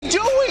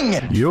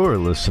You're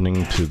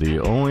listening to the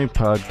only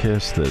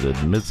podcast that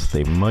admits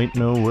they might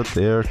know what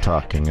they are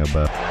talking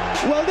about.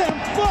 Well, then,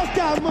 fuck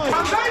that much.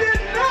 I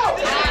didn't know.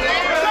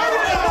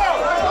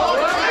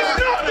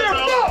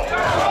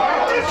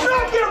 It's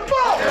not their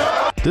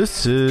fault.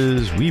 This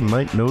is We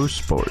Might Know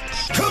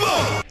Sports. Come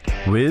on.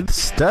 With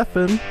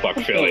Stefan, Fuck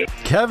Philly.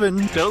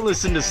 Kevin, Don't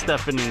listen to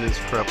Stefan and his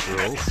prep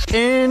rules.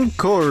 and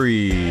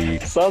Corey.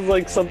 Sounds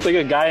like something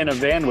a guy in a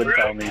van would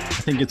tell me. I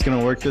think it's going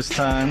to work this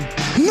time.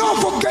 Not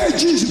for gay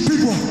Jesus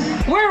people.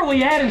 Where are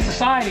we at in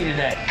society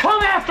today?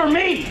 Come after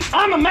me!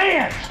 I'm a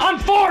man! I'm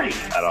 40!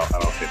 I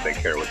don't think they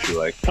care what you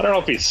like. I don't know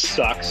if he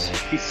sucks.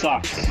 He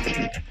sucks.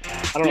 I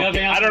don't know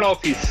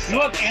if he sucks. You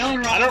have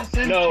Allen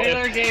Robinson,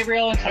 Taylor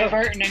Gabriel, and Ty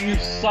Burton, and you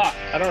suck.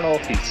 I don't know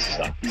if he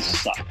sucks. He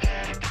sucks.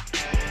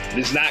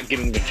 He's not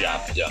getting the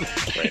job done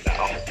right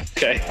now.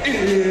 Okay.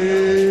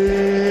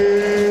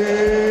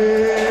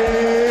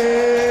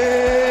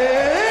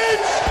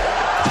 It's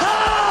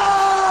time!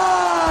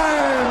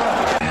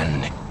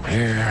 And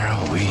here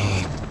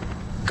we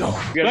go.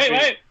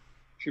 Wait.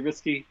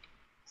 Trubisky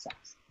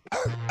sucks.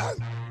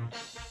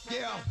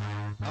 Yeah.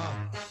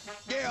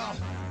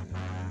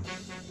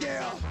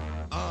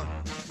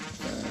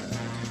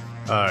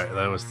 All right,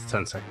 that was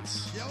 10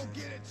 seconds. Yo,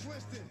 get it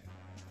twisted.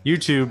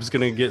 YouTube's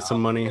going to get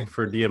some money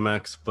for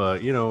DMX,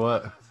 but you know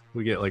what?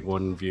 We get like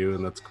one view,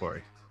 and that's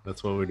Corey.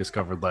 That's what we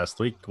discovered last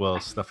week. Well,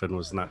 Stefan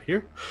was not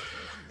here.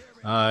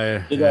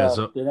 Did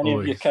any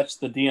of you catch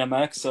the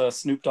DMX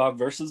Snoop Dogg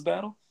versus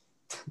battle?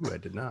 Ooh, I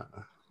did not.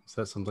 Is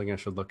that something I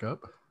should look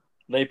up?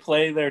 They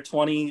play their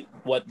 20,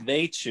 what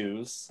they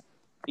choose.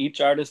 Each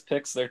artist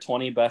picks their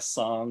 20 best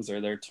songs or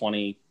their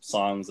 20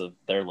 songs of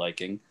their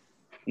liking.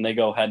 And they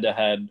go head to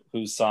head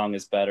whose song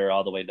is better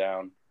all the way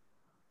down.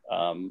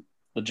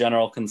 The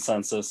general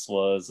consensus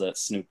was that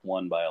Snoop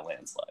won by a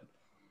landslide.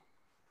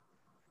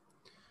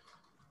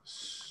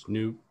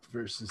 Snoop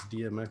versus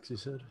DMX, you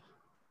said?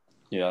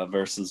 Yeah,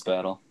 versus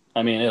battle.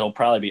 I mean, it'll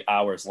probably be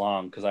hours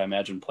long because I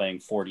imagine playing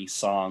 40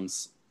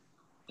 songs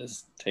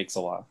takes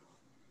a while.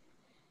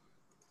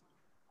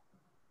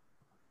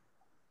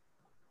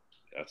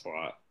 That's a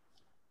lot.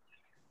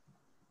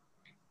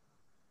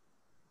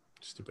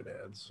 Stupid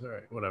ads. All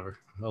right, whatever.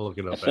 I'll look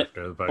it up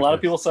after the podcast. A lot of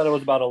people said it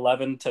was about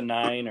 11 to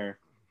 9 or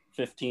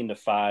 15 to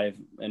 5,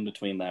 in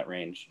between that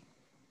range.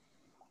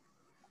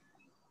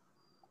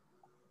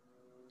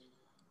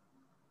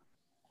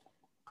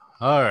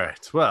 All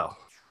right. Well,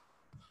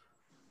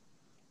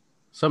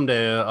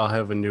 someday I'll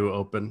have a new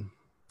open.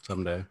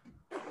 Someday.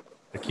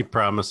 I keep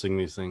promising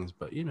these things,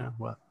 but you know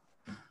what?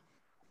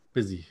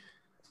 Busy.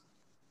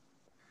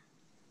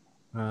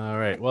 All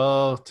right.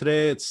 Well,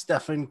 today it's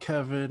Stefan,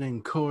 Kevin,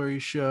 and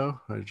Corey's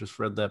show. I just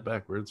read that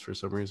backwards for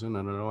some reason. I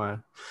don't know why.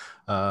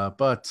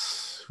 But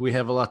we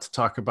have a lot to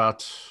talk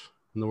about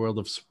in the world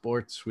of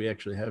sports. We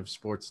actually have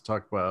sports to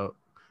talk about.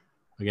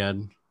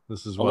 Again,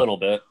 this is a little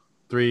bit.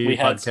 3 we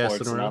had podcasts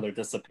sports, in a row. now they're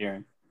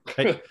disappearing.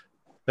 Hey,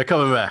 they're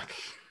coming back.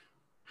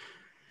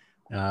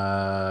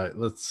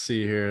 Let's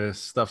see here.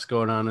 Stuff's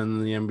going on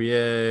in the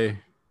NBA.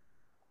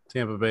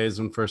 Tampa Bay is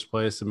in first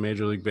place in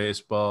Major League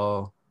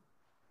Baseball.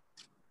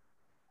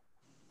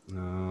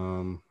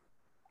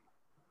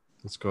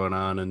 What's going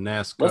on in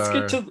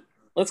NASCAR?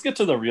 Let's get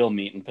to the real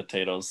meat and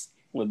potatoes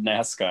with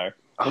NASCAR.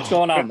 What's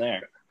going on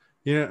there?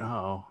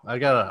 I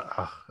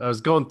was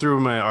going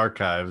through my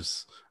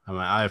archives on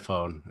my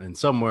iPhone, and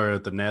somewhere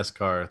the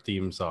NASCAR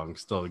theme song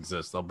still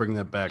exists. I'll bring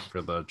that back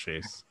for the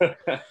chase.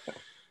 Back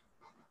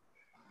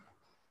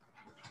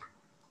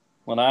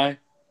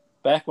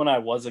when I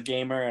was a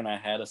gamer and I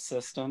had a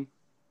system,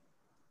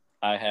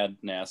 I had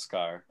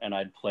NASCAR, and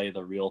I'd play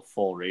the real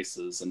full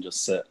races and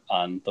just sit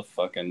on the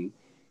fucking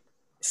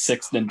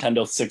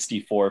Nintendo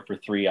 64 for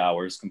 3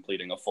 hours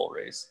completing a full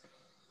race.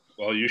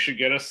 Well, you should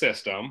get a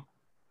system,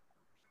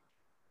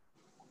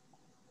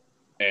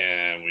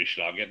 and we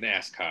should all get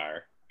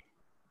NASCAR,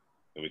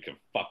 and we can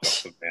fuck up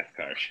some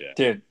NASCAR shit.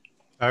 Dude,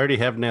 I already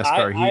have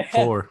NASCAR Heat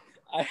 4.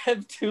 I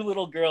have 2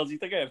 little girls. You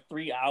think I have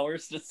 3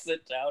 hours to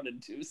sit down and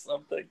do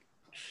something?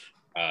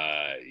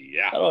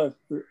 Yeah. I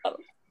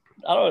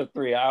don't have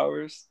 3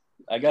 hours.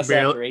 I guess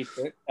after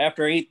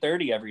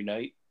 8:30 every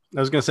night. I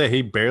was gonna say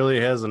he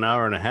barely has an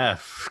hour and a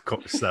half,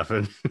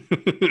 Stefan.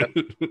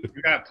 You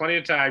got plenty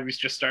of time. You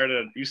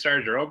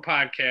started your own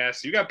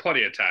podcast. You got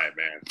plenty of time,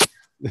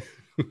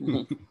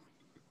 man.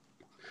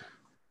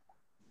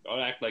 Don't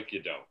act like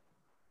you don't.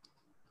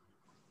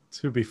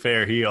 To be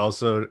fair, he does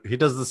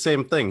the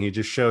same thing. He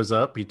just shows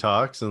up, he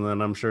talks, and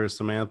then I'm sure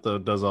Samantha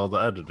does all the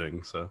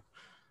editing. So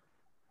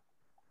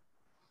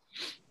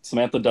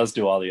Samantha does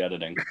do all the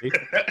editing.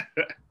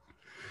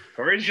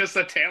 Corey's just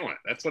a talent.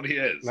 That's what he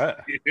is.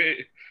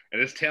 And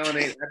his talent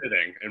ain't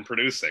editing and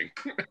producing.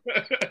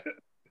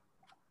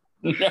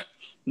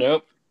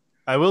 Nope.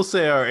 I will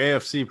say our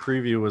AFC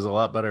preview was a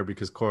lot better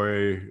because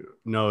Corey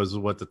knows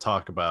what to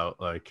talk about,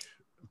 like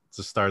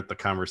to start the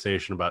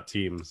conversation about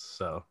teams.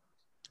 So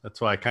that's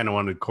why I kind of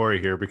wanted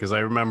Corey here, because I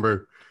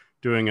remember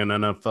doing an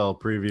NFL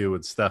preview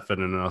with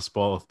Stefan and us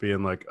both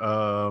being like,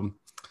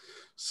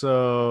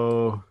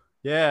 so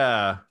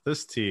Yeah,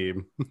 this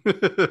team. Yeah,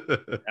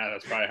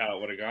 that's probably how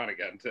it would have gone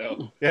again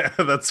too. Yeah,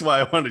 that's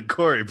why I wanted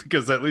Corey,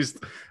 because at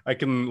least I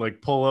can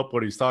like pull up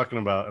what he's talking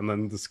about and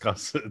then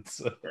discuss it.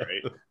 So.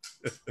 Right.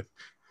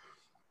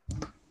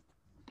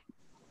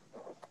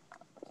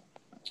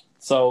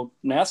 So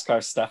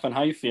NASCAR, Stefan,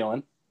 how you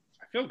feeling?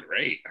 I feel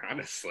great,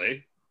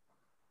 honestly.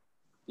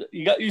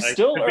 You Like,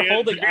 still to are be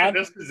holding in on.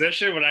 this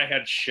position when I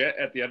had shit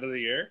at the end of the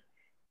year.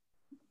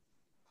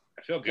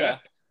 I feel good. Yeah.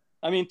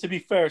 I mean, to be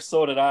fair,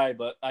 so did I,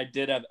 but I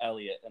did have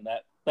Elliott, and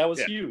that was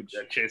Yeah, huge.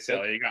 Yeah, Chase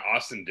Elliott. You got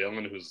Austin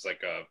Dillon, who's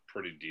like a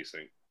pretty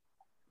decent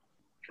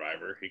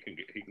driver. He can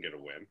get a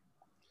win.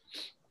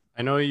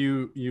 I know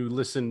you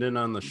listened in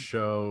on the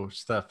show,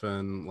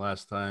 Stefan,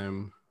 last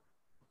time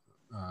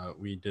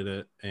we did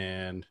it,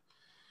 and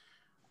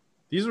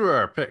these were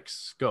our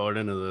picks going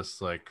into this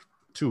like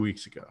 2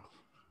 weeks ago.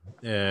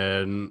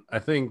 And I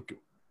think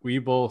we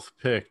both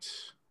picked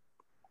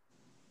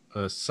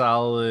a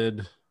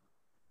solid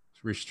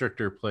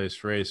restrictor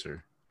place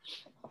racer.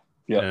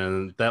 Yeah.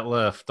 And that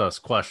left us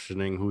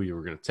questioning who you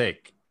were going to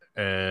take.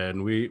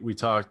 And we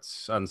talked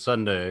on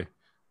Sunday,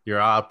 your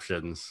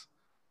options.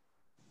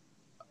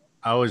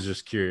 I was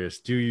just curious,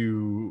 do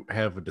you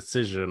have a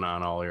decision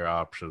on all your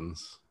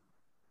options?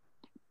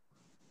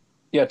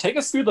 Yeah, take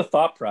us through the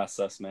thought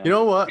process, man. You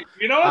know what?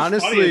 You know what's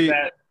honestly,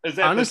 funny is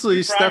that honestly,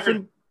 the two drivers-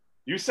 Stefan,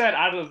 you said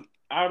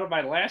out of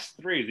my last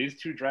three,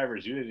 these two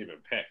drivers you didn't even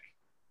pick.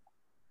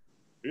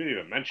 You didn't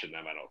even mention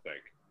them, I don't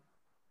think.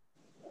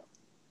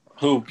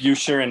 Who,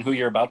 Buescher and who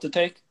you're about to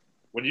take?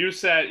 When you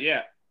said,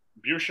 yeah,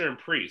 Buescher and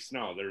Priest.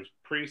 No, there's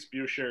Priest,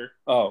 Buescher.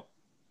 Oh.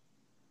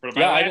 For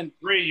my Yeah, I last didn't.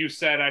 three, you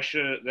said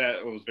that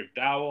it was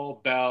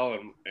McDowell, Bell,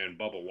 and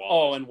Bubba Wallace.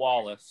 Oh, and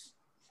Wallace.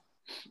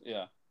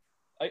 Yeah.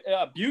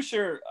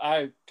 Buescher,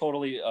 I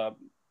totally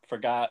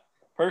forgot.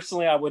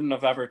 Personally, I wouldn't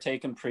have ever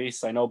taken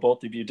Priest. I know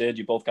both of you did.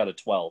 You both got a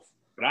 12.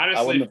 But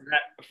honestly,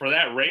 for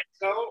that race,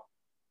 though.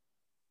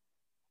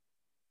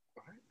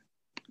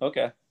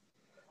 Okay.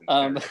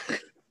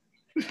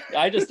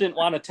 I just didn't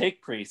want to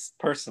take Priest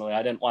personally.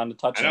 I didn't want to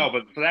touch him. I know,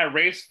 but for that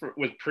race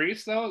with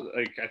Priest, though,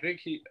 like I think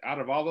he, out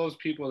of all those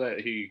people that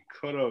he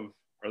could have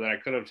or that I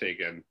could have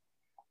taken,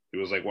 he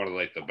was like one of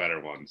like the better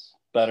ones.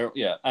 Better,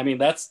 yeah. I mean,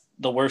 that's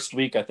the worst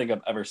week I think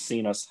I've ever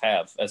seen us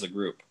have as a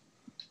group.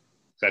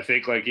 So I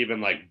think like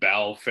even like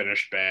Bell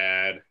finished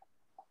bad.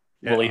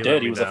 Well, he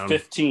did. He was down. a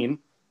 15.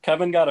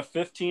 Kevin got a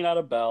 15 out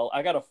of Bell.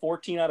 I got a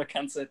 14 out of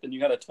Kenseth, and you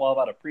got a 12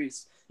 out of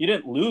Priest. You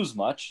didn't lose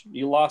much.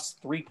 You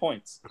lost 3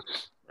 points.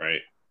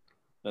 Right.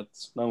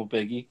 That's no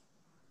biggie.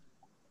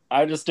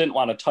 I just didn't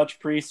want to touch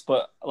Priest,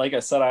 but like I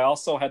said, I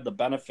also had the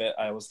benefit.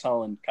 I was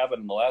telling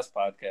Kevin in the last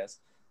podcast,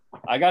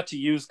 I got to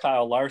use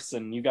Kyle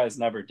Larson. You guys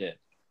never did.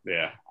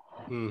 Yeah.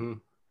 Mm-hmm.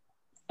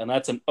 And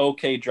that's an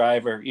okay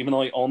driver. Even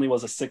though he only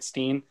was a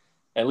 16,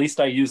 at least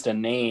I used a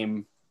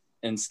name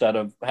instead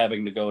of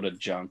having to go to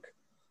junk.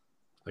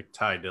 Like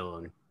Ty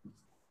Dillon.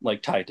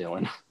 Like Ty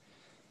Dillon.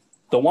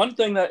 The one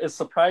thing that is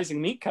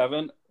surprising me,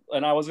 Kevin,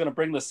 and I was going to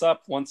bring this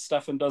up once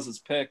Stefan does his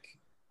pick,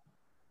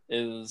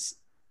 is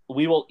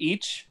we will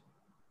each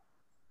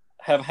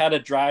have had a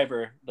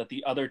driver that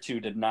the other two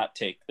did not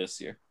take this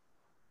year.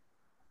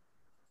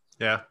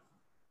 Yeah.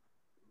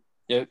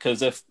 Yeah,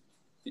 because if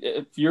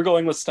you're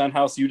going with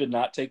Stenhouse, you did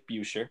not take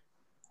Buescher.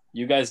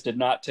 You guys did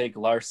not take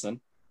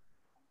Larson.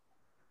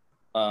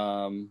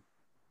 We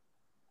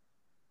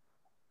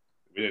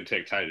didn't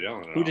take Ty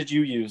Dillon at Who all. did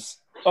you use?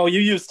 Oh, you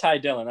used Ty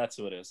Dillon. That's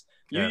who it is.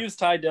 You Yeah. used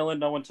Ty Dillon.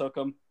 No one took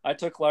him. I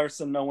took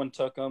Larson. No one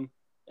took him.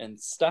 And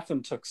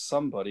Stefan took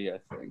somebody, I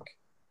think.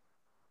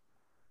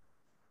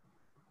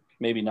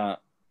 Maybe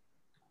not.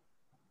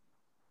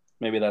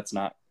 Maybe that's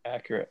not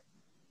accurate.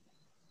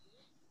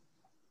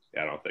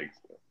 Yeah, I don't think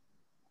so.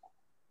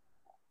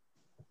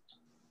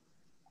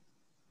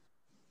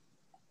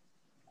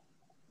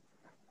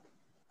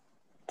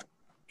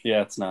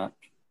 Yeah, it's not.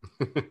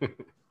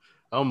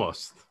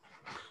 Almost.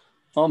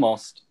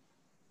 Almost.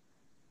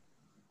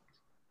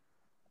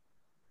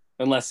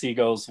 Unless he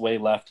goes way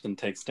left and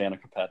takes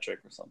Danica Patrick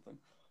or something.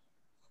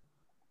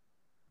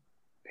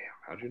 Damn,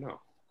 how'd you know?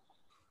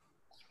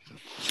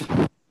 She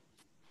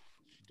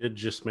did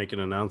just make an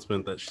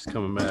announcement that she's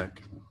coming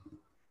back.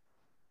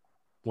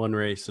 One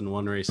race and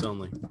one race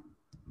only.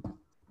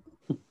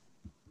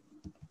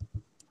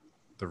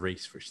 The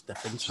race for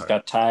Stefan. She's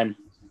got time.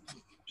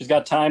 She's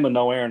got time with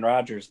no Aaron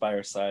Rodgers by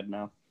her side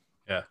now.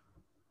 Yeah.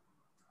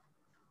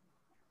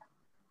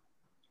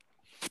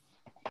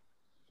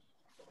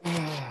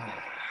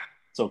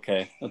 It's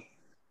okay.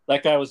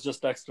 That guy was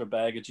just extra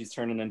baggage. He's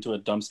turning into a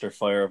dumpster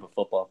fire of a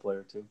football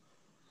player, too.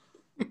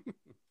 I'm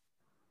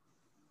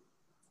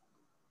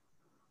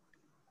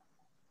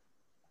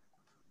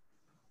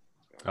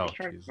Oh, just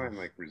trying Jesus. to find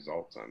like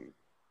results on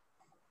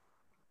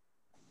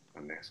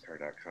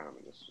NASCAR.com,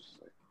 and it's just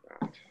like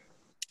not.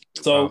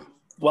 So Wow.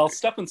 while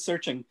Stefan's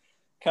searching,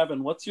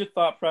 Kevin, what's your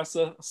thought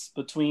process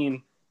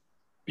between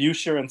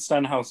Buescher and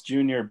Stenhouse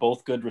Jr.,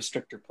 both good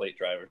restrictor plate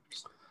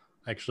drivers?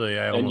 Actually,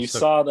 I And you almost took,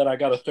 saw that I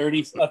got a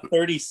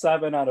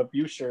 37 out of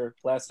Buescher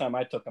last time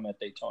I took him at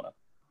Daytona.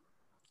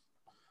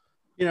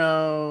 You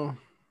know,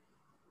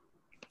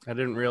 I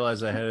didn't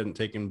realize I hadn't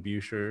taken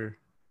Buescher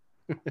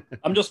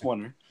I'm just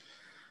wondering.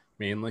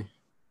 mainly.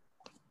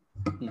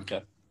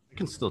 Okay. It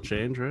can still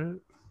change, right?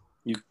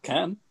 You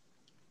can.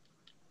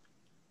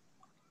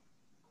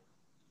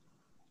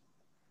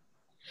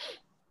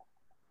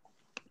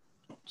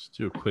 Let's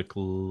do a quick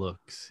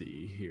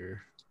look-see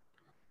here.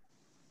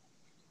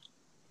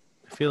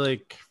 I feel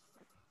like...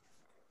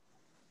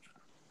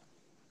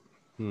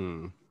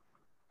 I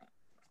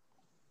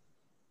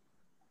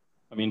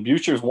mean,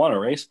 Buescher's won a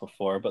race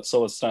before, but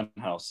so has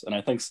Stenhouse. And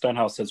I think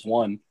Stenhouse has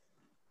won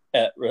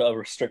at a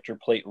restrictor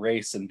plate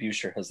race, and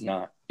Buescher has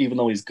not, even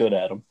though he's good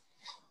at them.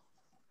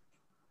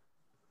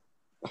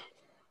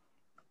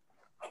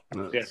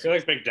 Yeah, I feel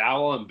like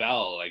McDowell and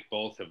Bell, like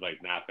both have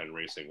like not been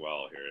racing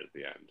well here at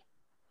the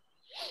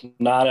end.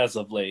 Not as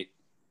of late.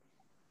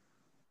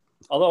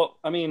 Although,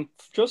 I mean,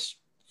 just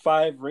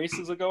 5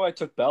 races ago, I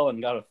took Bell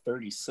and got a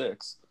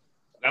 36.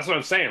 That's what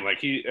I'm saying.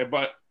 Like and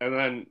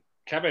then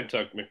Kevin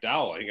took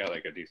McDowell. He got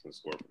like a decent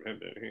score from him,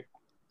 didn't he?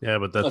 Yeah,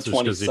 but that's A just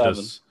because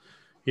 27.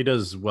 he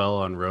does well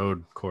on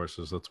road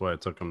courses. That's why I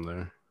took him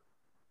there.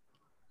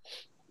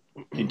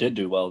 He did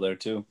do well there,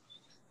 too.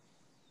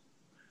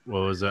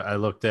 What was it? I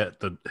looked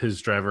at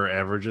his driver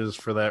averages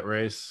for that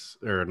race,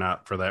 or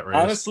not for that race.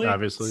 Honestly,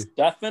 obviously,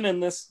 Stefan, in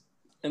this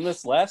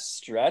last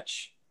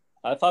stretch,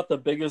 I thought the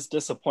biggest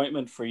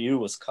disappointment for you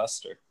was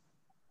Custer.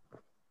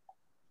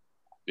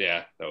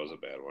 Yeah, that was a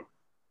bad one.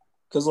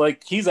 Because,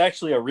 like, he's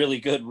actually a really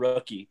good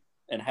rookie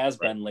and has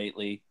been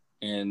lately.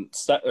 And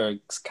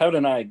Kevin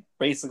and I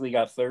basically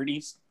got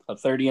 30s, a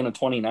 30 and a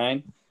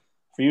 29.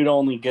 For you to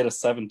only get a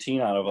 17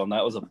 out of him,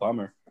 that was a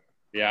bummer.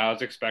 Yeah, I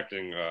was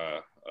expecting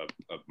a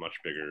much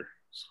bigger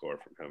score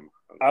from him.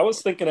 I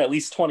was thinking at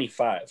least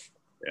 25.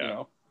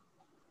 Yeah.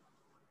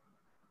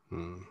 You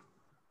know?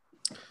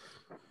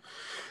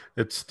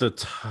 it's the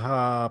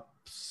top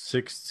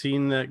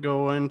 16 that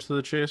go into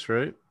the chase,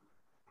 right?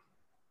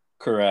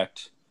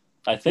 Correct.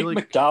 I think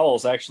like...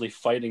 McDowell's actually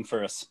fighting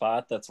for a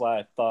spot. That's why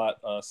I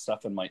thought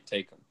Stefan might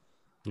take him.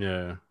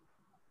 Yeah.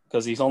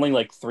 Because he's only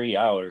like 3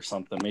 out or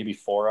something, maybe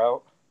 4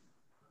 out.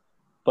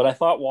 But I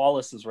thought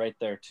Wallace is right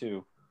there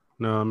too.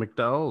 No,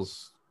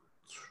 McDowell's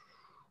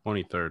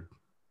 23rd.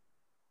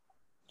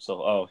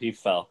 So, he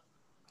fell.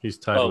 He's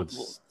tied with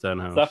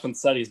Stenhouse. Stefan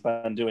said he's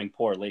been doing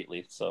poor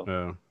lately. So,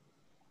 yeah.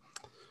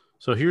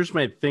 So here's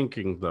my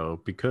thinking, though,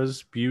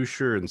 because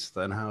Buescher and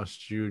Stenhouse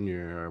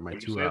Jr. are my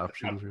two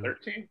options.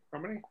 13? How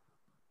many?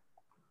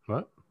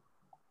 What?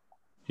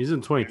 He's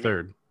in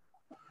 23rd.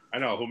 I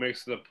know. Who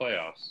makes the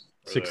playoffs?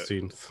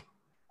 16th.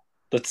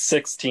 That's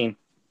 16.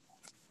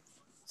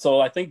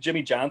 So I think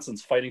Jimmy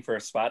Johnson's fighting for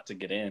a spot to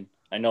get in.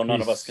 I know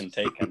none of us can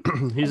take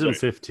him. He's in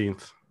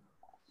 15th.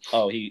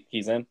 Oh,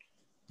 he's in?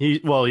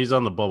 He's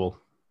on the bubble.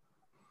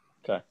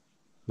 Okay.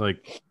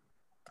 Like,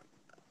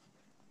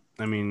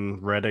 I mean,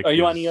 Reddick. Are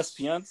you on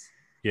ESPN?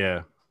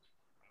 Yeah.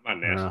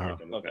 I'm on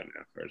NASCAR. I'm looking at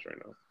NASCARs right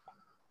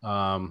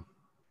now.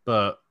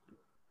 But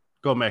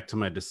going back to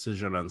my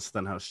decision on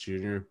Stenhouse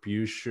Jr.,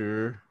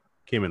 Buescher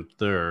came in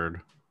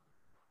 3rd,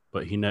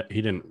 but he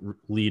didn't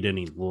lead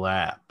any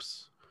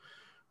laps.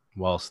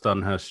 While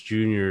Stenhouse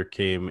Jr.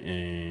 came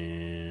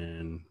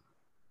in,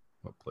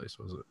 what place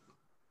was it?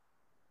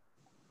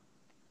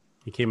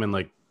 He came in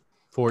like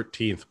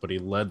 14th, but he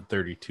led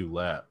 32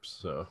 laps.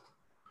 So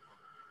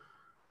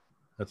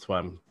that's why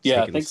I'm.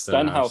 Yeah, I think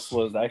Stenhouse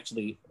was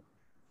actually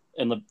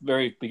in the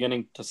very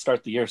beginning to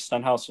start the year.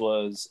 Stenhouse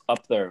was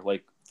up there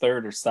like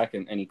 3rd or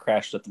 2nd, and he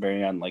crashed at the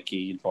very end like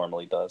he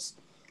normally does.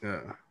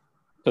 Yeah,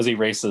 because he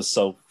races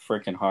so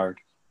freaking hard.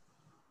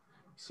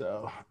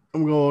 So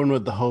I'm going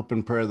with the hope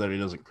and prayer that he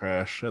doesn't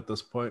crash at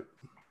this point.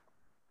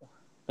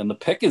 And the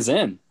pick is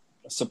in.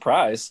 A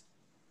surprise.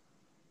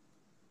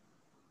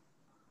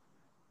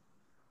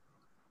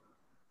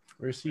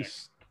 Where's he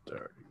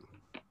starting?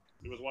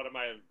 He was one of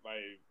my last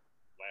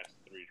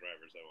 3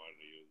 drivers I wanted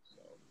to use.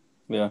 So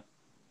yeah, I'm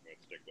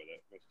gonna stick with it.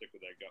 I'm gonna stick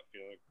with that gut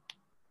feeling.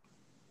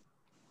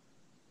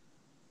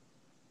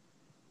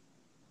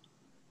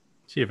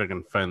 See if I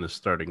can find the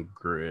starting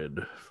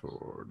grid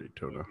for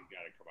Daytona.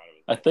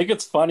 I think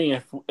it's funny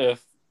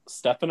if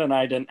Stefan and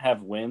I didn't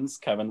have wins,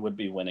 Kevin would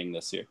be winning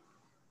this year.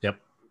 Yep.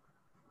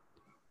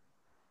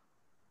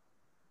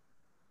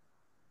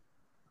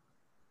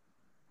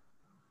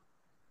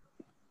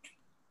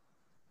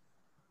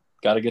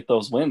 Got to get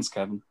those wins,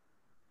 Kevin.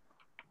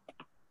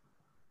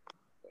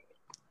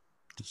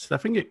 Did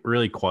Stefan get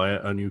really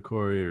quiet on you,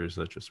 Corey, or is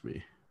that just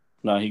me?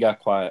 No, he got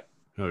quiet.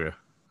 Okay.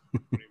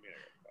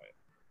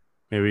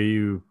 Maybe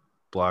you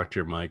blocked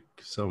your mic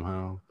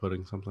somehow,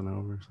 putting something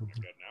over or something.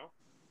 Good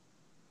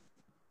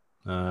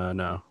No.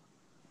 now?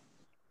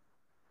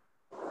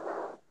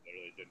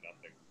 Literally did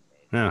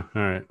Yeah, nothing.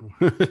 all right.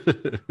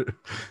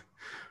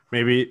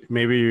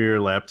 maybe your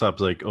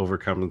laptop's like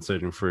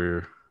overcompensating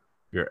for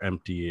your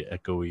empty,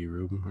 echoey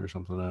room or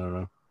something. I don't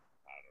know.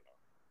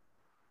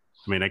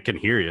 I mean, I can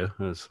hear you.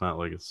 It's not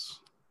like it's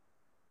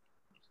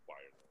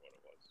quieter than what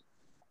it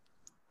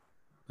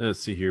was. Let's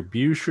see here.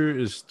 Buescher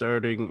is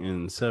starting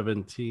in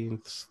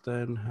 17th.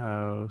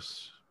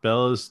 Stenhouse.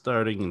 Bell is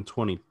starting in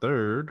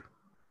 23rd.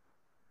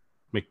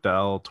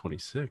 McDowell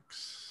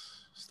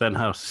 26.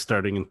 Stenhouse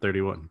starting in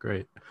 31.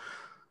 Great.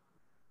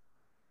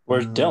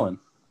 Where's Dylan?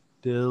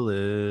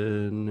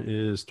 Dylan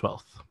is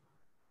 12th.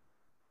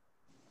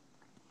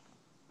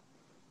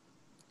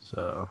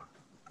 So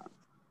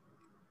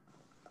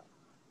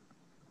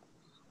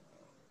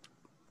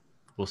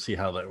we'll see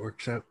how that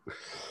works out.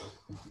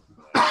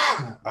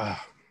 All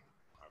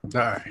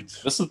right.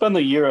 This has been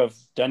the year of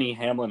Denny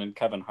Hamlin and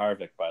Kevin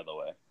Harvick, by the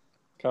way.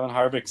 Kevin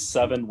Harvick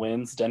 7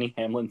 wins, Denny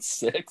Hamlin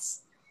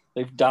 6.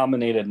 They've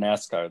dominated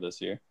NASCAR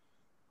this year.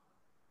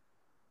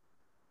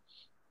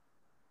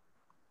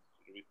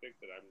 Do we think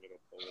that I'm going to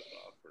pull this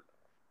off or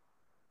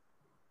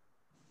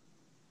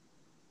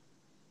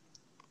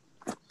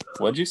not?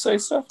 What'd you say,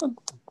 Stefan?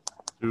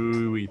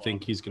 Do we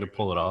think he's going to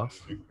pull it off?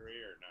 Victory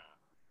or not?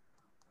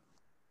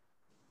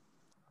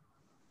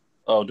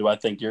 Oh, do I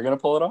think you're going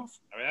to pull it off?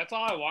 I mean, that's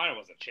all I wanted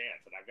was a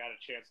chance, and I've got a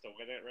chance to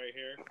win it right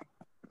here.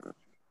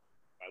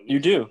 You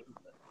do.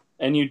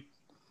 And you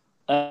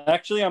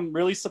actually, I'm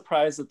really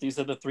surprised that these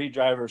are the 3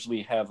 drivers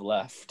we have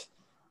left.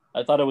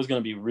 I thought it was going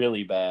to be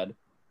really bad.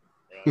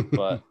 Really?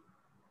 But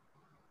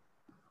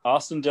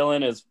Austin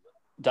Dillon is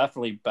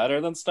definitely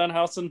better than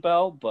Stenhouse and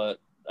Bell, but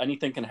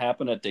anything can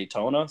happen at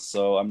Daytona,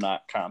 so I'm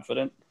not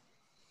confident.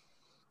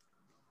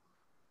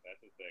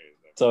 That's the thing.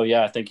 So,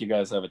 yeah, I think you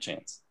guys have a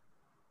chance.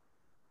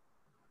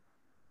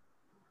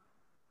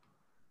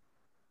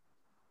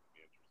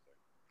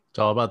 It's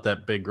all about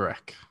that big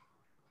wreck.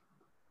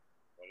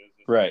 What is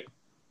this? Right.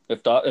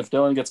 If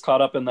Dillon gets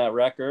caught up in that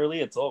wreck early,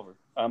 it's over.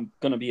 I'm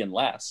going to be in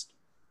last.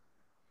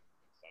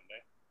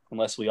 Sunday?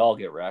 Unless we all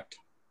get wrecked.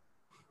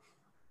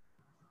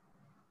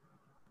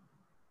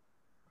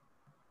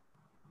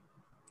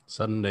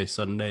 Sunday.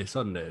 Day race.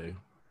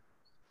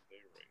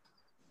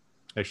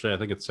 Actually, I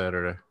think it's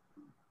Saturday.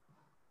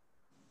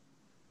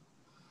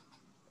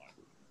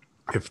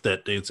 If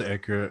that date's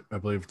accurate, I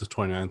believe the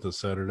 29th is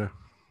Saturday.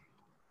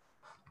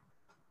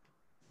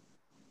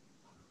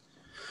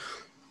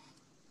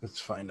 Let's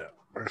find out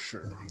for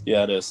sure.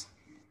 Yeah, it is.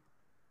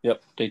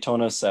 Yep,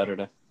 Daytona is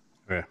Saturday.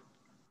 Okay.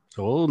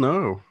 So we'll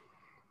know.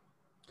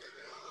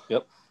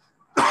 Yep.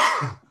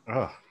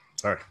 Oh,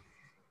 sorry.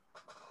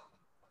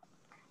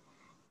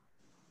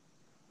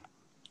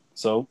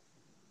 So,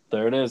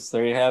 there it is.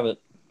 There you have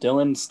it.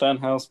 Dillon,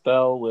 Stenhouse,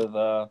 Bell with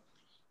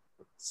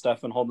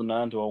Stefan holding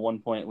on to a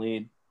 1-point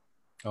lead.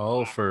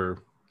 All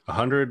for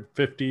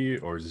 150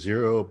 or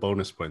 0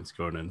 bonus points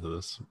going into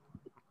this.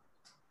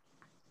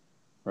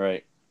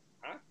 Right.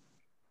 Huh?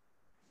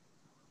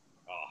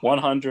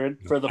 100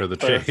 for the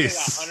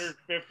chase. I said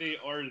 150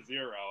 or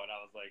 0, and I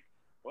was like,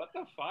 what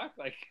the fuck?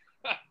 Like,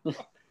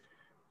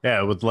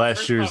 Yeah, with last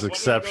first year's off, what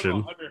exception.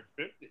 did I go to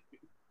 150?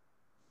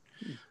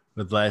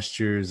 With last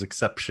year's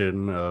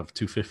exception of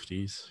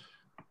 250s.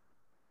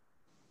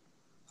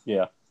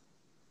 Yeah.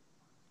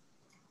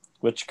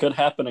 Which could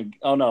happen.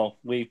 Oh, no.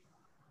 We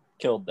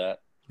killed that.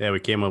 Yeah, we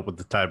came up with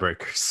the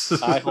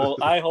tiebreakers.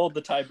 I hold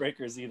the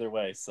tiebreakers either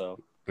way, so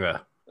Yeah.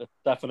 if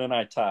Stefan and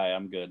I tie,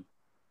 I'm good.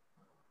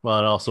 Well,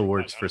 it also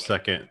works for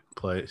second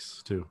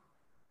place, too.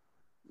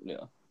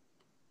 Yeah.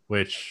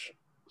 Which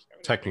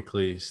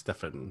technically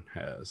Stefan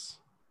has.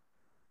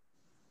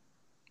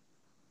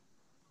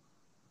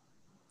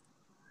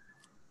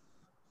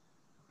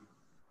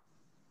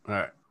 All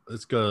right,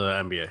 let's go to the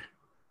NBA.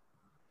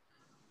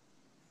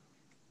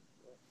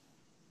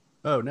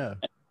 Oh, no,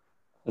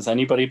 Has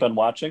anybody been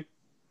watching?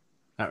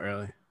 not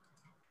really.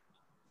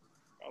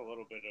 A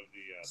little bit of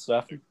the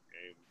Stefan?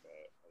 game,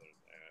 but other than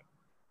that,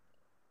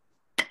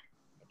 I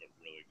haven't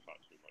really caught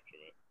too much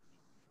of it.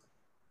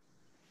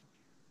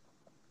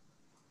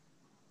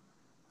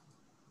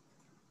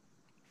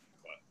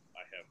 But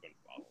I have been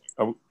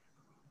following.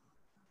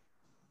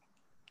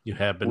 You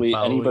have been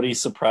following? Anybody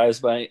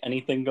surprised by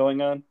anything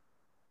going on?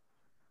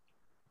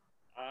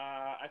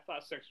 I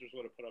thought Sixers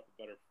would have put up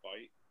a better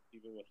fight,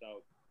 even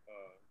without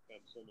Ben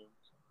Simmons.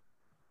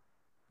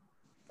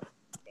 I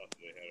thought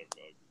they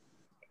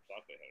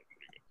had a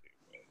pretty good team,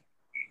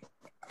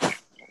 but I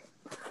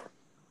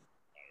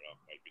don't know.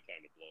 Might be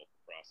time to blow up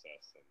the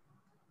process.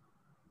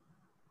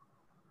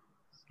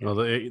 And Well,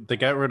 they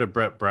got rid of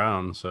Brett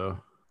Brown, so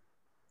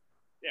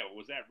yeah,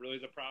 was that really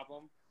the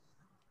problem?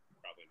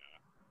 Probably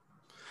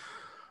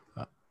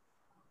not.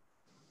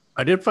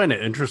 I did find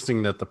it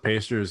interesting that the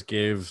Pacers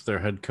gave their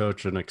head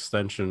coach an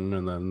extension,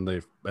 and then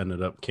they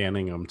ended up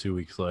canning him 2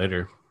 weeks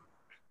later.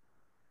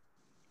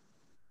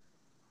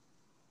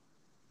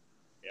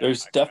 Yeah,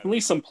 There's definitely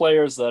some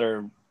players that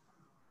are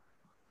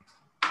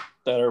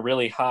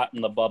really hot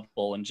in the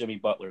bubble, and Jimmy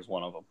Butler's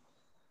one of them.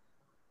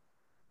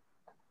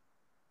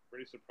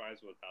 pretty surprised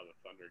with how the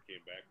Thunder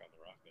came back on the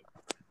Rockets.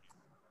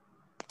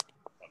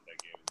 Thought that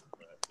game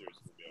that series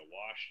was going to be a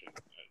wash, and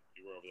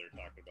you were over there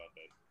talking about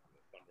that the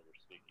Thunder were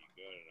sneaky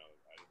good, and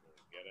I didn't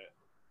really get it.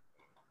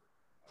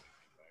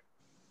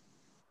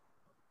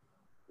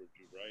 Proved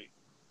you right.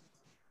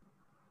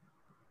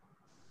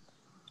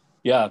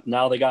 Yeah,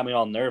 now they got me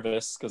all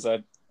nervous because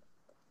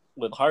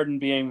with Harden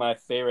being my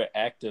favorite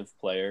active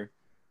player,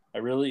 I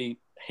really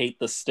hate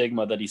the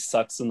stigma that he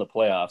sucks in the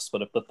playoffs,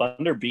 but if the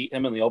Thunder beat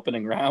him in the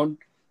opening round,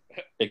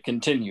 it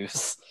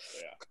continues.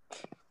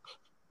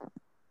 Yeah.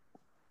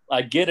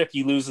 I get if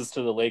he loses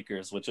to the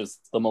Lakers, which is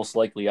the most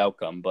likely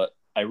outcome, but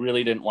I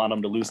really didn't want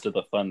him to lose to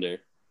the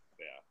Thunder.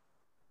 Yeah.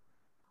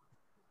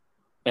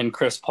 And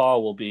Chris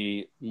Paul will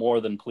be more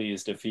than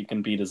pleased if he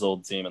can beat his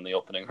old team in the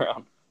opening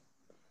round.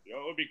 You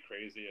know, it would be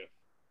crazy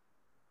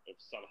if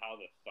somehow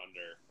the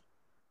Thunder,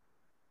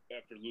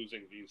 after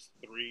losing these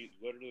 3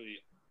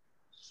 literally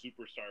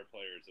superstar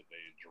players that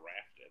they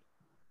drafted,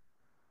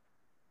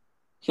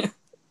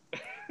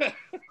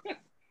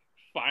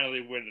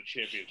 finally win the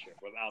championship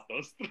without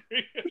those 3.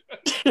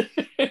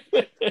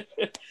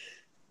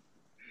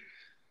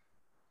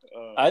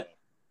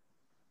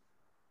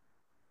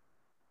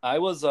 I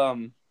was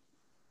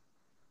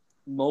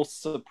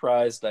most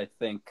surprised, I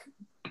think,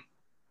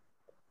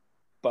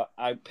 but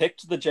I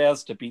picked the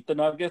Jazz to beat the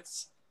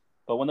Nuggets,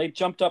 but when they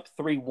jumped up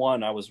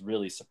 3-1, I was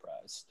really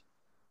surprised.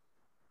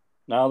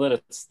 Now that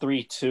it's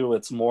 3-2,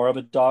 it's more of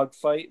a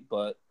dogfight,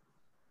 but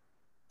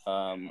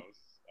I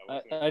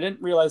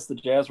didn't realize the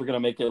Jazz were going to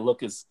make it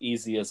look as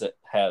easy as it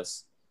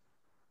has.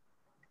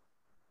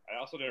 I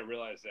also didn't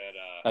realize that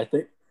I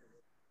didn't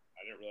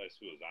realize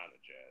who was on the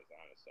Jazz,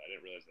 honestly. I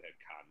didn't realize they had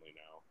Conley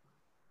now.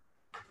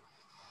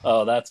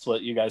 Oh, that's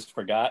what you guys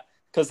forgot?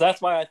 Because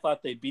that's why I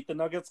thought they beat the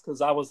Nuggets,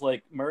 because I was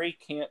like,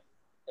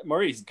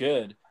 Murray's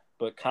good,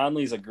 but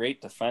Conley's a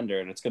great defender,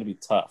 and it's going to be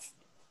tough.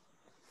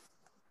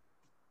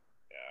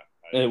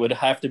 Yeah. It would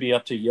have to be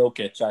up to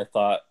Jokic, I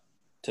thought,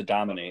 to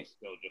dominate.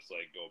 Still just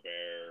like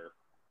Gobert,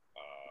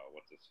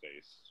 what's his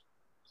face?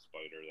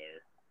 Spider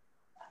there.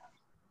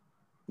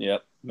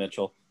 Yep,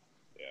 Mitchell.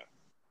 Yeah.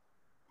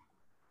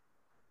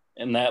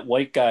 And that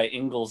white guy,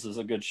 Ingles, is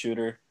a good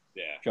shooter.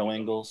 Yeah. Joe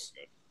Ingles.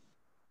 Yep.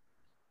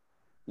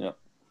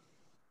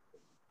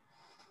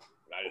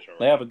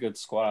 They have a good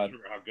squad. I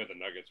remember how good the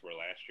Nuggets were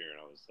last year, and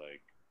I was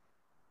like,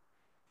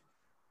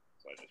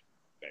 so I just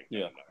banked on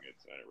the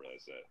Nuggets, and I didn't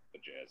realize that the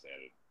Jazz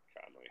added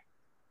Conley.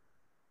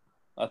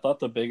 I thought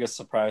the biggest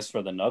surprise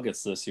for the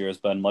Nuggets this year has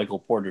been Michael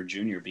Porter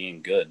Jr.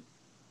 being good.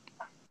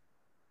 I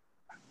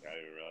didn't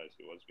even realize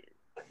he was good.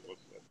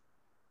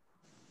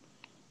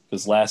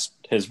 Because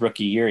his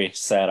rookie year, he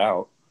sat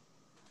out.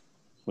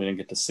 We didn't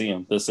get to see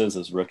him. This is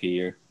his rookie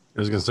year. I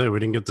was going to say, we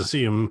didn't get to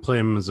see him play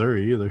in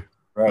Missouri either.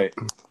 Right.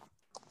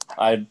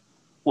 I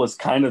was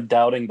kind of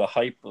doubting the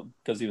hype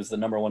because he was the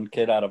number 1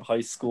 kid out of high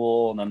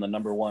school and then the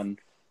number 1,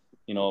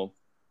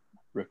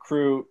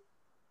 recruit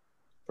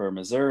for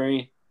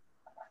Missouri.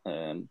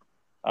 And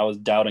I was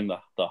doubting the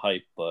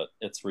hype, but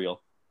it's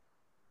real.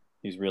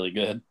 He's really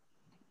good.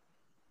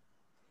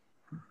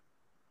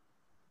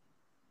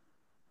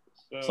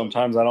 So,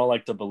 sometimes I don't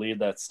like to believe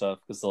that stuff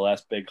because the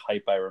last big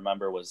hype I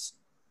remember was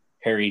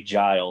Harry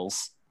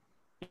Giles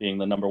being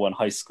the number 1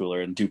 high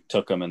schooler, and Duke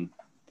took him, and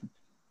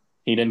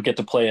he didn't get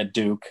to play at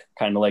Duke,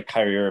 kind of like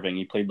Kyrie Irving.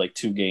 He played like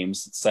 2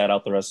 games, sat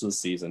out the rest of the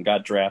season,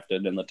 got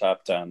drafted in the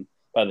top 10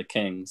 by the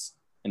Kings,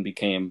 and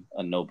became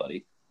a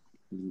nobody.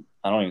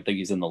 I don't even think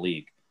he's in the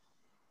league.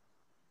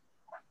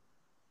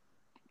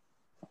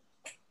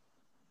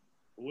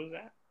 Who was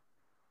that?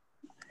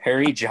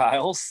 Harry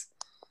Giles.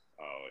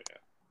 Oh, yeah.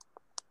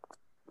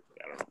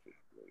 I don't know if he's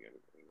really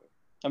anything.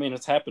 I mean,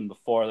 it's happened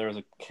before. There was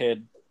a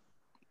kid.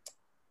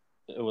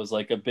 It was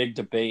like a big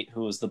debate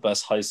who was the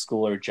best high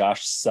schooler,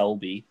 Josh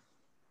Selby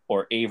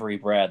or Avery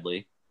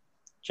Bradley.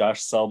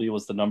 Josh Selby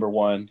was the number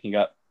 1. He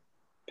got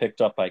picked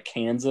up by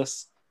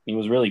Kansas. He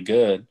was really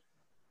good.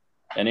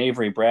 And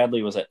Avery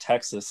Bradley was at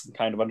Texas and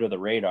kind of under the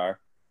radar.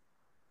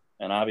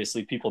 And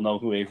obviously people know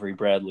who Avery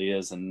Bradley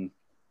is, and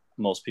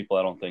most people,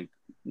 I don't think,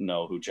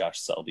 know who Josh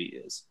Selby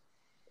is.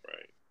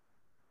 Right.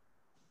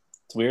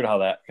 It's weird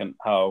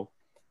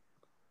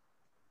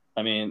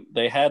I mean,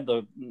 they had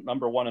the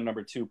number 1 and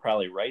number 2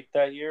 probably right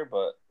that year,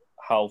 but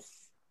how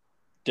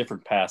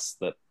different paths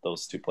that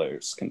those 2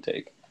 players can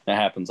take. It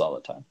happens all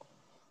the time.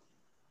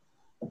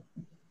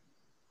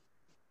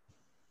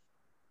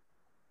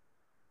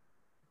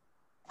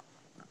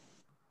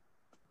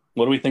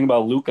 What do we think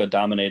about Luka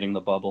dominating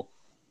the bubble?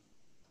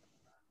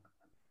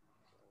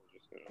 I'm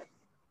just going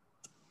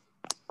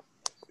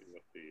to see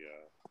what the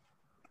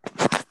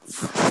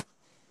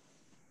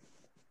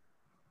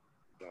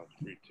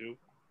 3-2.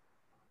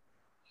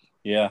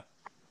 Yeah,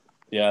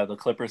 the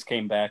Clippers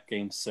came back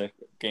game 5,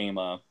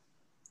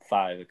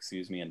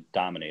 and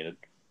dominated.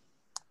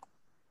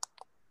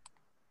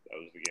 That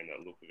was the game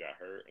that Luka got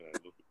hurt, and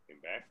then Luka came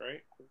back,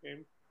 right? For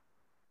game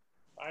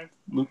 5?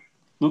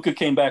 Luka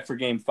came back for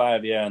game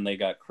 5, yeah, and they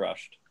got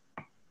crushed.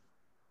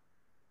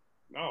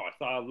 No, I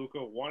thought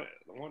Luka won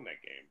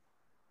that game.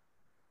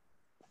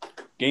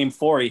 Game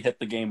 4, he hit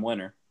the game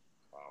winner.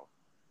 Wow.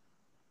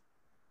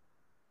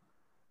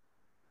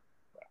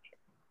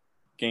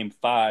 Game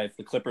 5,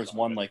 the Clippers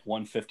won like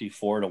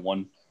 154 to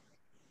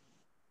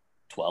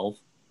 112.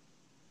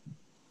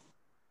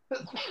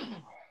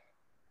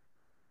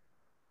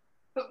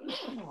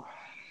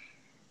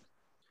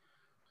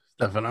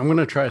 Stefan, I'm going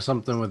to try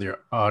something with your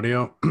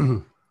audio.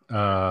 I'm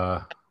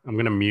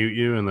going to mute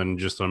you and then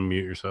just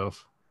unmute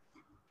yourself.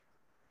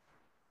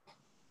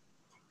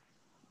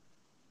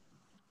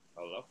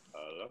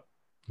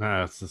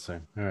 Nah, it's the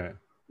same. All right.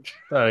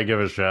 Thought I'd give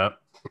it a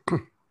shot.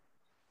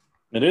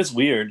 It is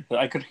weird.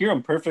 I could hear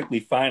him perfectly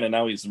fine, and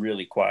now he's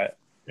really quiet.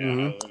 Yeah,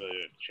 Mhm. I don't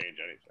really change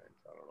anything.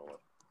 So I don't know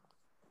what.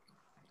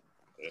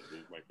 I didn't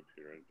move my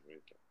computer into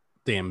anything.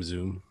 Damn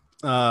Zoom.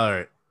 All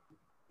right.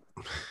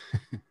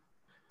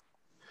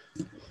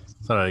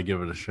 Thought I'd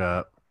give it a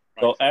shot.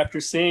 So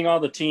after seeing all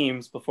the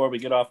teams, before we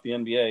get off the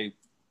NBA,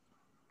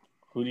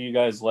 who do you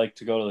guys like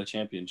to go to the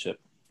championship?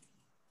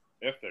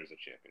 If there's a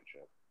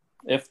championship.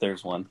 If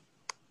there's one.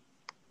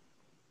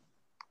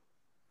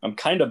 I'm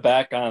kind of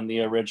back on the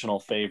original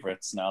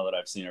favorites now that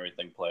I've seen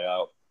everything play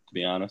out, to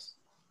be honest.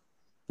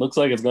 Looks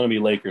like it's going to be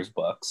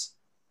Lakers-Bucks.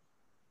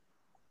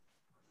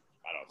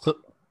 I don't Clip-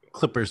 think so.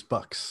 Clippers,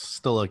 Bucks.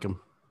 Still like them.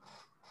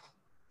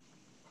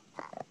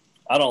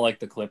 I don't like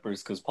the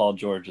Clippers because Paul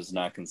George is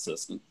not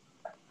consistent.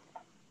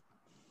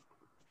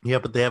 Yeah,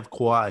 but they have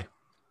Kawhi.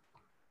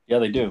 Yeah,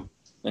 they do.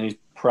 And he's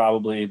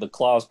probably, the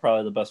Claw's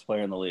probably the best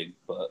player in the league,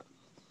 but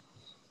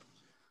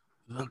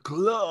The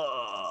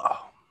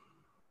Claw.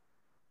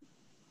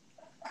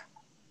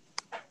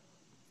 I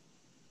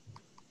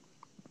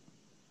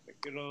think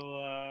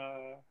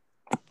it'll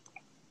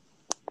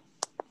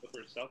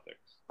Clippers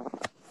Celtics. I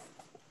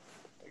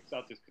think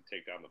Celtics could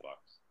take down the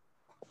Bucks.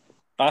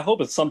 I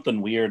hope it's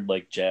something weird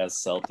like Jazz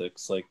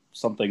Celtics, like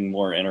something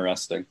more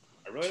interesting.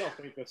 I really don't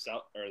think the Bucks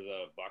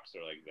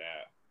are like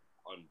that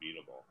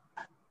unbeatable.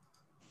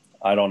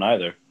 I don't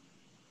either.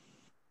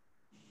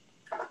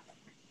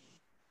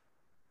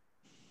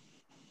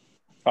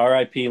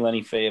 R.I.P.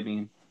 Lenny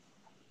Fabian.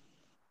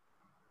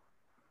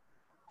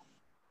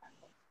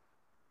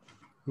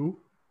 Who?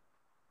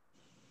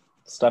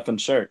 Stephen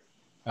Shirt.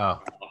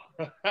 Oh.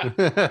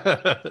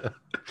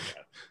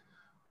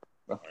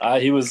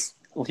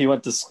 He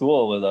went to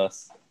school with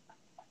us.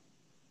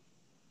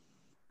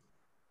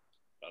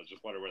 I was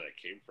just wondering where that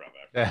came from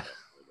Yeah. after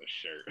the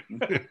shirt.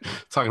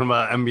 Talking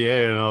about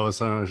NBA, and all of a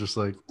sudden I was just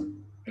like,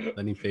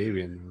 Lenny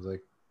Fabian. I was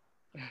like,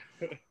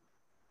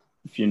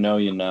 If you know,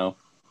 you know.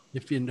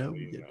 if you know,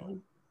 You you know. know.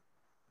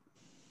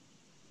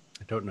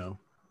 I don't know.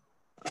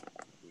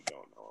 We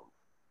don't know him.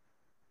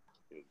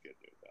 He was good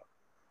news though.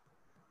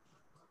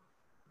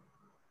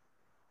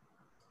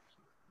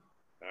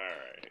 All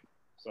right.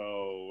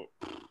 So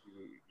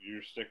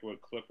you're sticking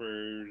with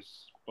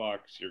Clippers,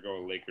 Bucks. You're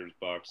going Lakers,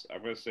 Bucks.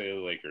 I'm going to say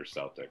Lakers,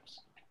 Celtics.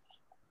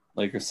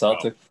 Lakers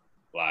Celtics.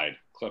 Lied.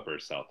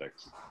 Clippers,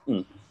 Celtics.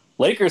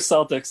 Lakers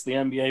Celtics, the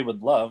NBA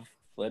would love.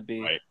 That'd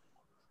be Right.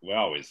 We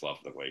always love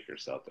the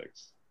Lakers,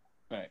 Celtics.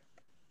 right.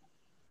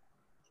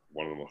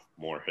 One of the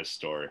more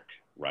historic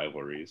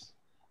rivalries.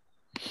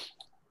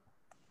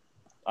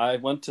 I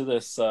went to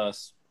this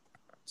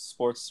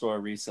sports store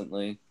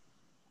recently,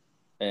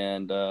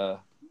 and I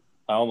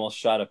almost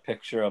shot a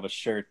picture of a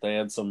shirt. They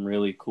had some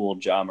really cool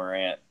Ja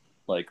Morant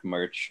like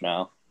merch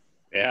now.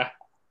 Yeah.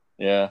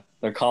 Yeah,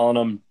 they're calling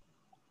them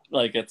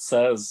like it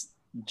says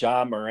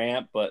Ja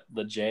Morant, but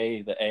the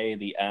J, the A,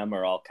 the M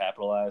are all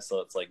capitalized, so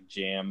it's like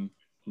Jam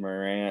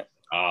Morant.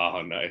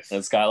 Oh, nice. And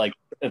it's got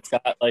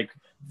like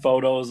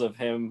photos of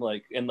him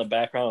like in the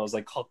background. It was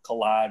like a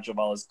collage of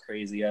all his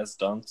crazy ass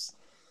dunks.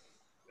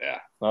 Yeah.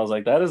 And I was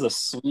like, that is a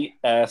sweet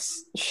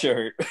ass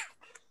shirt.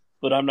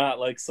 But I'm not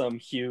like some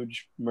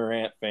huge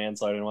Morant fan,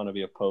 so I didn't want to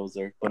be a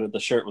poser. But the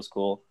shirt was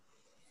cool.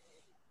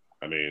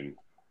 I mean,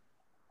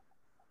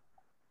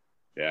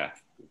 yeah,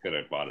 you could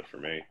have bought it for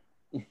me.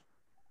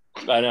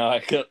 I know.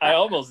 I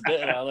almost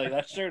did. I was like,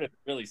 that shirt is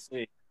really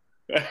sweet.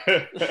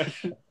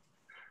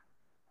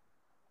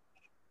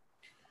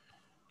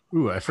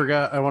 Ooh, I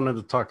forgot I wanted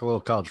to talk a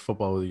little college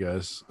football with you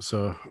guys.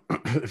 So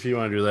if you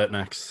want to do that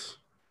next.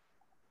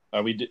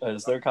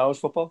 Is there college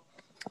football?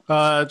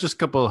 Just a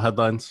couple of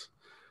headlines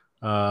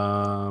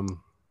that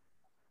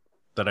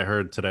I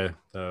heard today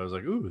that I was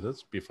like, ooh, that'd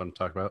be fun to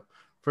talk about.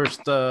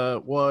 First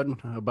one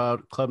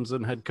about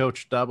Clemson head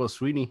coach Dabo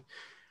Swinney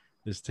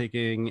is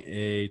taking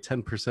a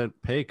 10%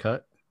 pay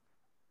cut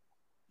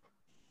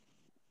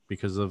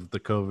because of the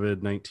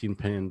COVID-19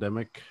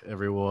 pandemic.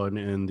 Everyone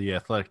in the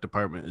athletic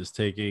department is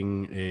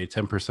taking a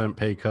 10%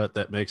 pay cut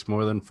that makes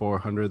more than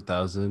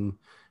 $400,000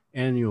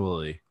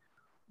 annually.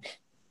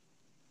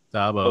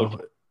 Dabo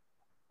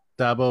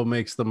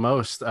makes the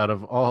most out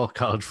of all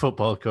college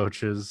football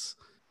coaches.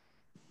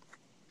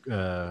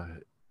 I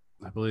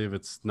believe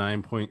it's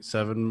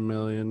 9.7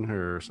 million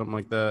or something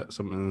like that,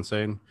 something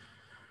insane.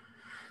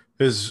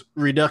 His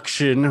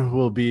reduction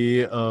will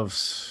be of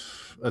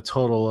a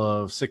total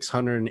of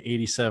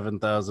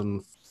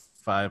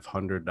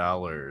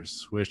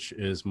 $687,500, which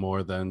is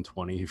more than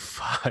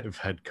 25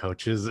 head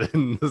coaches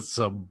in the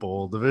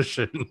sub-bowl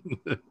division.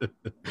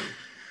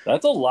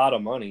 That's a lot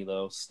of money,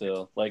 though.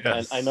 Still, like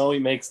Yes. I know he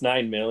makes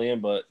 $9 million,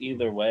 but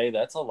either way,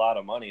 that's a lot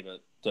of money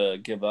to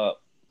give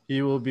up.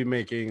 He will be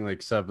making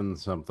like 7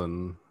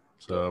 something,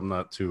 so I'm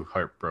not too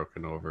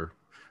heartbroken over.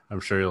 I'm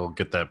sure he'll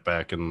get that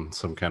back in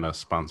some kind of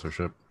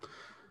sponsorship.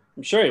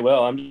 I'm sure he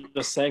will. I'm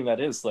just saying that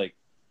is like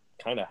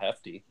kind of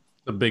hefty.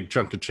 A big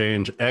chunk of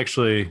change.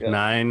 Actually, Yeah.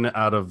 9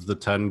 out of the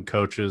 10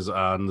 coaches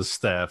on the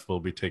staff will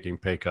be taking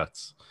pay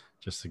cuts,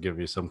 just to give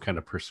you some kind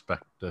of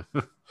perspective.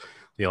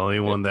 The only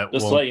one that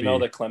just won't to let you know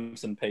be- that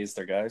Clemson pays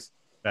their guys.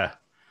 Yeah.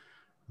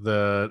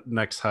 The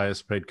next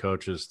highest paid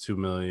coach is $2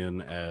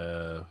 million.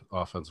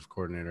 Offensive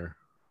coordinator.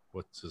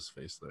 What's his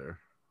face there?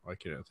 Why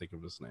can't I think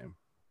of his name?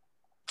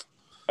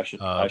 I should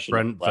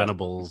Brent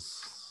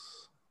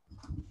Venables.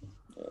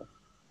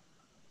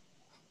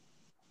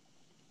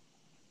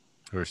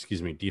 Or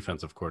excuse me,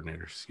 defensive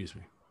coordinator. Excuse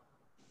me.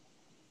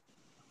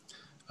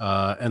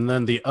 And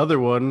then the other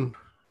one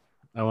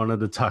I wanted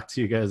to talk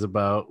to you guys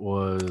about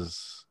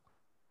was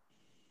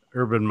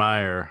Urban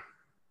Meyer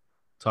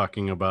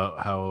talking about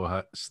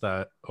how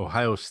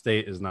Ohio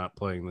State is not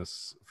playing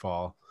this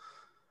fall.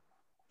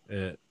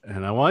 And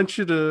I want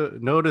you to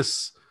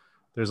notice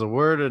there's a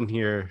word in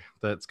here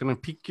that's going to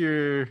pique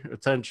your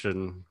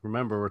attention.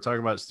 Remember, we're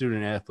talking about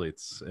student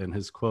athletes, and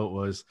his quote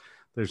was,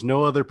 "There's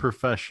no other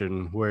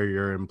profession where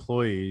your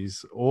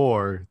employees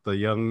or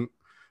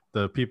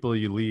the people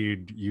you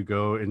lead, you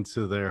go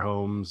into their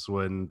homes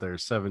when they're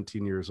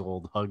 17 years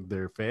old, hug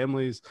their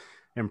families,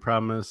 and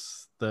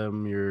promise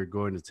them you're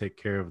going to take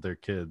care of their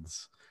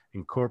kids.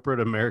 In corporate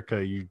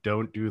America, you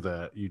don't do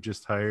that. You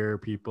just hire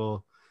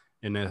people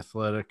in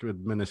athletic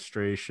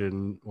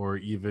administration or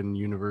even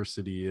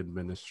university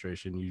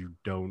administration. You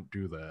don't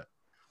do that."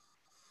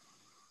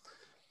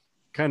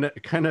 Kind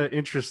of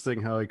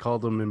interesting how he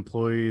called them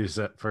employees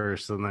at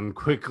first and then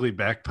quickly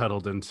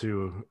backpedaled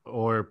into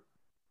or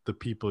the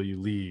people you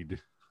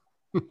lead.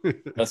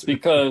 That's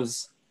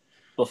because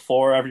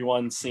before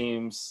everyone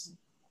seems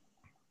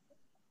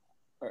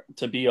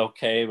to be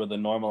okay with the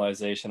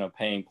normalization of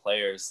paying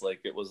players,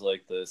 like it was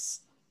like this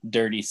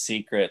dirty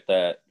secret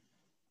that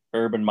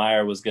Urban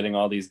Meyer was getting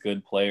all these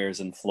good players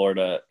in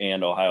Florida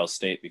and Ohio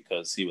State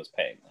because he was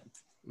paying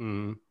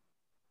them.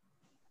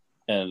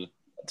 And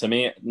to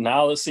me,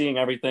 now seeing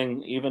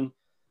everything, even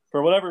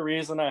for whatever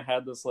reason, I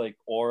had this like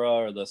aura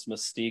or this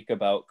mystique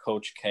about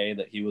Coach K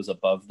that he was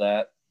above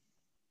that.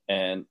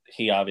 And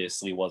he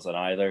obviously wasn't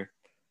either.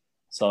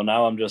 So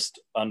now I'm just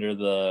under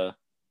the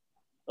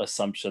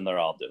assumption they're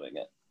all doing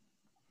it.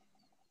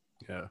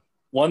 Yeah.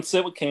 Once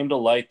it came to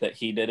light that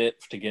he did it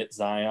to get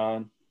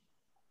Zion,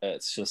 I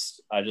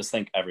just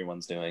think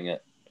everyone's doing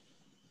it.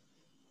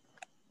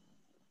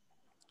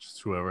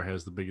 Just whoever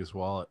has the biggest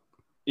wallet.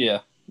 Yeah.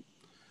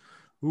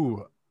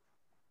 Ooh.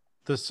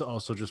 This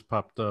also just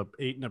popped up.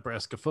 8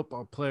 Nebraska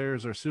football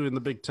players are suing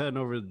the Big Ten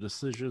over the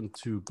decision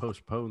to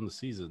postpone the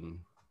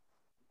season.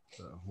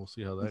 So we'll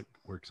see how that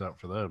works out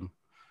for them.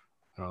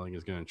 I don't think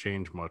it's going to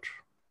change much.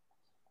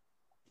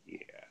 Yeah,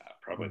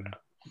 probably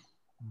not.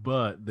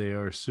 But they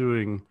are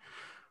suing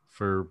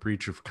for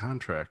breach of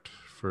contract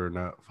for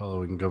not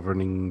following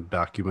governing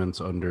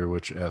documents under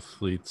which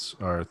athletes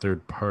are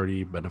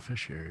third-party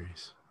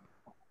beneficiaries.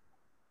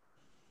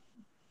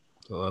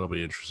 So that'll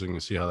be interesting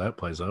to see how that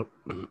plays out.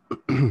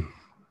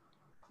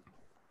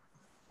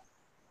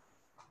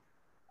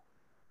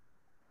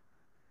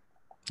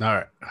 All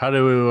right. How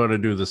do we want to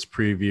do this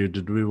preview?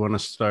 Did we want to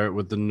start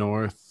with the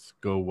North,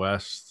 go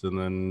West, and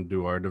then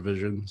do our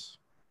divisions?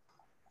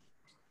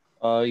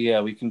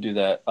 Yeah, we can do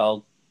that.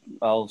 I'll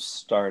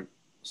start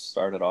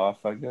it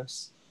off, I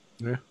guess.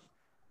 Yeah.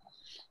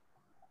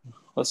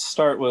 Let's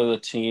start with a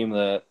team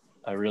that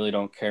I really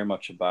don't care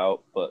much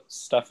about, but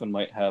Stefan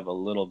might have a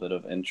little bit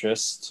of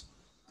interest.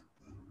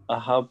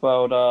 How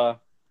about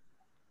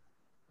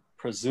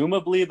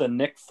presumably the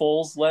Nick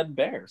Foles-led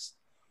Bears?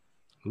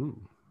 Ooh.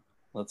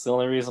 That's the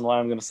only reason why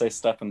I'm going to say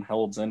Stefan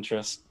holds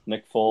interest.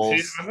 Nick Is Foles.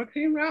 he on the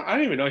team now? I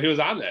didn't even know he was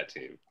on that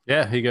team.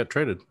 Yeah, he got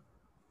traded.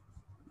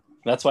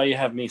 That's why you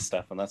have me,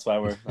 Stefan. That's why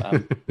we're.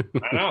 I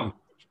know.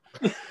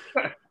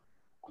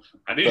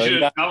 I need So you you to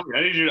got- tell me.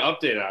 I need you to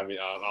update on me.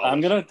 On all I'm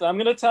this.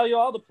 gonna tell you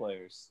all the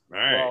players. All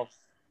right. Well,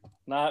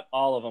 not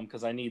all of them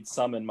because I need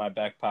some in my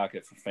back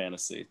pocket for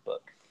fantasy.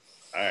 But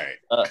All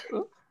right.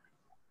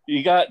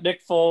 you got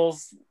Nick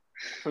Foles,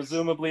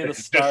 presumably the It's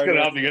just starter.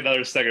 gonna help you get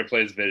another second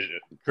place vision.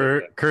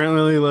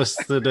 Currently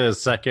listed as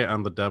second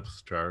on the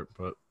depth chart,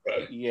 but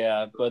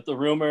Yeah, but the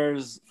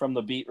rumors from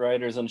the beat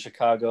writers in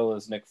Chicago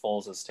is Nick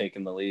Foles has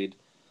taken the lead.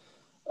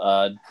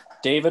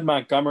 David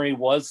Montgomery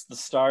was the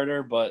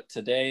starter, but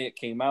today it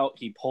came out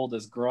he pulled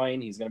his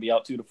groin. He's going to be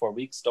out 2 to 4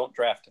 weeks. Don't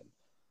draft him.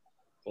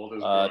 Hold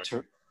his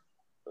groin.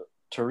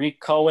 Tariq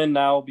Cohen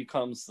now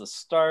becomes the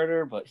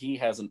starter, but he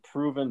hasn't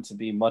proven to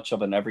be much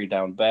of an every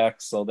down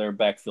back, so their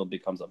backfield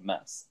becomes a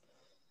mess.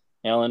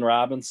 Allen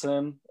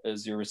Robinson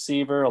is your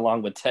receiver,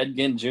 along with Ted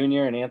Ginn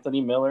Jr. and Anthony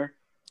Miller.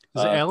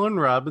 is Allen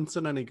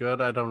Robinson any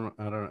good? I don't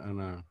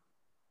know.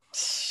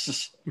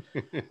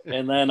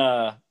 And then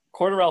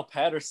Cordarrelle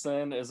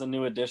Patterson is a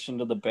new addition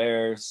to the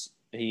Bears.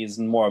 He's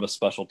more of a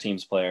special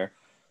teams player.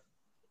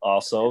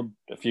 Also,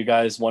 if you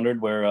guys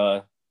wondered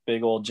where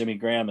big old Jimmy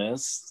Graham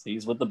is,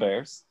 he's with the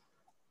Bears.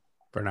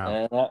 For now.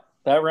 And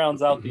that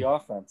rounds out the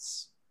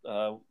offense.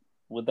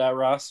 With that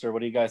roster, what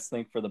do you guys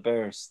think for the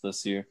Bears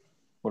this year?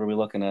 What are we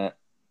looking at?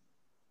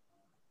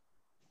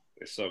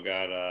 They still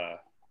got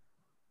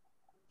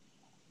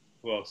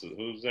who else?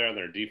 Who's there on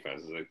their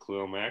defense? Is it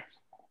Khalil Mack?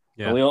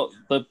 Yeah.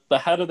 The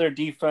head of their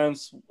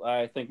defense,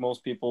 I think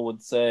most people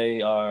would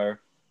say, are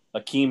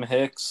Akeem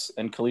Hicks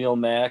and Khalil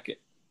Mack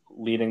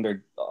leading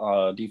their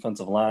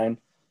defensive line.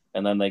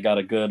 And then they got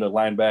a good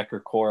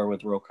linebacker core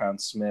with Roquan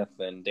Smith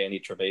and Danny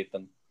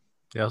Trevathan.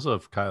 They also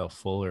have Kyle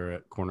Fuller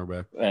at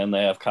cornerback. And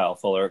they have Kyle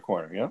Fuller at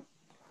corner, yeah.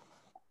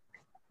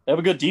 They have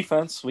a good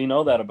defense. We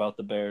know that about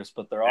the Bears,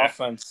 but their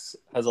offense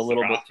has a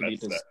little bit to be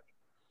desired.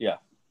 Yeah.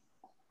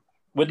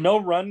 With no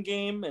run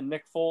game and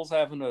Nick Foles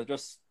having to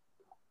just,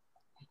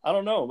 I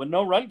don't know. With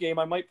no run game,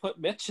 I might put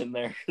Mitch in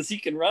there because he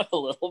can run a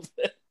little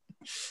bit.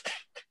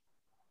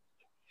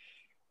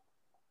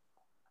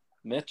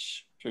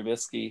 Mitch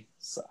Trubisky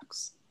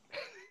sucks.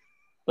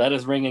 That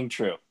is ringing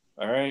true.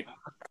 All right.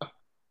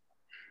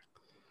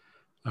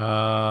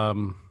 I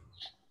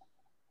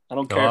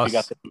don't care if he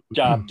got the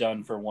job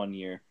done for 1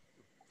 year.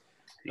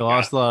 They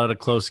lost a lot of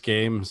close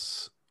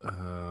games.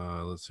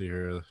 Let's see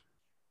here.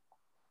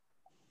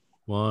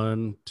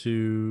 1,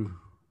 2,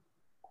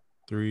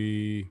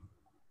 3.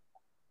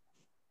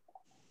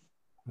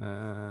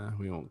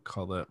 We won't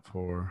call that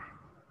 4.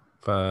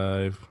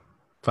 5.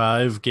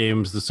 5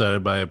 games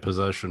decided by a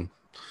possession.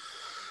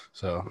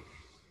 So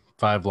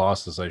 5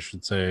 losses, I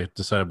should say,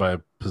 decided by a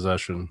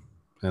possession.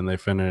 And they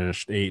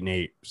finished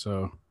 8-8.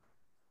 So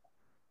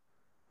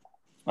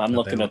I'm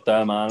looking at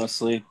them,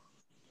 honestly,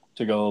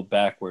 to go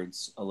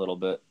backwards a little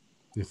bit.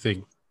 You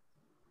think?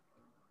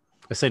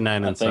 I say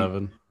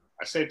 9-7.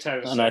 I say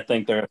 10. And I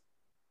think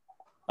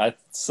I'd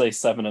say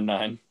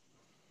 7-9.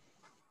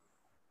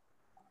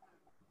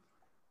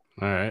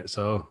 All right.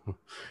 So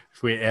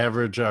if we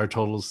average our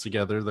totals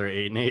together, they're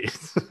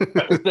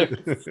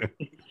 8-8.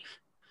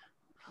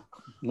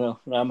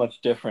 No, not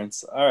much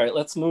difference. All right,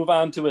 let's move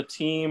on to a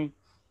team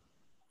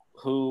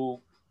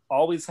who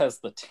always has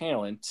the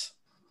talent,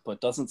 but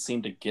doesn't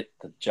seem to get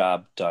the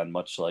job done,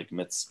 much like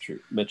Mitch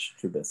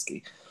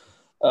Trubisky.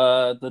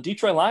 The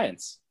Detroit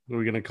Lions. Are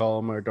we going to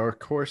call them our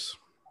dark horse?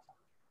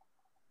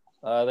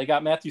 They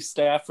got Matthew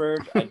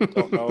Stafford. I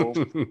don't know.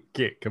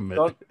 Can't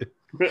commit.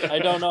 I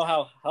don't know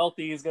how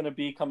healthy he's going to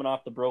be coming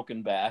off the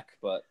broken back,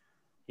 but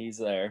he's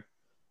there.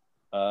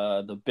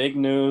 The big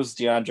news,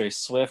 DeAndre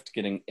Swift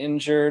getting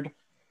injured.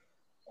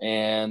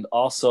 And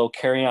also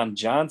Kerryon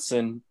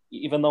Johnson,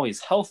 even though he's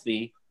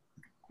healthy,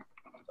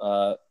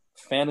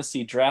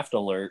 fantasy draft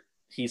alert,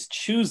 he's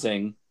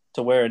choosing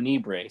to wear a knee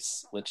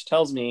brace, which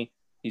tells me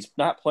he's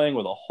not playing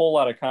with a whole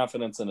lot of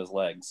confidence in his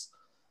legs.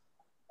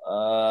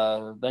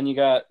 Then you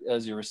got,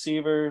 as your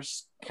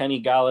receivers,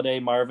 Kenny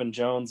Galladay, Marvin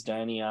Jones,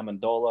 Danny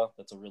Amendola.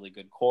 That's a really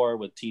good core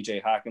with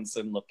TJ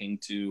Hawkinson looking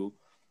to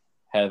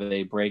have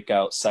a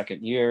breakout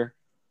second year.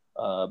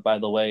 By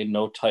the way,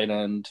 no tight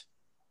end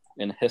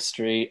in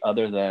history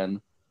other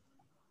than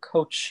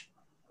Coach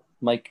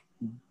Mike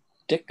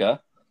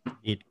Ditka.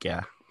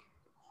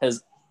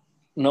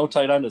 No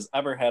tight end has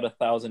ever had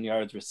 1,000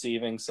 yards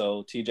receiving,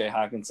 so TJ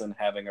Hawkinson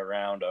having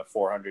around a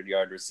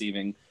 400-yard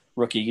receiving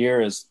rookie year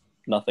is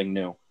nothing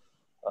new.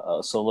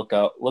 So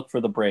look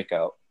for the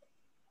breakout.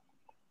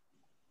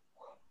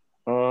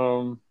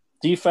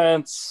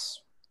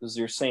 Defense is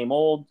your same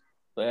old.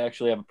 They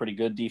actually have a pretty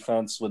good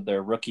defense with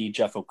their rookie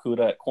Jeff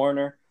Okudah at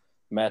corner,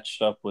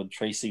 matched up with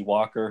Tracy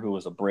Walker, who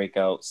was a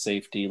breakout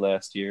safety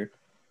last year,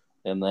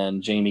 and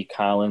then Jamie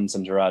Collins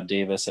and Gerard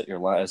Davis as your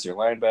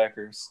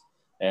linebackers.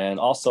 And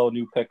also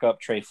new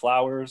pickup Trey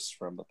Flowers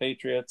from the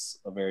Patriots,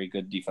 a very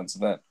good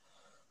defensive end.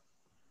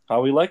 How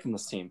are we liking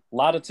this team? A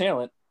lot of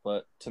talent,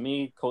 but to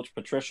me, Coach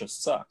Patricia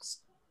sucks.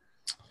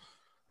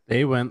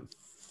 They went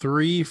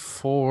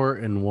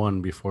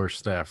 3-4-1 before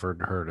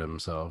Stafford hurt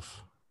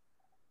himself.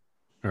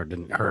 Or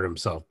didn't hurt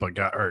himself, but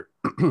got hurt.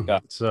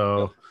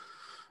 So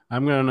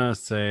I'm going to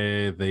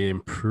say they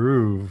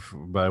improve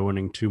by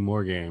winning 2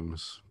 more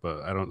games,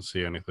 but I don't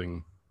see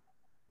anything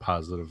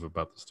positive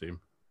about this team.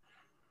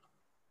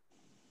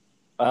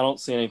 I don't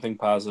see anything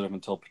positive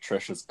until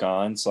Patricia's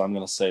gone, so I'm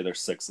going to say they're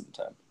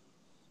 6-10.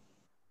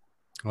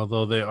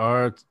 Although they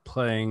are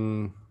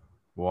playing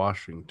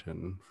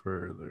Washington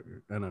for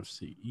their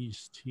NFC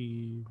East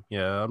team.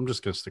 Yeah, I'm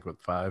just going to stick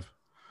with 5.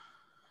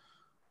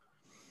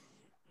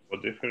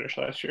 What did they finish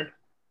last year?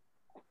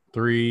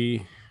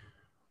 3-12-1.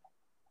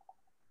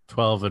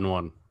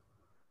 3-12-1.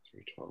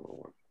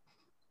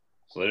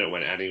 So they didn't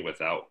win any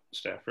without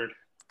Stafford?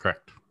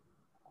 Correct.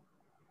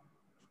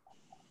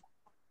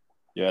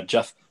 Yeah,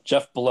 Jeff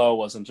Blow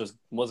wasn't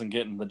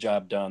getting the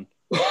job done.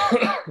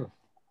 I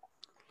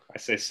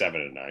say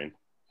 7-9.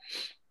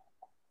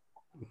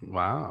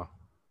 Wow.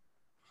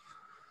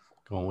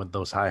 Going with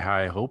those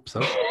high hopes,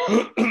 huh?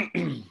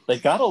 They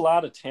got a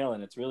lot of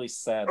talent. It's really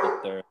sad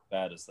that they're as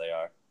bad as they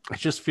are. I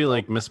just feel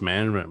like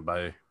mismanagement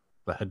by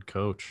the head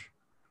coach.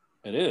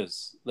 It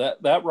is.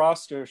 That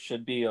roster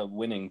should be a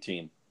winning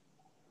team.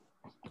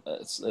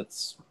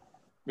 It's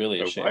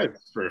really a shame.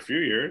 For a few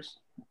years.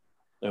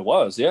 It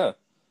was, yeah.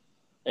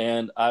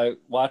 And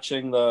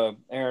watching the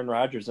Aaron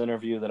Rodgers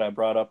interview that I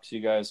brought up to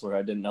you guys where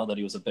I didn't know that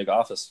he was a big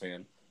Office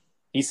fan.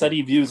 He said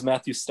he views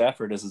Matthew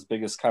Stafford as his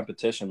biggest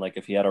competition, like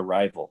if he had a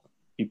rival.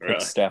 He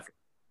picks Stafford.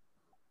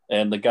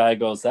 And the guy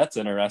goes, that's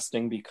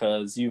interesting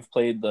because you've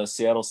played the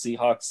Seattle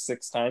Seahawks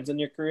 6 times in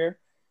your career,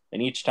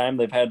 and each time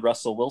they've had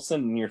Russell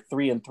Wilson, and you're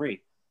 3-3.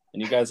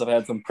 And you guys have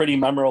had some pretty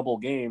memorable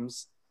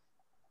games,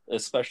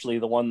 especially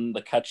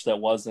the catch that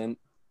wasn't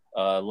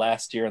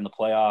last year in the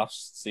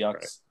playoffs,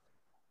 Seahawks.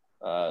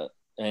 Right.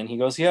 And he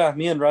goes, yeah,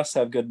 me and Russ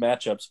have good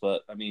matchups,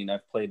 but I mean,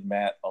 I've played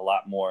Matt a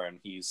lot more, and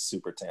he's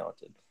super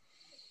talented.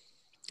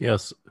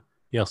 Yes.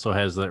 He also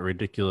has that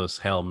ridiculous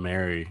Hail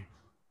Mary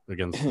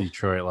against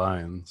Detroit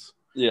Lions.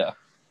 Yeah.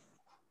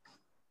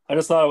 I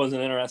just thought it was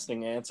an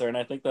interesting answer, and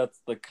I think that's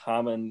the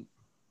common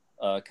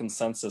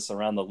consensus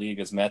around the league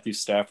is Matthew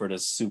Stafford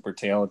is super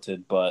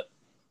talented, but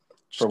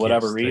for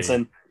whatever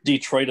reason,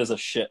 Detroit is a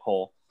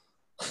shithole.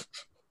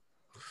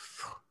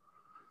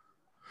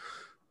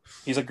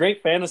 He's a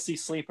great fantasy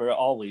sleeper,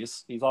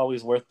 always. He's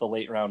always worth the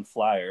late-round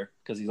flyer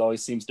because he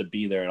always seems to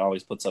be there and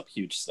always puts up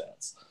huge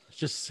stats. It's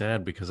just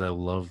sad because I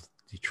love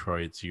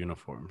Detroit's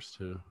uniforms,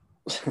 too.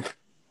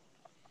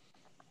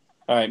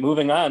 All right,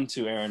 moving on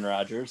to Aaron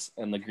Rodgers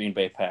and the Green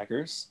Bay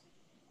Packers.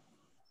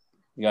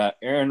 You got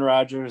Aaron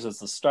Rodgers as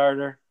the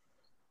starter.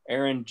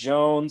 Aaron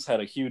Jones had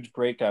a huge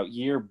breakout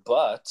year,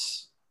 but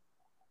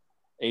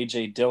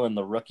A.J. Dillon,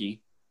 the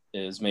rookie,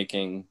 is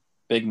making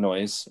big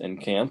noise in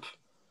camp.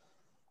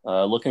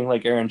 Looking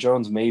like Aaron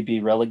Jones may be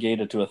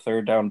relegated to a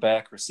third down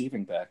back,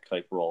 receiving back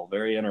type role.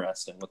 Very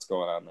interesting what's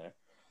going on there.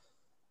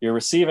 Your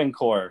receiving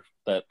core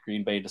that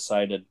Green Bay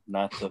decided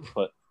not to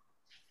put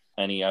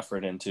any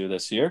effort into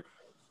this year.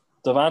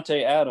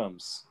 Devontae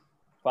Adams,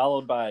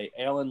 followed by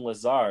Allen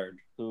Lazard,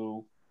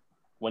 who,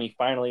 when he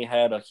finally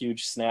had a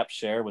huge snap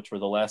share, which were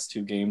the last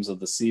 2 games of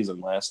the season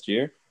last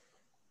year,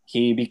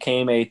 he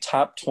became a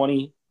top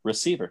 20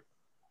 receiver.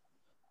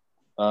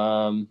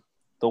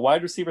 The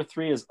wide receiver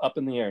 3 is up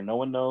in the air. No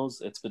one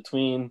knows. It's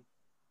between,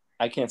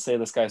 I can't say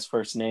this guy's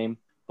first name,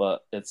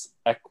 but it's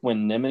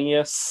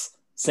Equanimous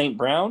St.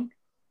 Brown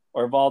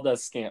or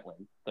Valdez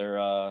Scantling.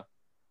 They're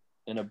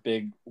in a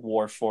big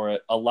war for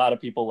it. A lot of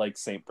people like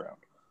St. Brown.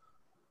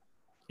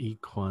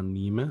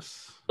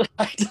 Equanimous?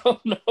 I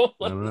don't know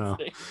what I don't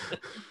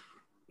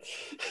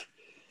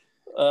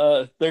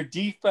know. Their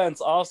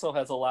defense also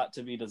has a lot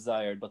to be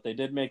desired, but they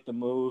did make the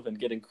move and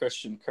getting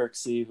Christian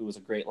Kirksey, who was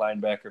a great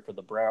linebacker for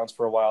the Browns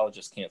for a while,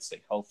 just can't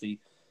stay healthy.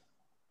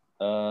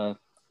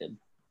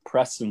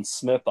 Preston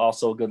Smith,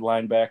 also a good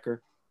linebacker.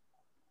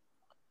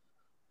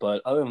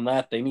 But other than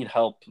that, they need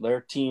help.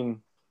 Their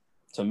team,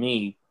 to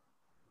me,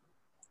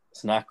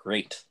 is not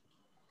great.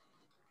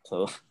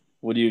 So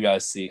what do you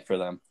guys see for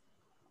them?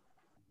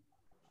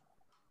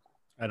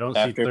 I don't see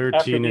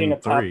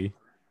 13-3.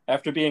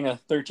 After being a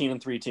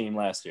 13-3 team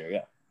last year,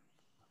 yeah.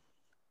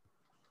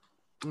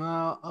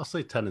 I'll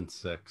say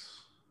 10-6.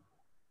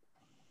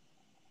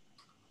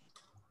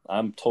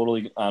 I'm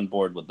totally on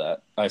board with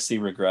that. I see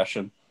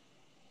regression.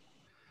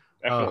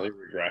 Definitely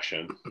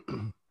regression.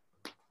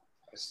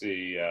 I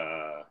see.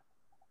 I'm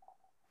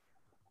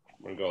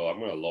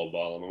gonna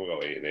lowball. I'm gonna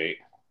go 8-8.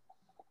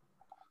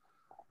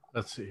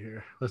 Let's see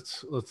here.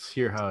 Let's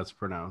hear how it's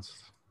pronounced.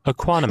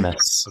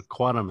 Equanimous.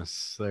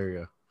 Equanimous. There you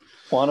go.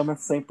 Equanimous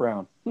St.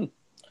 Brown.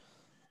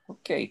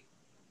 Okay.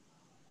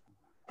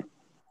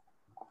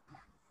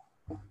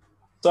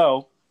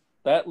 So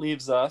that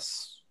leaves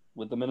us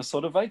with the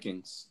Minnesota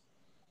Vikings.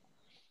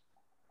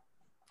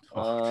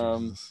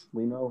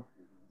 We know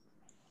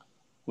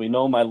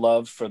my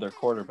love for their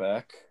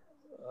quarterback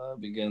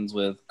begins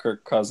with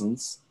Kirk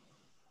Cousins,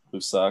 who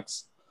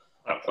sucks.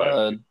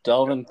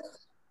 Delvin.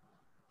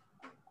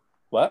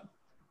 What?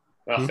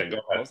 Nothing. Go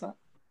ahead. What was that?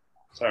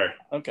 Sorry.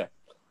 Okay.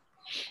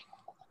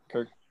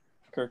 Kirk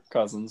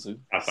Cousins, who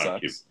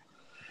sucks.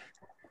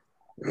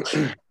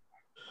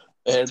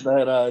 And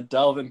then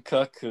Dalvin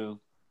Cook, who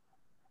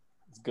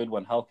is good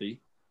when healthy.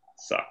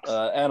 Sucks.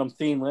 Adam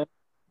Thielen,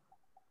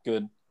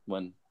 good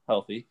when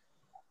healthy.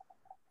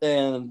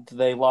 And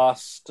they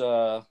lost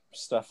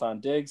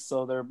Stephon Diggs,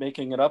 so they're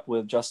making it up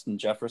with Justin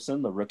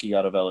Jefferson, the rookie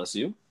out of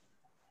LSU.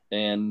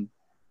 And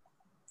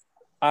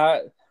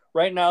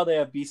right now they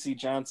have BC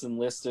Johnson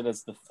listed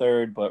as the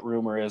third, but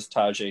rumor is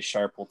Tajay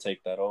Sharp will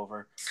take that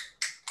over.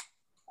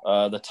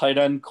 The tight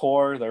end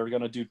core, they're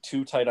going to do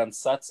 2 tight end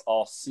sets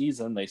all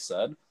season, they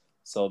said.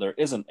 So there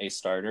isn't a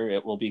starter.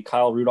 It will be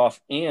Kyle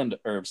Rudolph and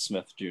Irv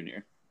Smith Jr.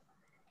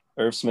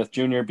 Irv Smith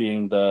Jr.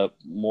 being the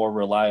more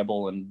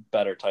reliable and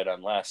better tight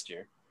end last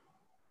year.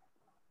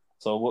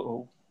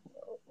 So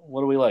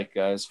what do we like,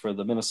 guys, for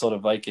the Minnesota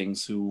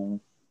Vikings, who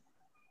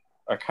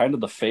are kind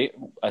of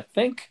I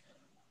think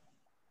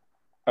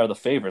are the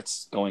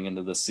favorites going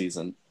into this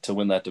season to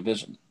win that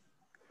division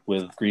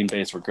with Green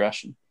Bay's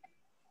regression?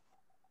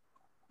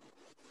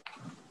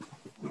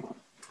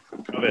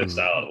 I'll be a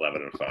solid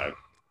 11-5.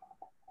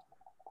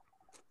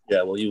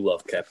 Yeah, well, you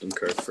love Captain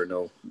Kirk for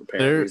no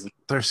apparent reason.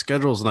 Their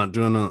schedule's not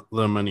doing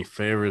them any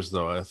favors,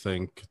 though. I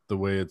think the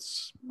way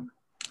it's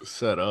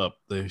set up,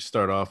 they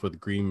start off with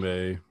Green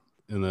Bay,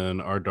 and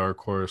then our dark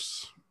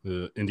horse,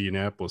 the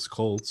Indianapolis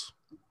Colts.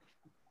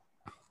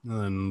 And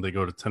then they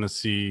go to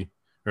Tennessee,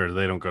 or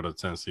they don't go to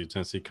Tennessee.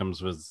 Tennessee comes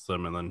visits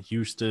them, and then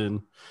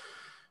Houston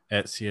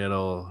at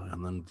Seattle,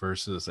 and then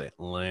versus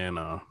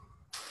Atlanta.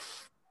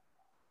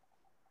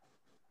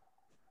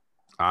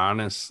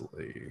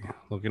 Honestly,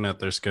 looking at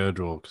their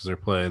schedule, because they're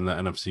playing the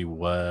NFC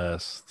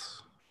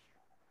West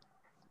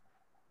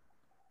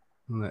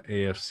and the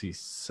AFC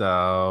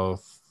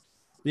South.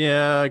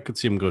 Yeah, I could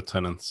see them go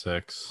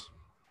 10-6.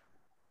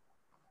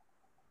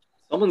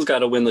 Someone's got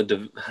to win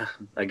the.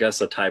 I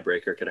guess a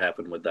tiebreaker could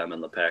happen with them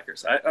and the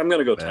Packers. I'm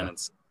going to go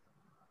 10-6.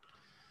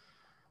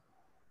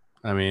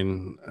 I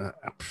mean,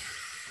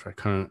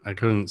 I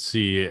couldn't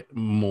see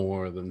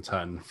more than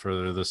 10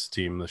 for this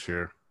team this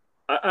year.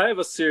 I have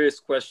a serious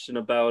question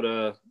about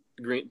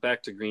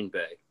back to Green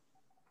Bay.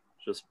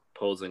 Just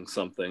posing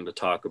something to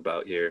talk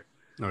about here.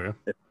 Okay.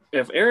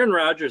 If Aaron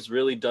Rodgers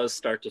really does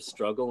start to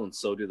struggle, and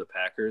so do the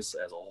Packers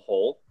as a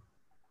whole,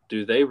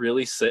 do they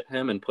really sit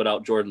him and put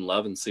out Jordan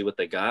Love and see what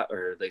they got,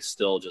 or they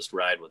still just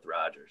ride with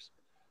Rodgers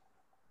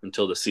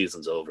until the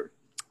season's over?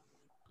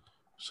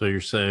 So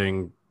you're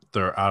saying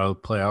they're out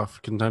of playoff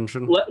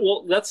contention?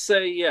 Let's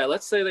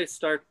say they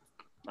start.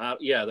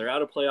 They're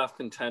out of playoff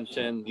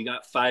contention. You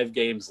got 5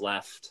 games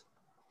left.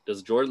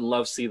 Does Jordan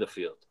Love see the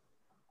field?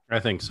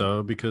 I think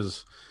so,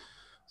 because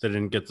they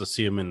didn't get to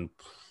see him in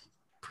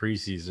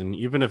preseason,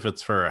 even if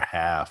it's for a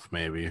half,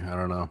 maybe. I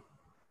don't know.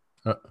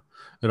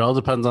 It all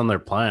depends on their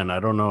plan. I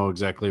don't know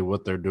exactly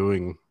what they're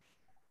doing.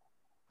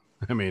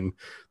 I mean,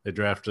 they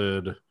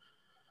drafted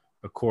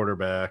a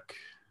quarterback.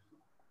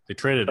 They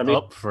traded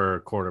up for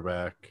a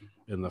quarterback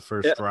in the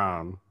first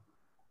round.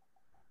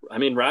 I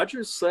mean,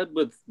 Rodgers said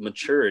with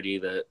maturity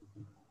that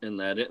in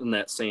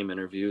that same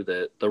interview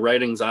that the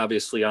writing's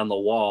obviously on the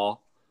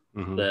wall,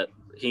 that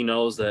he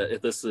knows that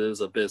if this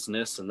is a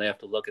business and they have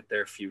to look at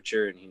their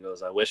future, and he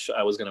goes, I wish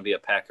I was going to be a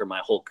Packer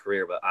my whole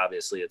career, but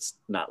obviously it's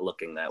not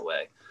looking that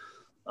way.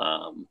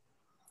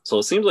 So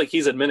it seems like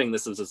he's admitting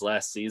this is his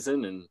last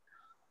season, and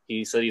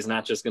he said he's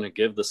not just going to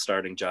give the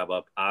starting job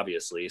up.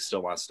 Obviously, he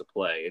still wants to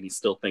play, and he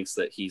still thinks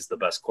that he's the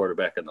best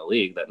quarterback in the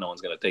league, that no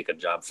one's going to take a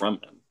job from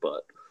him,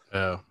 but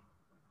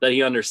that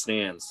he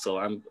understands. So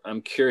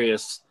I'm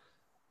curious.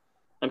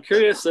 I'm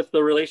curious if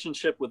the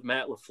relationship with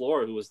Matt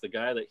LaFleur, who was the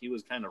guy that he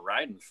was kind of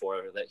riding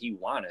for, that he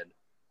wanted,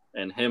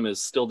 and him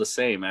is still the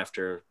same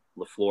after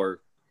LaFleur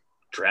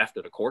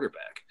drafted a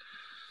quarterback.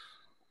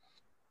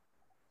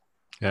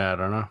 Yeah, I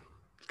don't know.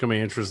 It's going to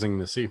be interesting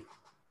to see.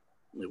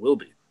 It will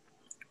be.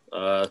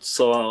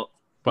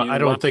 But I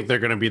don't think they're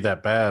going to be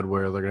that bad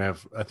where they're going to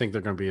have – I think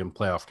they're going to be in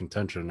playoff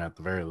contention at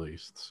the very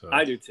least. So.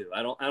 I do too.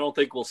 I don't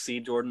think we'll see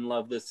Jordan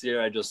Love this year.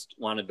 I just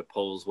wanted to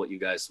pose what you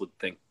guys would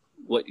think,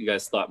 what you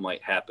guys thought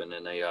might happen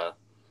in a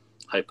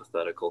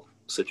hypothetical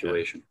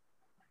situation. Yeah.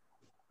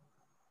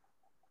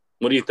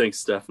 What do you think,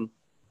 Stefan?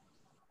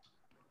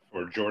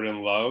 For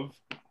Jordan Love?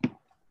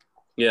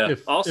 Yeah.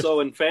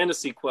 In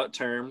fantasy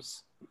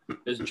terms,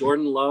 is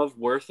Jordan Love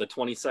worth a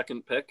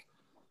 22nd pick?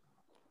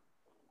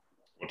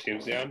 What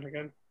team's he on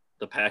again?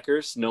 The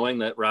Packers, knowing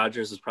that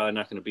Rodgers is probably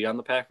not going to be on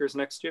the Packers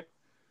next year?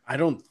 I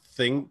don't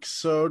think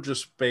so,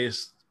 just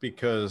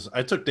because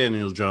I took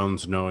Daniel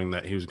Jones knowing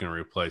that he was going to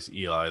replace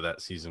Eli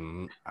that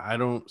season. I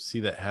don't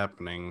see that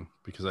happening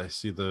because I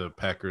see the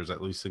Packers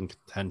at least in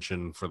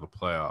contention for the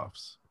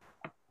playoffs.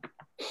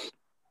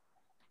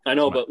 I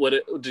know, but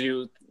do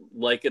you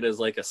like it as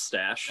like a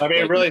stash? I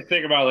mean, really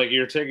think about, like,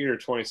 you're taking your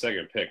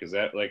 22nd pick. Is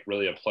that like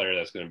really a player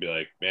that's going to be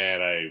like,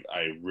 man,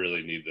 I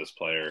really need this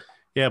player?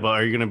 Yeah, but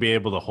are you going to be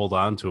able to hold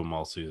on to him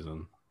all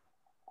season?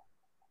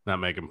 Not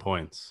making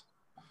points.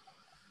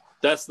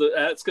 That's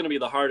going to be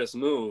the hardest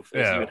move.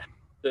 Yeah.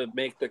 To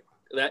make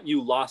that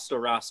you lost a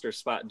roster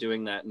spot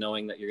doing that,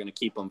 knowing that you're going to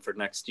keep him for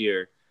next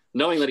year,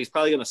 knowing that he's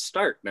probably going to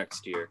start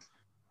next year.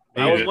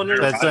 I was wondering.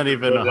 That's not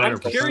even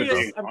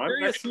 100%. I'm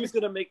curious who's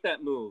going to make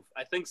that move.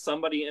 I think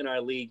somebody in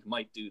our league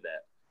might do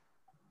that.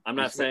 I'm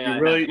not saying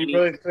you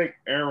really think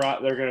Aaron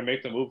Rodgers, they're going to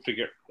make the move to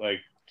get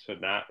to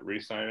not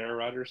re-sign Aaron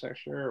Rodgers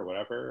next year or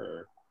whatever?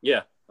 Or?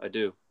 Yeah, I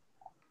do.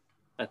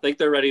 I think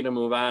they're ready to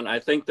move on. I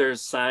think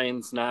there's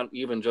signs, not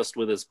even just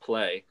with his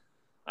play.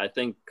 I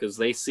think because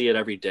they see it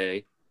every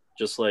day,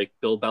 just like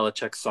Bill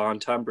Belichick saw in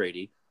Tom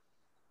Brady,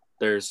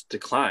 there's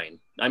decline.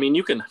 I mean,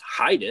 you can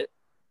hide it,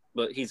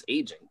 but he's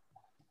aging.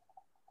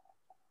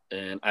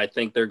 And I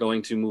think they're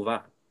going to move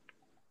on.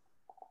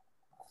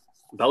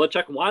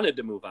 Belichick wanted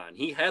to move on.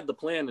 He had the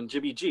plan in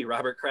Jimmy G.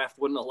 Robert Kraft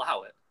wouldn't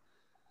allow it.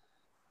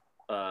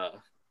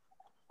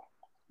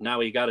 Now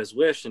he got his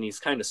wish, and he's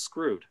kind of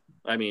screwed.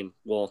 I mean,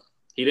 well,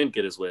 he didn't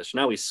get his wish.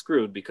 Now he's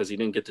screwed because he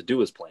didn't get to do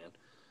his plan.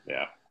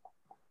 Yeah.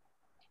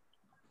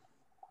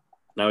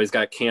 Now he's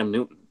got Cam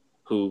Newton,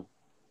 who,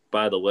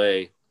 by the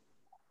way,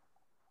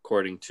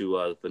 according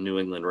to the New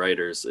England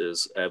writers,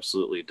 is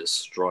absolutely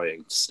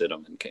destroying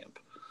Stidham in camp.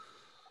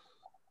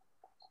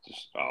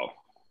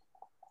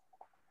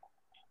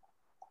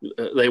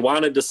 They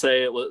wanted to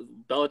say it was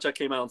 – Belichick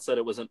came out and said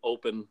it was an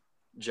open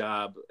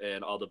job,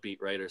 and all the beat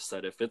writers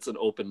said if it's an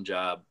open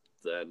job,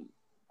 then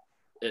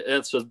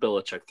it's just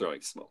Belichick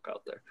throwing smoke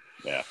out there.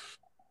 Yeah.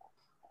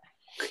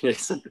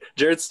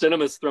 Jared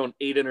Stidham has thrown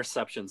 8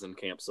 interceptions in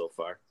camp so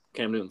far.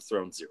 Cam Newton's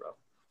thrown 0.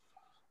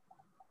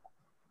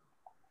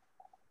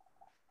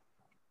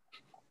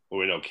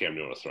 Well, we know Cam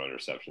Newton was throwing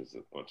interceptions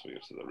once we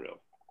get to the real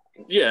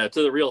Yeah,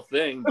 to the real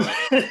thing.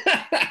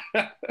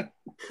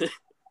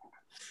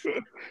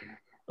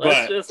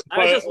 But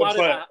I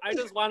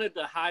just wanted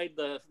to hide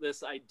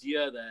this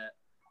idea that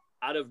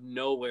out of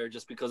nowhere,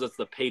 just because it's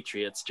the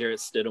Patriots, Jarrett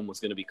Stidham was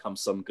going to become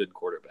some good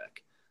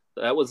quarterback.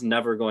 That was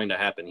never going to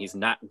happen. He's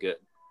not good.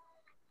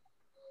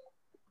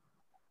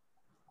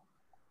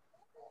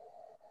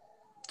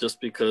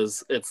 Just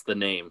because it's the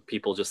name,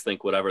 people just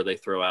think whatever they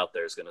throw out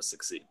there is going to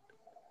succeed.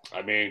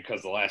 I mean,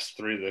 because the last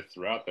 3 they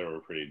threw out there were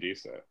pretty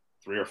decent.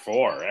 3 or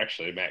 4,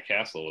 actually. Matt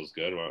Castle was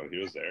good when he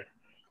was there.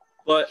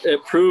 But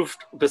it proved,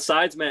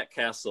 besides Matt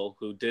Castle,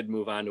 who did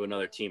move on to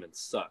another team and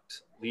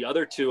sucked, the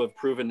other 2 have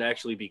proven to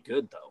actually be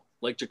good, though.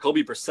 Like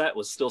Jacoby Brissett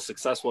was still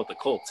successful at the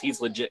Colts.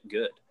 He's legit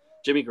good.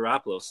 Jimmy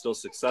Garoppolo is still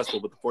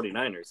successful with the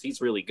 49ers. He's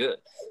really good.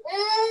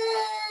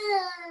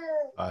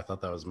 I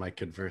thought that was my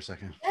kid for a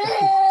second.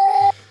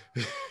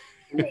 Can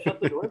you shut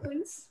the door,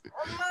 please?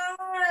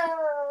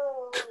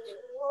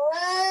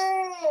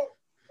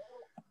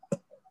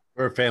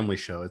 We're a family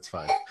show. It's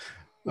fine.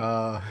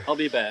 I'll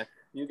be back.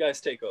 You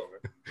guys take over.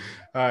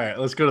 All right,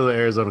 let's go to the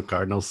Arizona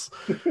Cardinals.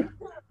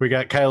 We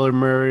got Kyler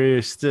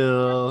Murray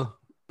still.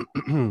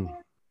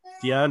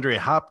 DeAndre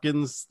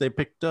Hopkins they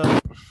picked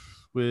up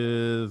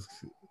with.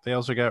 They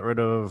also got rid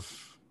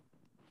of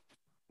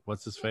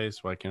what's his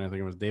face? Why can't I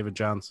think of it? David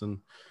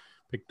Johnson.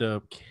 Picked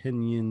up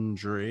Kenyon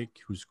Drake,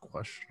 who's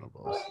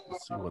questionable.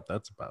 Let's see what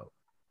that's about.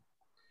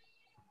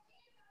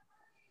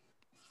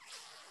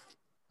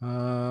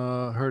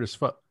 Hurt his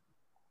foot.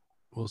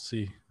 We'll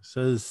see.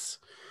 Says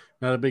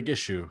not a big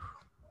issue.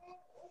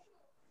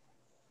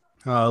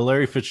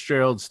 Larry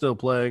Fitzgerald still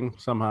playing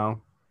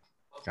somehow.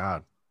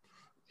 God.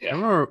 Yeah.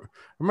 I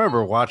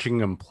remember watching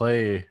him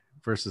play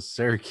versus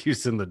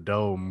Syracuse in the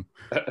Dome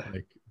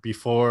like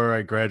before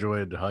I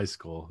graduated high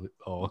school.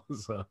 Oh,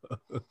 so.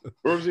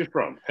 Where was he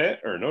from?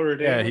 Pitt or Notre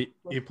Dame? Yeah,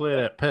 he played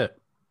at Pitt.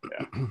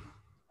 Yeah.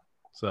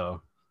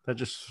 So that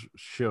just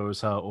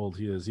shows how old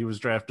he is. He was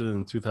drafted in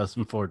the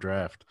 2004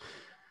 draft.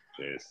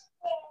 Jeez.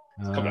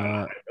 That's coming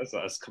out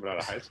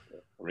of high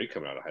school. Or he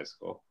coming out of high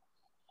school.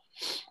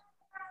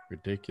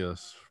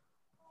 Ridiculous.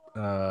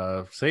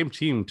 Same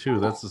team too.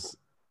 Let's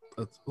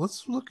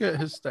look at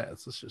his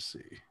stats. Let's just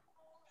see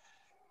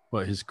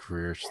what his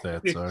career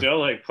stats He are.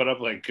 still put up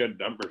good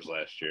numbers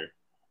last year.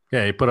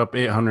 Yeah, he put up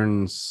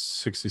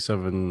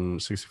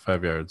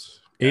 65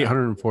 yards.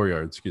 804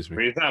 yards, excuse me.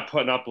 But he's not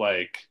putting up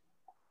like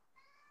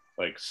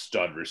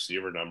stud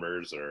receiver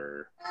numbers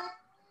or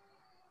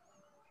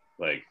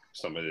like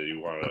somebody that you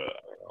want to. I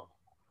don't know.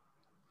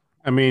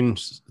 I mean,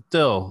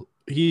 still,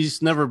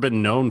 he's never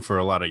been known for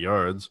a lot of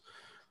yards.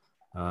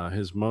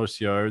 His most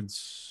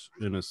yards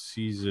in a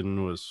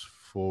season was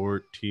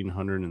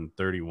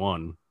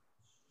 1,431.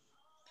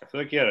 I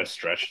feel like he had a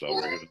stretch though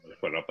where he was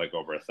putting up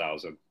over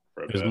 1,000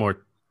 for a bit. It was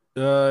more,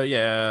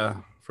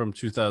 from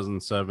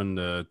 2007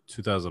 to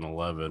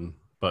 2011.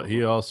 But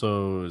he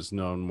also is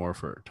known more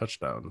for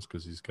touchdowns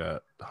because he's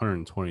got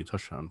 120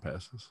 touchdown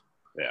passes.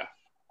 Yeah.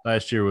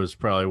 Last year was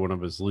probably one of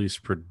his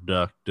least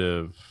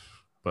productive,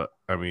 but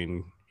I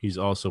mean, he's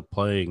also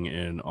playing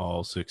in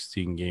all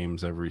 16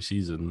 games every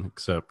season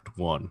except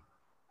one.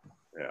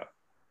 Yeah.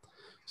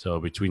 So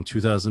between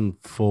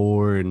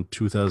 2004 and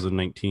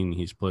 2019,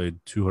 he's played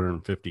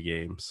 250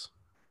 games.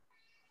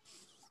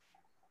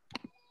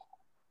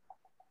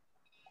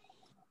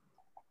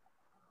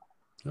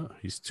 Oh,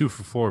 he's 2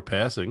 for 4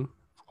 passing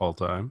all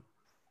time.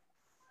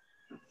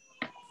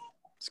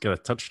 He's got a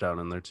touchdown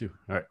in there too.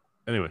 All right.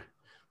 Anyway,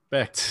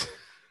 back to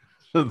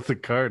the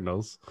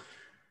Cardinals.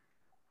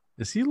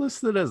 Is he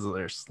listed as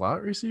their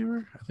slot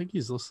receiver? I think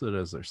he's listed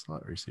as their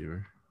slot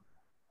receiver.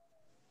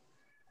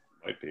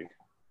 Might be.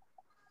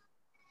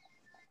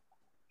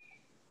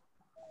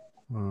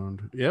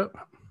 And, yep.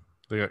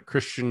 They got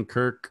Christian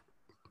Kirk,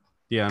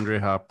 DeAndre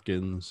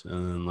Hopkins,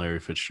 and then Larry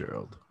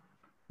Fitzgerald.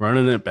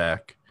 Running it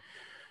back.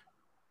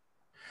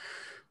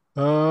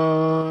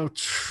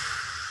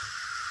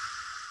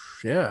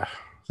 Yeah.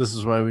 This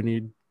is why we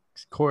need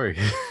Corey.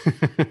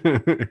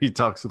 He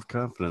talks with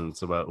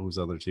confidence about who's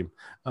on their team.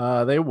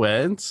 They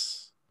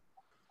went.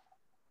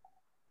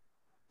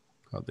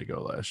 How'd they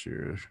go last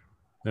year?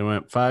 They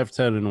went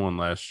 5-10-1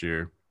 last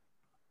year.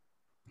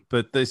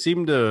 But they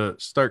seem to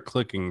start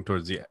clicking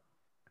towards the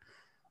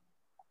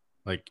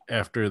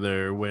after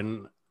their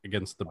win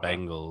against the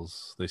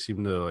Bengals. They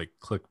seem to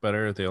click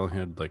better. They only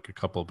had a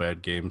couple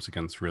bad games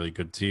against really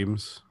good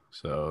teams.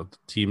 So the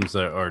teams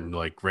that are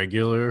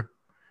regular,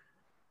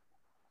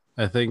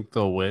 I think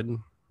they'll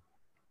win.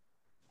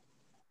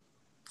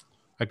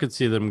 I could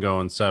see them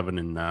going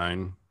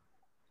 7-9.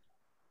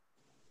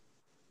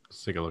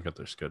 Let's take a look at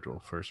their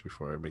schedule first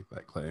before I make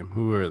that claim.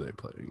 Who are they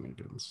playing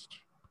against?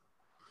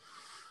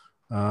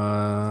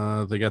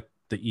 They got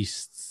the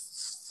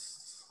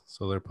East,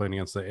 so they're playing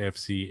against the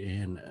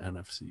AFC and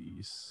NFC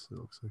East. It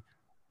looks like.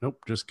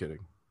 Nope, just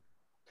kidding.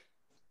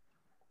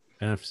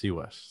 NFC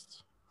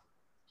West.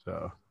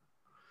 So,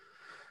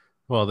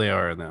 well, they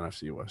are in the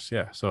NFC West.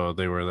 Yeah, so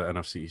they were the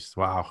NFC East.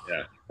 Wow.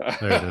 Yeah.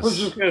 There it I was is.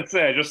 just gonna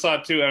say I just saw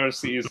 2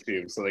 NFC East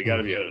teams, so they got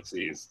to be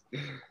NFC East.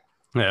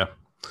 Yeah.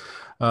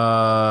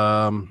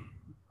 Yeah,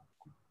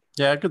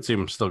 I could see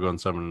him still going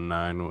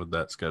 7-9 with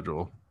that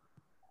schedule.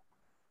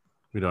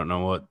 We don't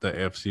know what the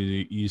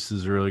AFC East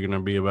is really going to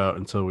be about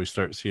until we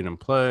start seeing him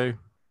play.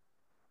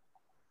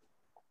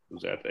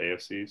 Was that the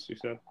AFC East, you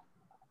said?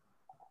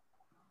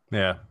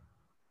 Yeah.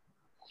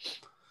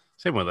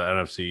 Same with the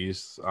NFC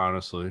East,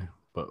 honestly,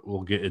 but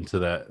we'll get into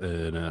that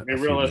in a few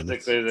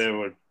realistically,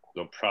 minutes.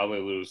 they'll probably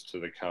lose to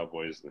the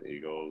Cowboys and the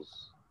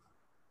Eagles.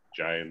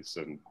 Giants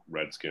and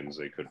Redskins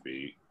they could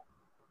beat.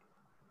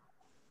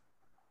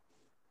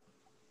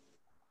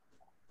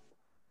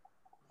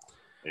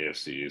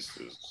 AFC East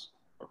is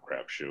a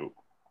crapshoot.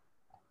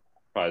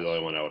 Probably the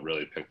only one I would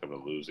really pick them to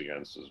lose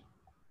against is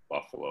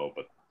Buffalo,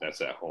 but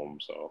that's at home,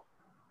 so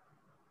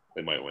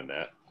they might win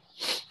that.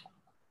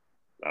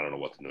 I don't know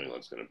what the New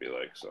England's going to be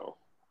like, so.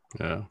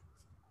 Yeah.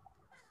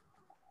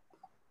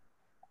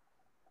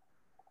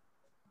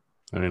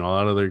 I mean, a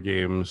lot of their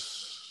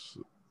games,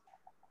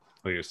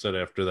 like I said,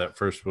 after that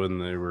first win,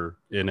 they were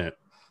in it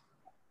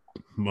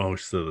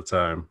most of the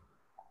time.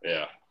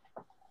 Yeah.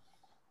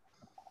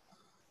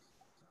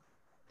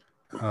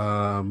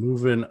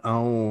 Moving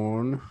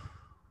on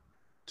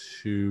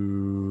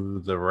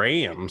to the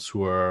Rams,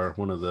 who are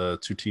one of the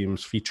two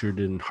teams featured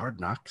in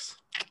Hard Knocks.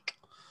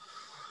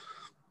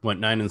 Went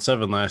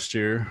 9-7 last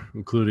year,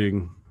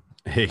 including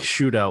a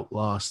shootout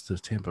loss to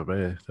Tampa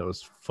Bay. That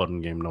was a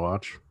fun game to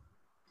watch.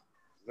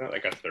 Isn't that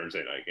like a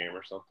Thursday night game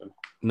or something?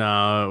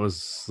 No, it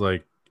was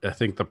like, I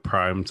think the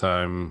prime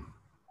time,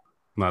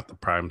 not the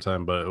prime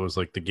time, but it was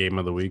like the game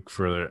of the week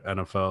for the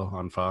NFL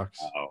on Fox.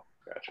 Oh,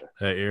 gotcha.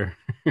 That year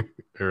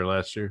or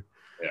last year.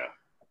 Yeah.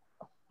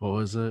 What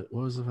was it?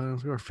 What was the final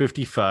score?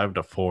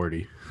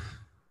 55-40.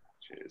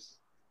 Jeez.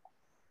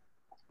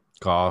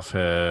 Goff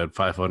had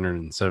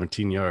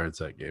 517 yards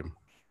that game.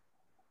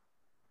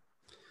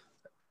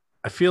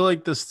 I feel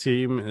like this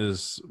team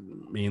is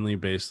mainly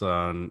based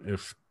on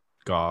if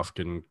Goff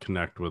can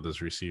connect with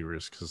his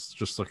receivers, because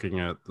just looking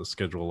at the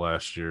schedule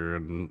last year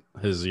and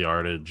his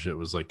yardage, it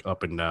was like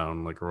up and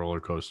down like a roller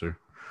coaster.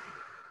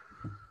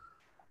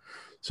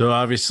 So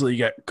obviously you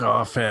got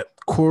Goff at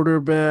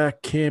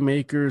quarterback. Cam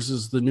Akers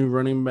is the new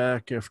running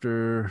back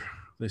after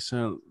they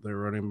sent their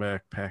running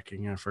back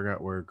packing. I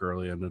forgot where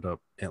Gurley ended up.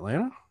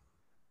 Atlanta?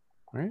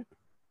 Right?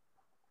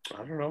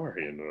 I don't know where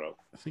he ended up.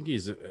 I think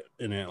he's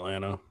in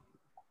Atlanta.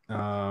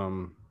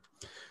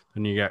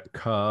 Then you got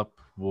Kupp,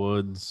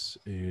 Woods,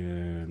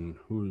 and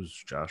who's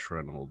Josh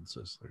Reynolds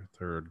as their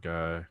third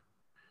guy?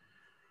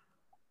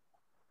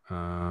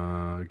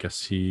 I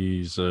guess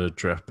he's a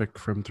draft pick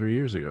from 3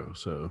 years ago.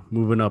 So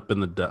moving up in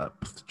the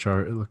depth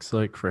chart, it looks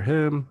like for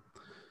him.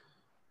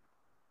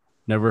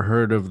 Never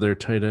heard of their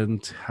tight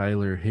end,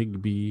 Tyler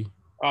Higbee.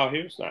 Oh,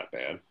 he was not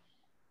bad.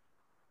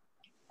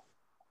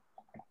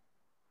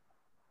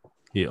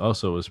 He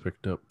also was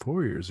picked up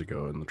 4 years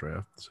ago in the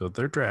draft. So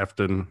they're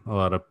drafting a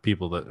lot of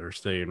people that are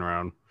staying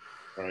around.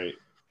 Right.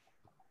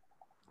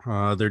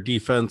 Their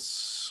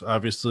defense,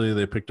 obviously,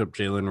 they picked up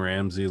Jalen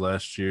Ramsey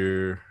last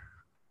year.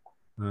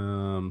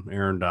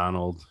 Aaron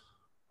Donald,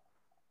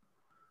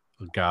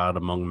 a god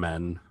among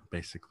men,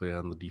 basically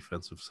on the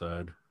defensive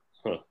side.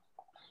 Huh.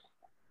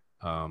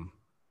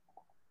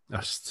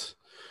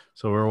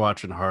 So we're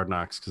watching Hard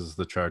Knocks because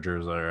the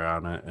Chargers are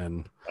on it,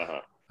 and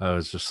I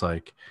was just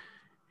like,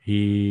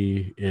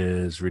 he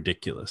is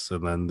ridiculous.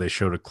 And then they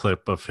showed a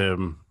clip of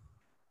him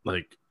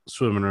like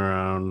swimming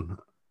around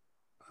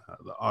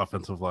the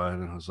offensive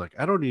line, and I was like,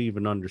 I don't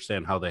even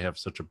understand how they have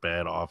such a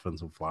bad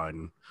offensive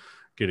line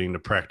getting to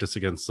practice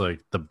against like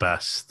the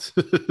best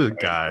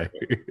guy.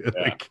 Yeah.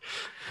 Like,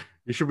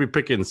 you should be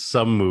picking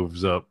some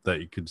moves up that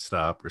you could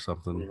stop or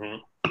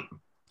something.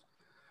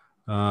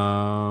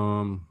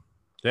 Mm-hmm.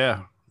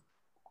 Yeah,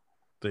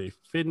 they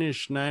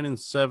finished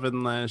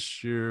 9-7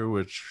 last year,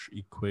 which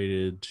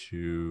equated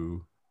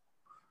to,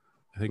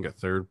 I think, a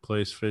third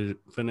place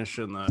finish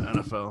in the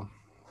NFL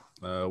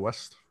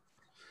West.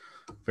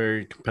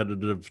 Very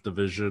competitive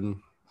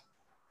division.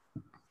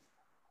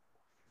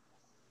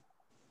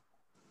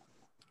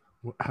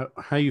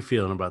 How you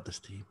feeling about this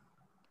team?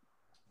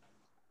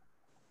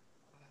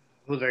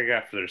 Who they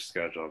got for their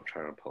schedule? I'm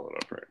trying to pull it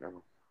up right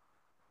now.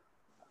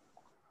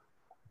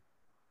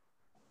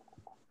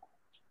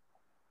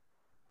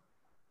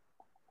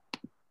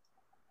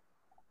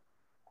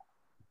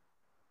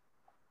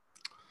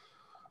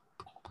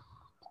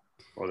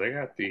 Well, they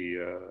got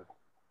the.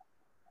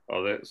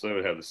 So they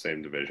would have the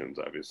same divisions,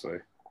 obviously.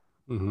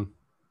 Mm-hmm.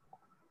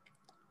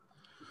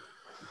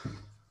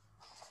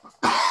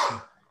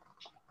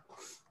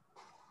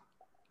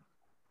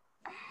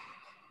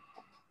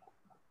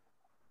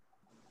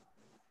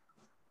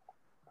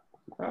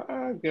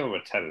 I'll give them a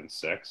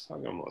 10-6. I'll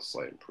give them a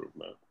slight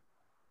improvement.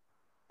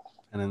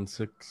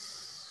 10-6.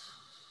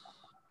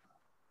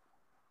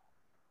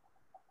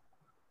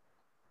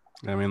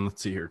 I mean,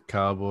 let's see here.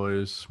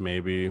 Cowboys,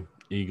 maybe.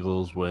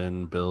 Eagles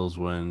win. Bills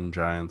win.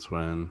 Giants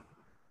win.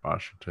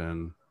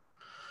 Washington.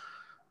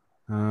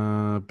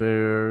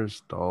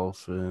 Bears.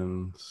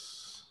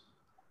 Dolphins.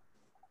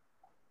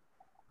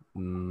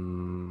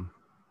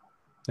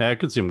 Yeah, I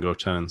could see them go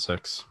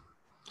 10-6.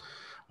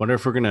 Wonder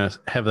if we're gonna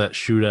have that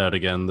shootout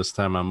again this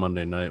time on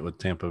Monday night with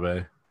Tampa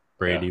Bay,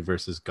 Brady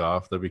versus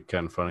Goff. That'd be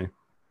kind of funny.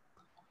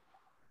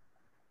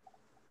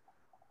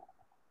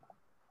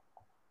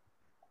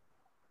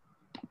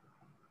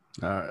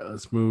 All right,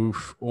 let's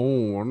move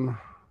on.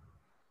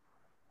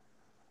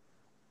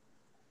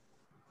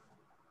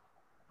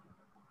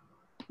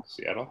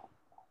 Seattle?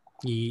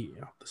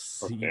 Yeah,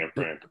 San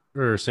Fran.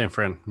 Or San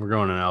Fran. We're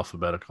going in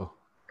alphabetical.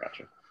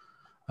 Gotcha.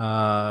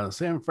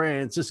 San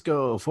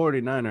Francisco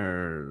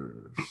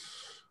 49ers.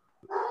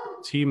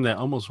 Team that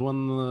almost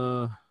won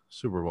the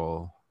Super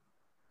Bowl.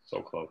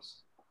 So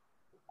close.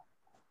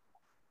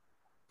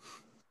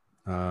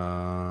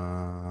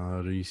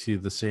 Do you see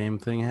the same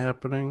thing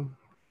happening?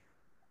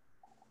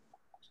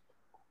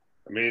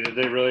 I mean, did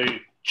they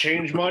really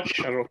change much?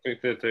 I don't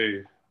think that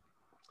they...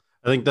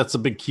 I think that's a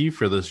big key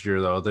for this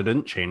year, though. They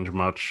didn't change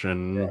much,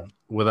 and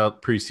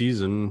without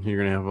preseason, you're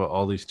going to have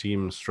all these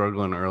teams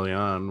struggling early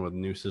on with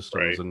new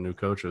systems and new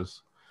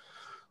coaches.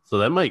 So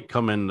that might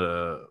come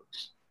into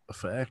a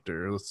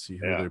factor. Let's see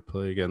who they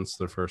play against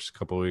the first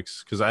couple of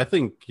weeks, because I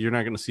think you're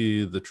not going to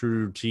see the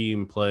true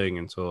team playing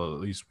until at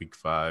least week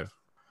 5.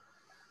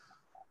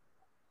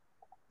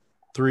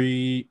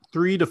 3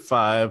 to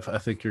 5, I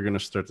think you're going to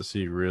start to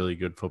see really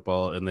good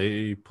football, and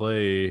they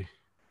play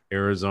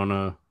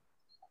Arizona,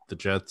 the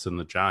Jets, and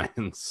the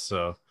Giants.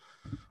 So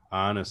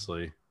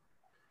honestly,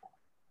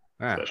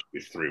 that should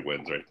be 3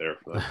 wins right there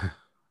for them.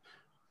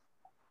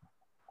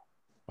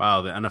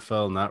 Wow, the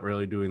NFL not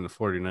really doing the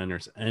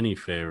 49ers any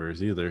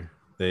favors either.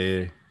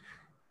 They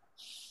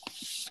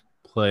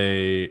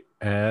play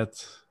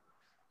at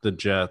the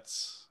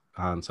Jets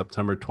on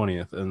September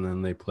 20th, and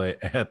then they play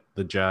at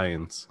the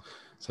Giants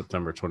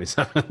September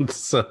 27th.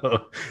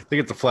 So they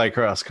get to fly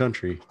across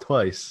country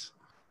twice.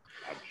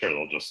 I'm sure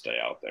they'll just stay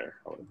out there.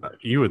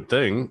 You would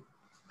think,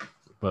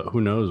 but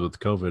who knows with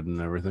COVID and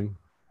everything.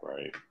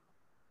 Right.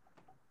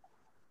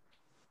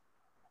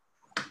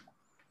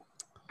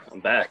 I'm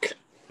back.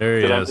 There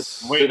he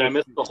is. Did I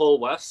miss the whole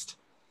West?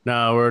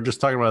 No, we're just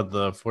talking about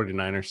the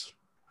 49ers.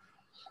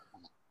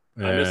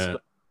 I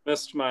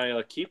missed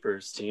my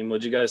keepers team.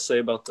 What'd you guys say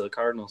about the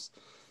Cardinals?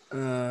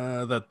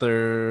 That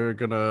they're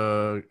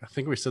gonna, I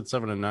think we said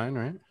 7-9,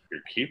 right?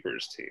 Your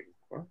keepers team.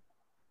 What?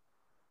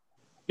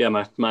 Yeah,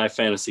 my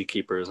fantasy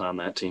keeper is on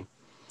that team.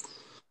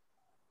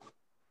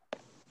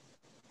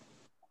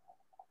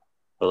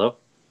 Hello?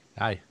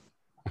 Hi.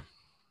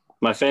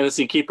 My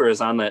fantasy keeper is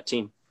on that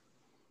team.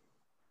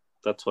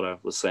 That's what I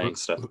was saying,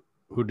 Steph.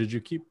 Who did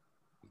you keep?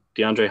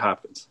 DeAndre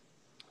Hopkins.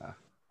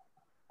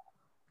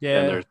 Yeah.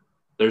 And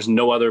there's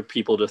no other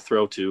people to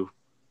throw to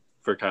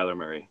for Kyler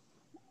Murray.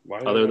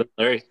 Other than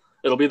Larry.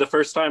 It'll be the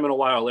first time in a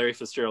while Larry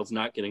Fitzgerald's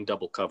not getting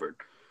double covered.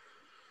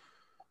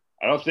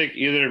 I don't think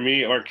either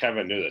me or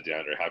Kevin knew that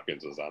DeAndre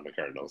Hopkins was on the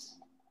Cardinals.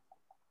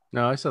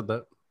 No, I said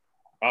that.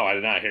 Oh, I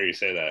did not hear you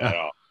say that at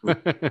all.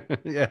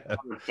 Yeah.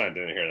 I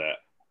didn't hear that.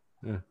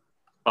 Yeah.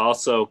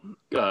 Also,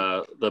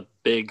 the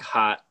big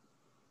hot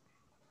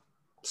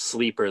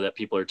sleeper that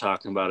people are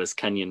talking about is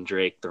Kenyon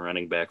Drake, the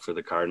running back for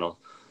the Cardinals.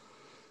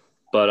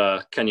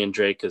 But Kenyon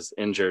Drake is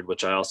injured,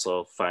 which I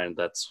also find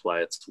that's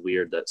why it's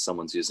weird that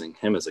someone's using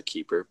him as a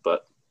keeper.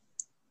 But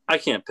I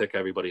can't pick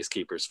everybody's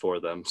keepers for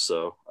them.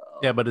 So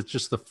yeah, but it's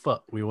just the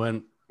foot. We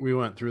went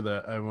through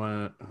that. I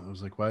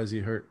was like, why is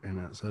he hurt? And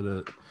it said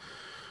it.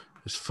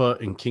 His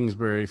foot, and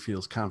Kingsbury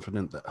feels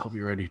confident that he'll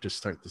be ready to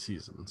start the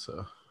season.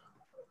 So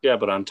yeah,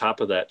 but on top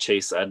of that,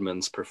 Chase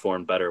Edmonds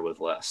performed better with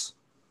less.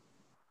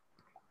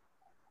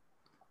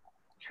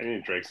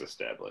 Kenyon Drake's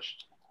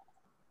established.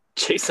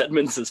 Chase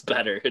Edmonds is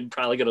better, and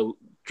probably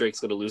Drake's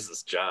gonna lose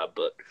his job.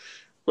 But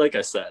like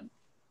I said,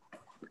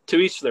 to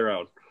each their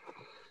own.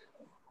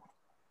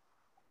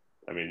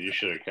 I mean, you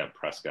should have kept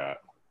Prescott.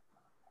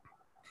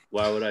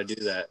 Why would I do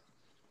that?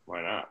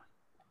 Why not?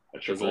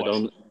 That's your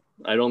Because boy.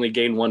 I'd only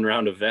gain 1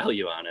 round of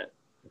value on it.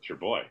 That's your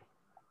boy.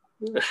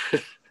 We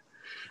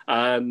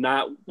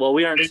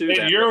aren't too.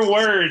 In your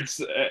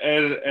words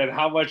and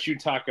how much you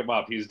talk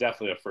about, he's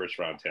definitely a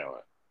first-round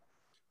talent.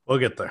 we'll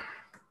get there.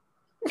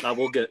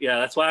 We'll get. Yeah,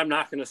 that's why I'm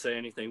not going to say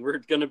anything. We're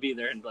going to be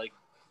there in like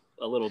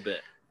a little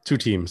bit. 2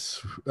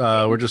 teams.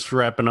 We're just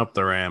wrapping up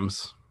the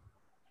Rams.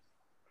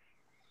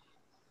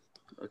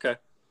 Okay.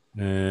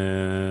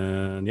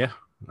 And yeah.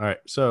 All right.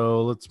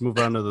 So let's move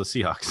on to the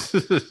Seahawks.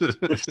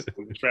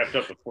 We just wrapped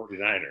up the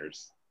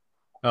 49ers.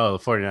 Oh, the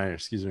 49ers.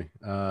 Excuse me.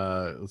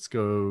 Let's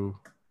go.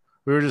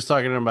 We were just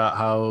talking about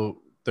how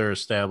they're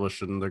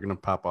established and they're going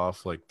to pop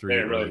off like 3. They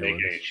didn't really early make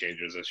any wins.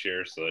 changes this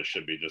year, so it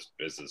should be just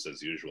business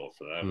as usual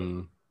for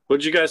them. What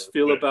did you guys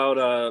feel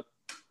about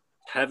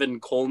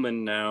Tevin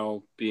Coleman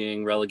now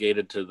being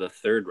relegated to the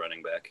 3rd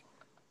running back?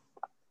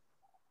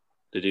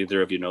 Did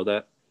either of you know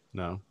that?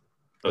 No.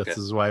 Okay. This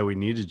is why we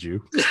needed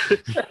you.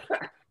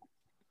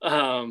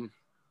 Is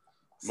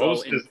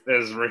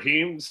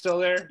Raheem still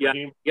there? Yeah,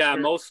 Raheem yeah.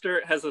 Mostert?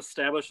 Mostert has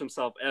established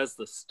himself as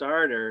the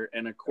starter,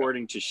 and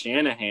according to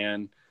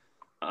Shanahan,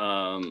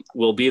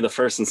 will be the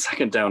 1st and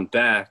 2nd down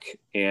back,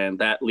 and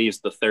that leaves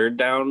the 3rd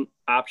down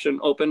option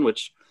open,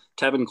 which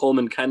Tevin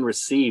Coleman can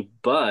receive.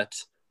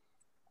 But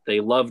they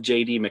love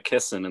J.D.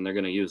 McKisson and they're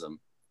going to use him.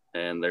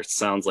 And there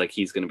sounds like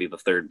he's going to be the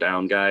third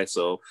down guy.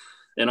 So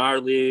in our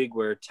league,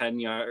 where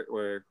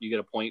you get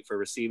a point for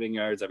receiving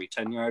yards every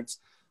 10 yards,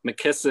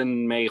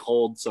 McKisson may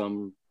hold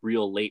some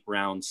real late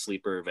round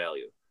sleeper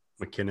value.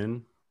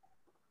 McKinnon,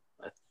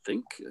 I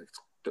think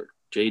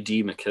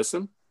J.D.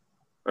 McKisson,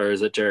 or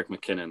is it Jerick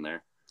McKinnon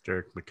there?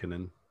 Jerick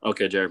McKinnon.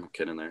 Okay, Jerick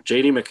McKinnon there.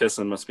 J.D.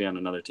 McKisson must be on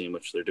another team,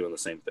 which they're doing the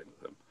same thing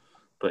with him.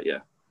 But yeah,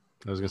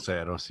 I was gonna say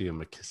I don't see a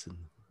McKisson.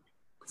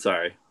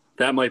 Sorry,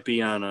 that might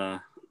be on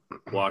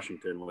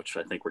Washington, which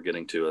I think we're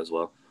getting to as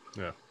well.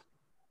 Yeah.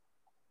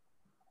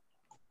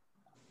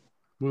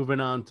 Moving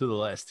on to the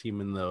last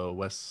team in the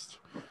West,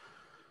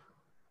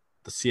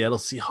 the Seattle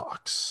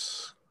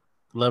Seahawks.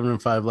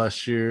 11-5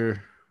 last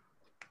year.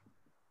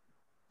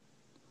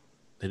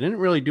 They didn't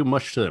really do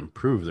much to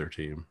improve their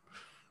team.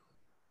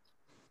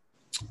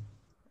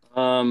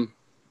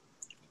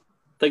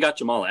 They got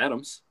Jamal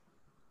Adams.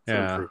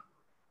 Yeah.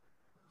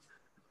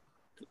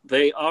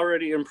 They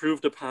already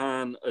improved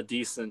upon a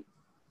decent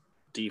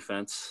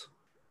defense.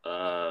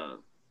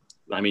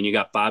 You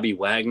got Bobby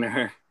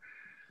Wagner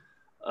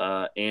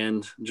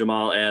and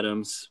Jamal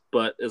Adams.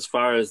 But as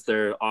far as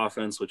their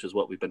offense, which is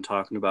what we've been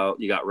talking about,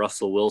 you got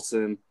Russell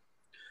Wilson,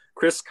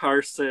 Chris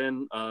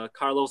Carson,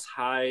 Carlos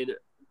Hyde.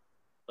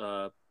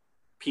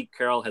 Pete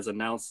Carroll has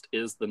announced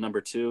is the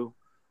number 2.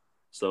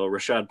 So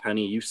Rashad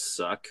Penny, you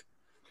suck.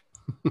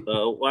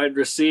 Wide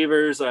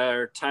receivers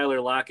are Tyler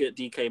Lockett,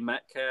 DK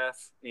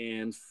Metcalf,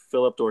 and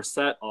Philip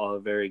Dorsett, all a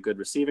very good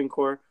receiving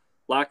core.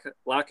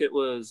 Lockett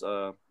was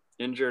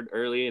injured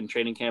early in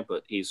training camp,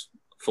 but he's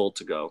full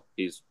to go.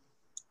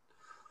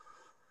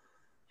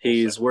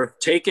 He's worth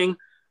taking.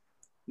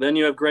 Then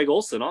you have Greg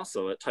Olsen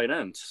also at tight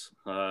end.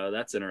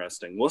 That's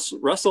interesting.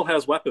 Russell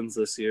has weapons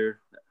this year.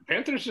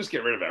 Panthers just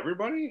get rid of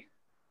everybody?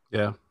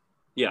 Yeah.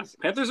 Yeah,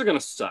 Panthers are going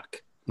to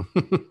suck.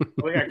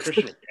 We got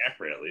Christian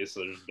McCaffrey at least,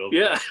 so just build.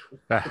 Yeah.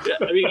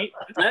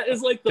 That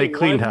is like they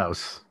cleaned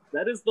house.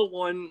 That is the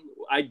one.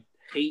 I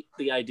hate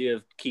the idea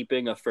of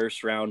keeping a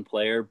first round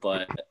player,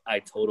 but I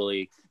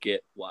totally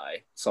get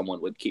why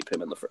someone would keep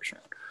him in the first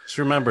round. Just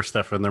remember,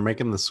 Stefan, they're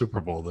making the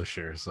Super Bowl this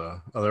year,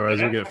 so otherwise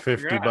you get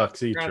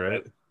 $50 each,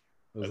 right?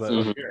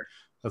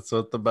 That's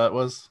what the bet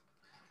was.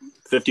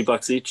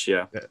 $50 each,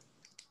 yeah.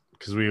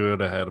 Because we would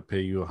have had to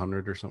pay you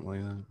 $100 or something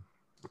like that.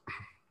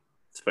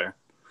 It's fair.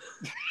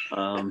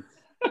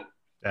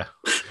 Yeah,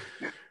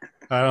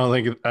 I don't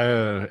think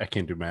I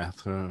can't do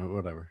math.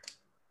 Whatever.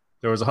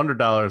 There was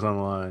 $100 on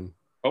the line.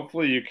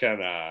 Hopefully, you can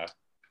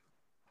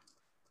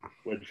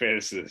win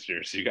fantasy this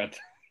year, so you got the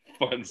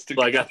funds to.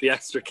 Well, I got the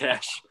extra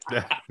cash.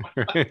 Yeah.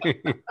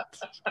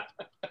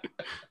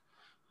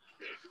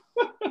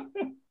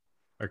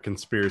 Our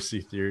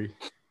conspiracy theory.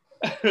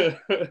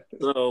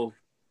 So,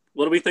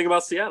 what do we think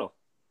about Seattle?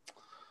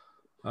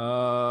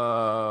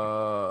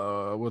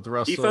 With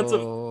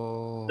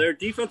Russell, their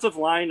defensive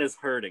line is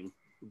hurting,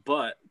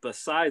 but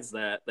besides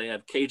that, they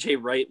have KJ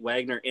Wright,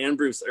 Wagner, and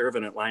Bruce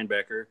Irvin at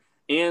linebacker,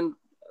 and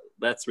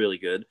that's really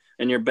good.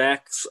 And your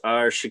backs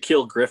are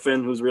Shaquille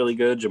Griffin, who's really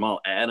good, Jamal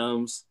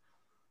Adams,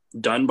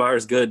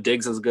 Dunbar's good,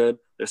 Diggs is good.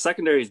 Their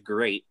secondary is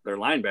great. Their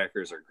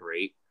linebackers are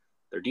great.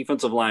 Their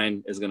defensive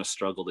line is going to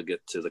struggle to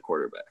get to the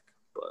quarterback,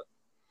 but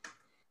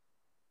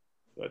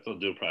they'll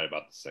do probably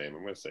about the same.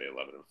 I'm going to say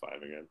 11-5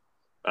 again.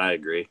 I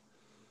agree.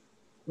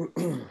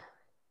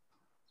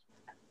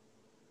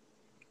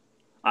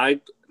 I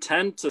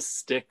tend to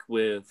stick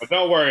with. But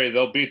don't worry,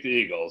 they'll beat the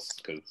Eagles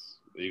because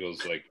the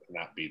Eagles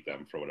not beat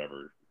them for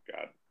whatever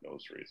God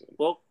knows reason.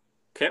 Well,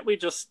 can't we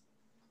just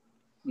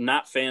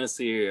not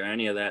fantasy or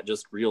any of that,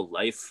 just real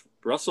life?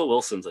 Russell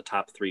Wilson's a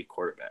top 3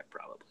 quarterback,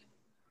 probably.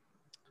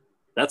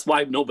 That's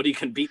why nobody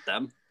can beat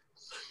them.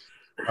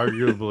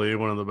 Arguably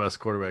one of the best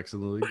quarterbacks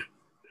in the league.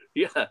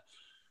 Yeah.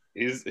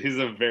 He's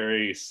a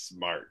very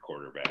smart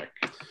quarterback.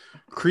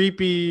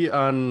 Creepy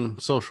on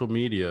social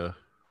media,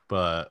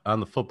 but on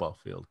the football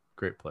field,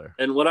 great player.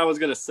 And what I was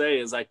going to say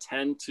is I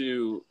tend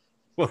to,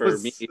 What when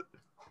is he,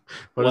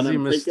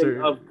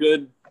 thinking of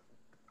good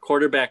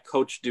quarterback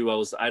coach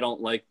duos, I don't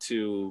like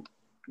to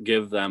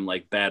give them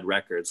bad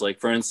records.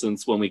 Like, for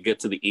instance, when we get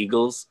to the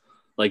Eagles,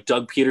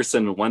 Doug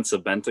Peterson and Wentz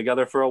have been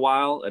together for a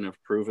while and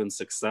have proven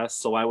success.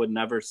 So I would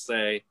never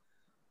say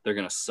they're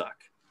going to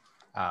suck.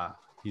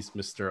 He's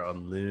Mr.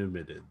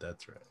 Unlimited.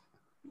 That's right.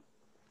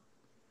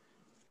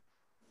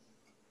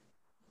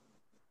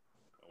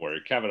 Don't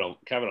worry, Kevin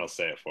will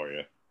say it for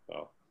you.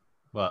 So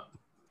what?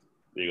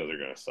 The Eagles are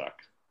going to suck.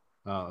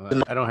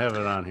 Oh, I don't have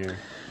it on here.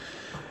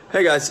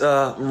 Hey guys,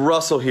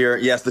 Russell here.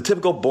 Yes, the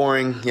typical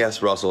boring.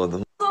 Yes,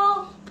 Russell.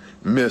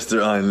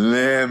 Mr.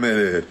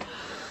 Unlimited.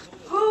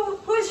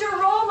 Who's your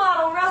role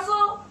model,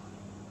 Russell?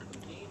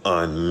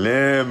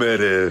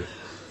 Unlimited.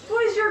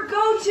 Who's your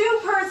go-to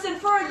person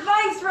for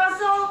advice,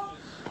 Russell?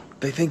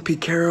 They think Pete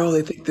Carroll,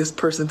 they think this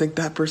person, think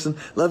that person.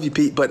 Love you,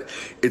 Pete, but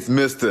it's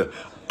Mr.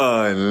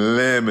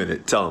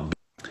 Unlimited. Tell him.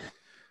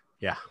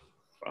 Yeah.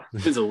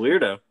 He's a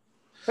weirdo.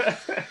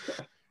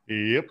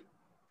 Yep.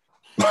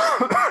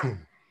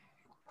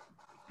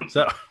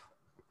 So,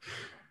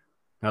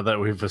 now that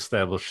we've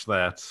established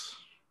that,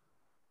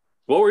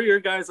 What were your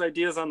guys'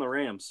 ideas on the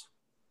Rams?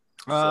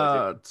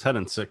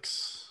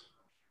 10-6.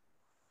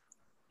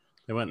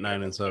 They went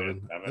 9-7.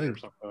 7 or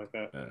something like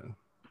that.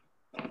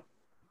 Yeah.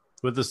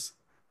 With this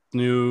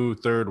new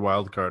third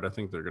wild card, I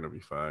think they're going to be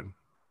fine.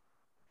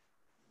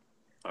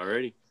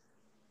 Alrighty.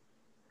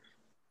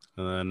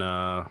 And then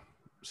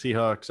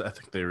Seahawks, I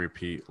think they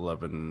repeat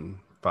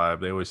 11-5.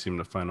 They always seem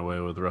to find a way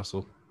with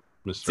Russell.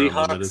 Mr.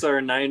 Seahawks Unlimited.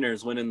 or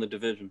Niners winning the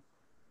division?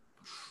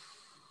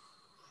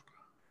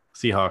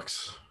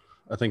 Seahawks.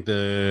 I think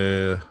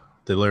they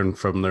learned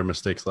from their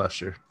mistakes last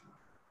year.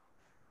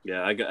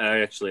 Yeah, I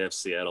actually have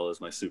Seattle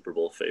as my Super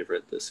Bowl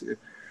favorite this year.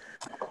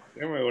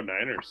 They're going with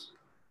Niners.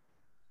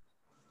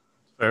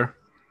 Fair.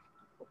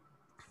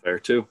 Fair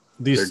too.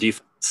 Their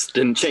defense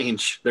didn't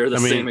change. They're the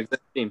same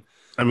exact team.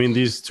 I mean,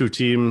 these two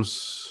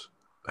teams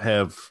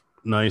have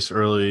nice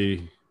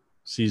early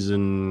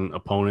season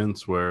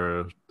opponents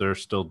where they're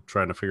still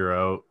trying to figure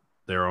out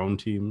their own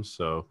teams.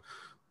 So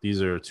these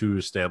are two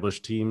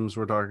established teams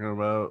we're talking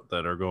about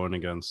that are going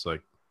against,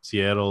 like,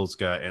 Seattle's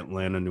got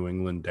Atlanta, New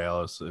England,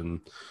 Dallas,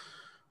 and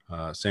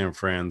San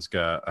Fran's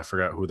got, I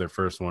forgot who their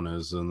first one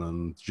is, and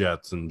then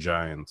Jets and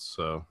Giants.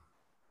 So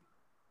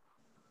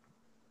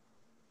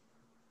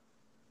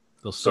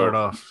they'll start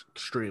off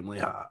extremely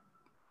hot.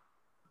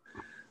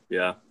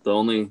 Yeah, the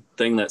only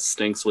thing that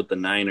stinks with the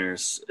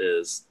Niners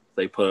is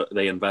they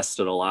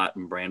invested a lot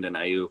in Brandon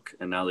Ayuk,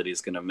 and now that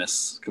he's going to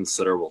miss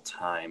considerable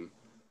time,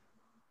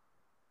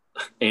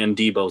 and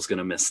Debo's going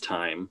to miss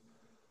time,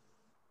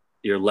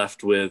 you're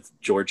left with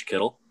George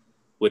Kittle,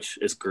 which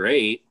is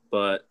great,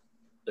 but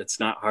it's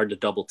not hard to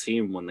double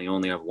team when they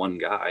only have one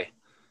guy.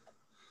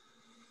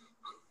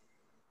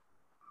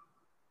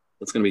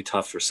 It's going to be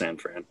tough for San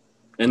Fran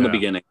in the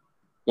beginning.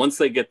 Once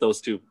they get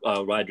those two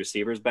wide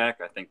receivers back,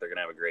 I think they're going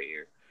to have a great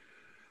year.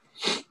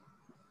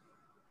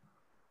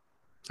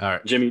 All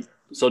right.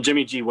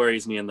 Jimmy G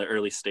worries me in the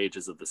early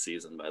stages of the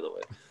season, by the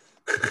way.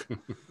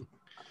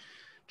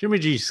 Jimmy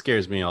G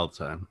scares me all the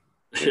time.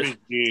 Jimmy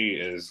G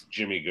is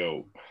Jimmy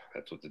Goat.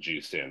 That's what the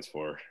G stands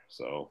for.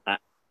 So I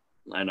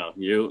know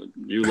you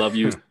love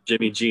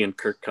Jimmy G and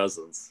Kirk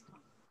Cousins.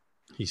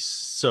 He's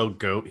so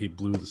goat. He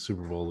blew the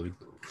Super Bowl lead.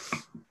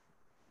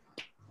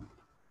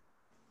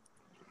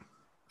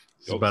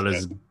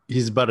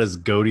 He's about as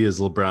goaty as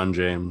LeBron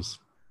James.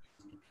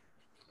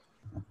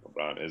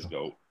 LeBron is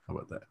GOAT. How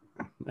about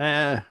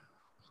that?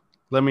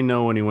 Let me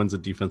know when he wins a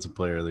defensive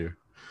player of the year.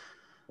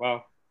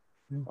 Well,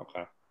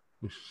 okay.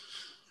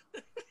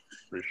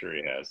 Pretty sure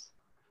he has.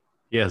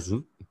 He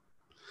hasn't.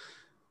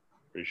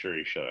 Pretty sure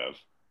he should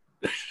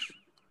have.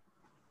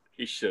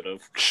 He should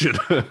have.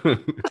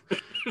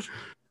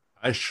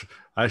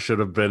 I should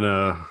have been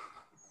a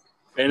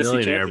fantasy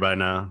millionaire champion by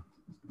now.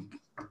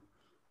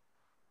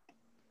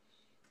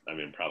 I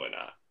mean, probably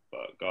not,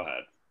 but go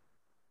ahead.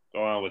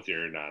 Go on with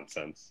your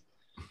nonsense.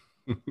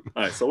 All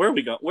right, so where are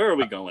we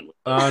going?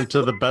 On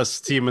to the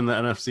best team in the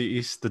NFC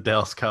East, the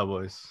Dallas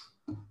Cowboys.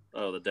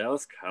 Oh, the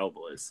Dallas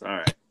Cowboys. All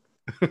right.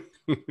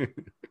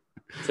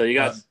 So you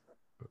got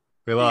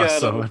we lost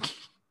so much.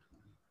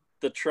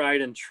 The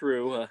tried and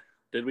true.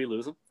 Did we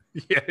lose him?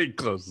 Yeah, he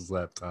closed his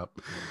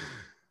laptop.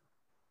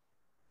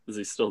 Is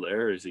he still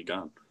there or is he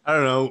gone? I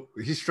don't know.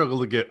 He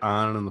struggled to get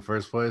on in the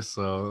first place,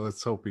 so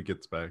let's hope he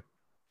gets back.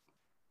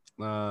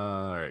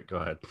 All right, go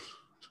ahead.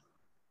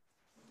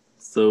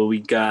 So we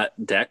got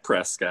Dak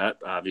Prescott,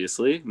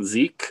 obviously,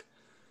 Zeke,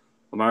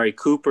 Amari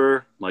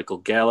Cooper, Michael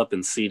Gallup,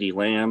 and CeeDee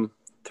Lamb.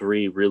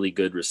 3 really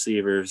good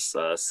receivers.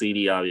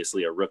 CeeDee,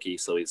 obviously a rookie,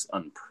 so he's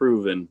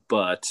unproven,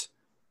 but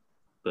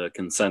the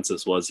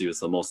consensus was he was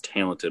the most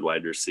talented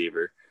wide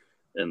receiver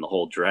in the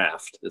whole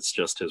draft. It's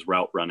just his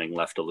route running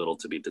left a little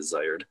to be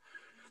desired.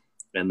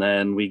 And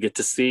then we get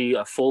to see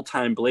a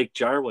full-time Blake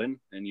Jarwin,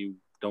 and you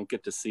don't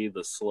get to see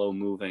the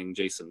slow-moving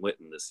Jason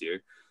Witten this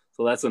year.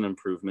 So that's an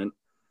improvement.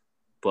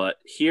 But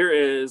here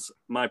is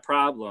my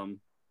problem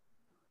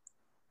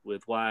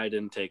with why I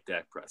didn't take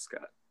Dak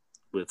Prescott.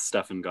 With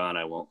Stefan gone,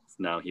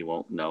 he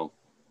won't know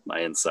my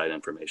inside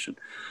information.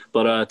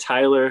 But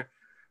Tyler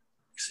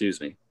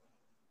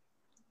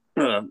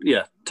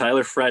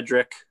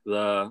Frederick,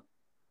 the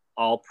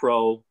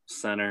all-pro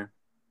center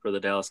for the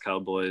Dallas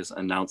Cowboys,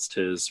 announced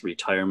his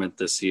retirement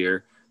this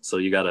year. So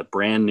you got a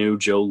brand new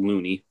Joe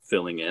Looney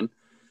filling in.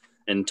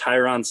 And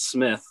Tyron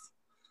Smith,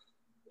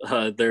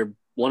 they're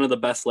one of the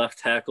best left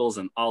tackles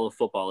in all of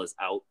football, is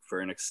out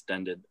for an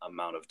extended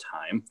amount of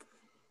time.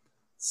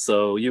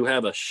 So you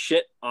have a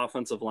shit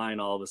offensive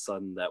line all of a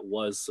sudden that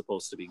was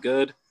supposed to be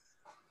good.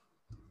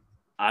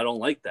 I don't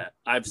like that.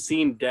 I've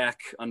seen Dak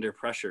under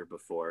pressure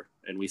before,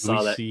 and we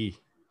saw that.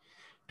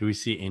 Do we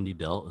see Andy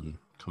Dalton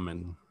come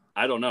in?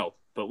 I don't know,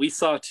 but we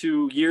saw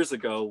 2 years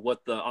ago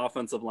what the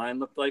offensive line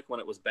looked like when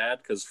it was bad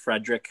because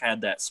Frederick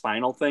had that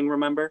spinal thing,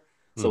 remember?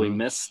 So he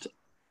missed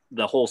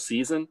the whole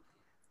season,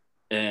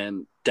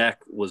 and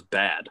Dak was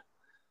bad.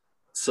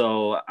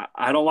 So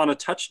I don't want to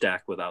touch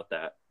Dak without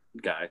that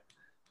guy.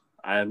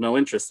 I have no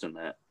interest in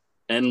that.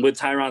 And with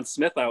Tyron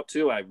Smith out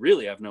too, I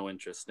really have no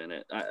interest in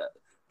it.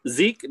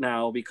 Zeke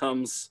now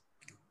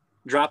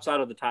drops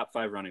out of the top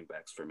 5 running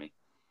backs for me.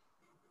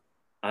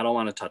 I don't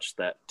want to touch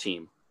that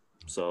team.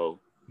 So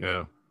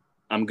yeah,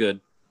 I'm good.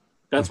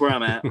 That's where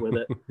I'm at with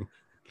it.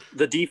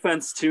 The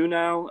defense too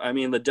now. I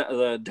mean,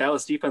 the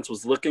Dallas defense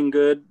was looking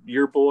good.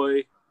 Your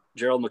boy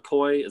Gerald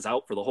McCoy is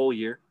out for the whole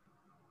year.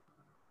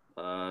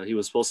 He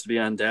was supposed to be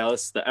on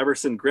Dallas. The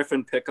Everson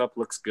Griffin pickup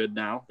looks good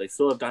now. They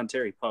still have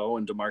Dontari Poe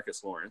and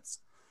DeMarcus Lawrence.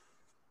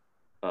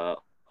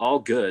 All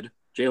good.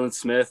 Jalen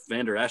Smith,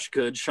 Vander Esch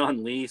good.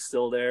 Sean Lee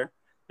still there.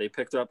 They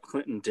picked up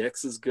Clinton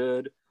Dix is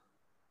good.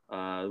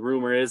 The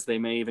rumor is they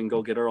may even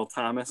go get Earl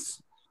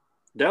Thomas.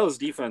 Dallas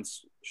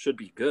defense should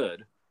be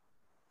good.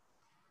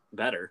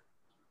 Better.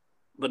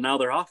 But now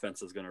their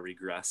offense is going to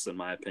regress, in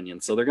my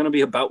opinion. So they're going to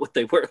be about what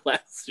they were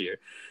last year.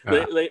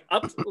 They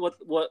upped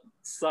what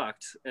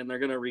sucked, and they're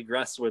going to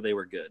regress where they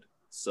were good.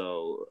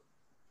 So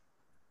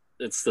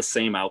it's the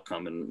same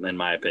outcome, in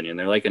my opinion.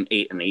 They're like an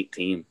 8-8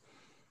 team.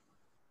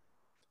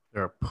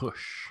 They're a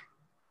push.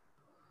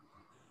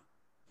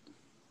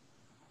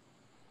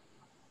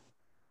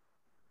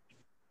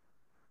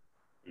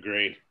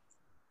 Agreed.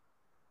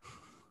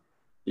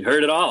 You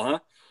heard it all, huh?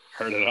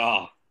 Heard it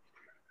all.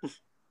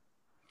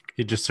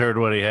 He just heard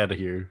what he had to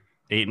hear.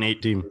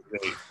 8-8 team.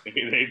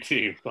 8-8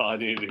 team. That's all I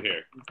needed to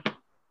hear.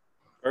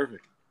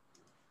 Perfect.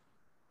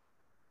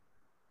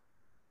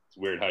 It's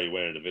weird how you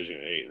win a division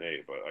at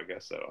 8-8, but I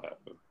guess that'll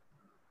happen.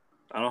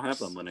 I don't have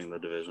them winning the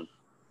division.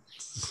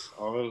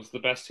 Oh, it was the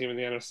best team in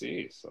the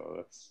NFC, so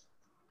that's.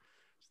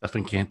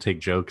 Stefan can't take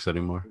jokes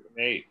anymore.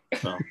 8.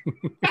 No.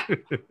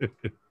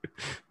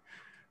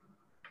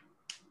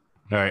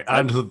 All right,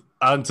 on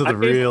to the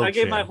real. I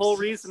gave my champs. whole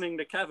reasoning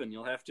to Kevin.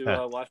 You'll have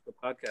to watch the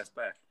podcast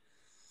back.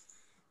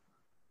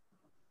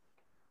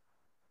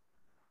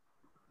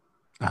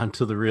 On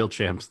to the real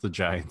champs, the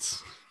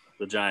Giants.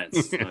 The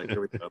Giants. Here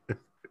we go.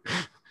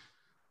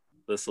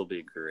 This will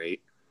be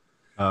great.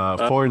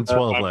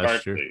 4-12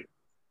 last year.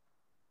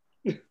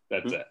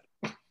 That's it.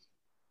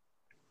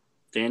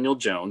 Daniel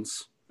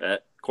Jones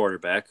at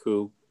quarterback,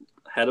 who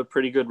had a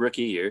pretty good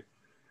rookie year.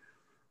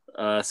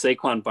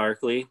 Saquon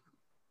Barkley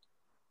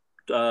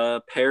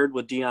paired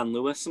with Deion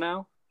Lewis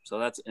now, so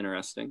that's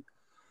interesting.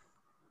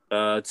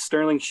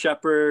 Sterling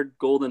Shepard,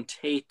 Golden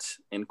Tate,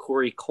 and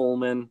Corey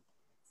Coleman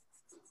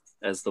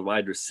as the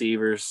wide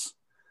receivers.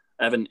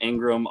 Evan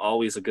Ingram,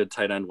 always a good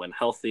tight end when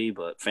healthy,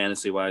 but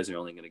fantasy-wise, you're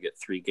only going to get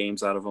 3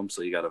 games out of him,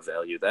 so you got to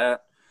value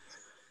that.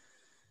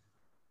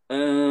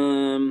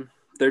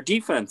 Their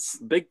defense,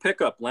 big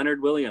pickup,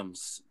 Leonard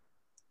Williams,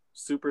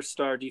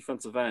 superstar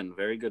defensive end,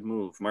 very good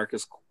move.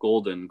 Marcus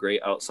Golden,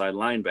 great outside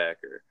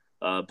linebacker.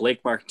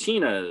 Blake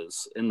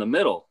Martinez in the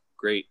middle,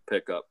 great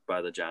pickup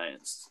by the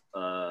Giants.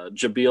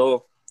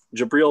 Jabril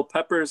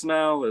Peppers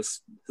now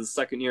is his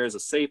second year as a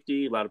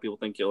safety. A lot of people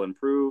think he'll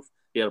improve.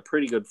 He had a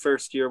pretty good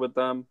first year with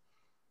them.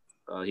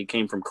 He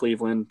came from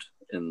Cleveland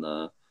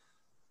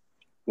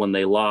when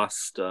they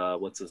lost,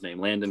 what's his name,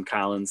 Landon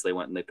Collins. They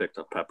went and they picked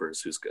up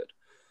Peppers, who's good.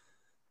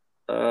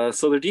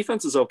 So their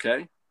defense is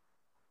okay.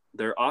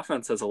 Their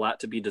offense has a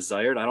lot to be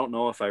desired. I don't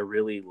know if I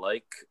really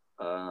like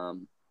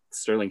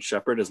Sterling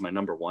Shepard as my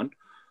number 1.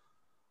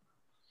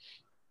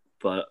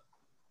 But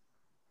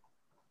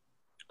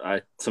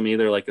to me,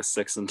 they're like a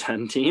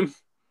 6-10 team.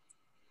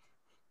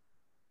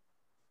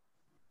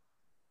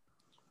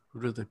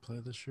 Who did they play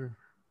this year?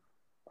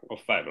 I'll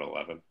go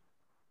 5-11.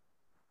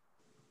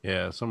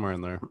 Yeah, somewhere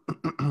in there.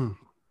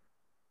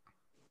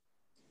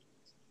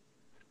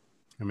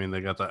 I mean,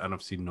 they got the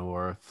NFC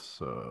North,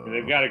 so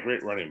They've got a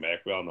great running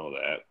back. We all know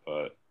that,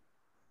 but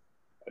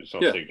I just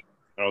don't think.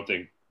 I don't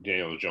think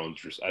Daniel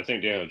Jones. I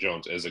think Daniel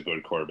Jones is a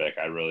good quarterback.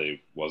 I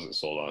really wasn't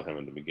sold on him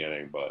in the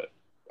beginning, but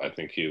I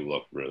think he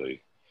looked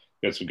really.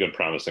 He had some good,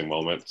 promising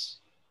moments.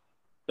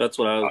 That's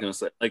what I was gonna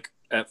say. Like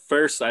at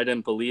first, I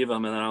didn't believe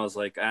him, and then I was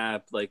like,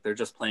 like they're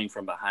just playing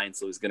from behind,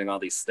 so he's getting all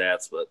these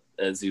stats. But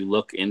as you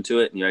look into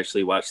it and you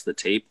actually watch the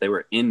tape, they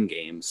were in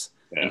games,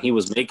 and he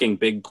was making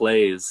big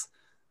plays,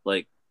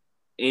 like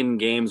in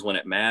games when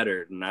it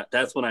mattered, and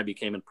that's when I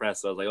became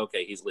impressed. I was like,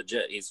 okay, he's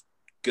legit. He's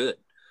good.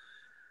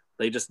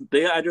 I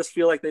just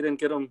feel like they didn't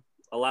get him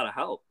a lot of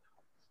help.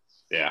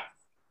 Yeah.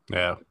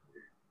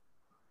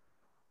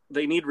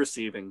 They need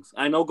receiving.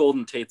 I know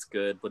Golden Tate's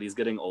good, but he's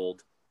getting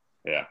old.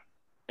 Yeah.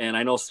 And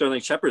I know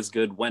Sterling Shepard's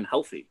good when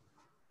healthy,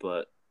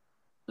 but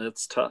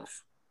it's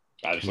tough.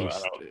 I don't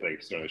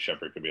think Sterling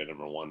Shepard could be a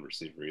number 1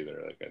 receiver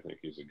either. Like I think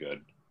he's a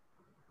good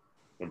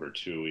number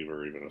 2,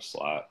 or even a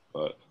slot.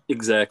 But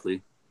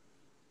exactly.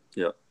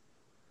 Yep.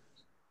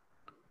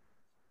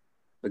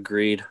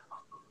 Agreed.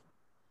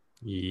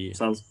 Yeah.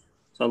 Sounds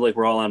like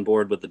we're all on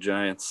board with the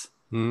Giants.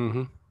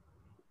 Mm-hmm.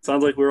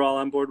 Sounds like we're all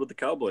on board with the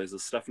Cowboys.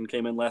 As Stefan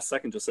came in last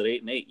second, just at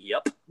 8-8.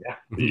 Yep. Yeah.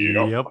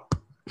 Yep.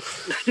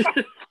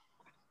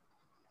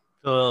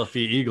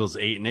 Philadelphia Eagles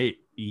 8-8.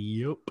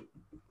 Yep.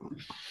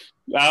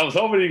 I was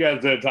hoping you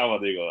guys didn't talk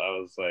about the Eagles. I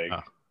was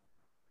like,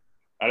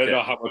 I didn't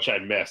know how much I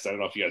missed. I don't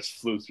know if you guys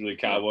flew through the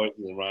Cowboys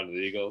and then ran to the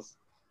Eagles.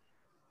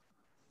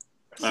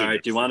 All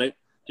right. Do you want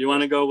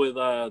to go with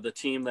the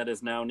team that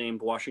is now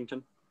named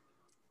Washington?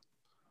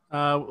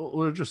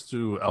 We'll just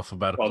do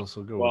alphabetical.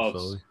 So go with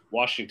Philly.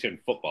 Washington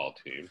football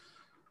team.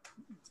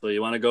 So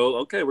you want to go?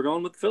 Okay, we're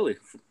going with Philly.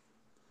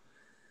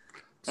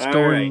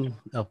 Scoring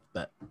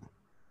alphabet.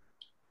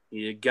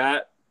 You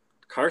got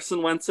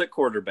Carson Wentz at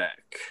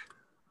quarterback.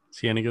 Is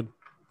he any good?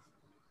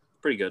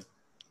 Pretty good.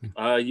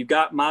 You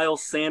got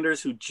Miles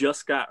Sanders, who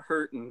just got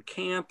hurt in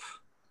camp.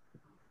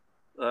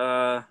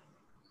 Could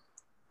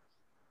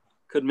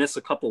miss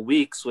a couple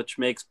weeks, which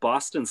makes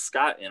Boston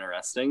Scott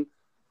interesting.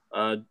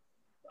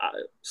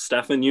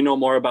 Stefan, you know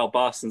more about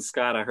Boston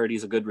Scott. I heard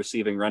he's a good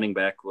receiving running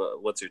back.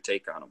 What's your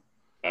take on him?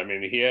 I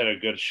mean, he had a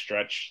good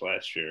stretch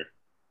last year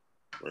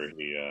where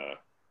he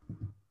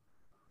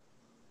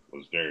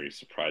was very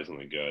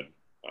surprisingly good.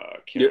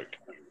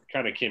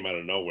 Kind of came out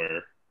of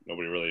nowhere.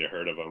 Nobody really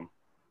heard of him.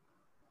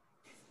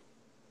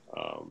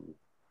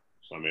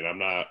 So, I mean, I'm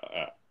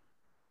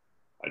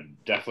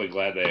definitely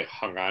glad they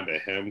hung on to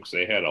him because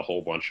they had a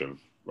whole bunch of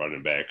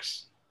running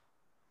backs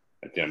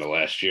at the end of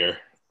last year.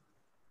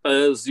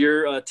 Is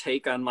your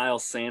take on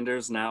Miles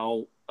Sanders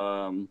now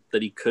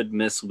that he could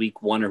miss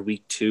week 1 or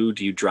week 2?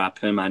 Do you drop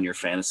him on your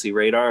fantasy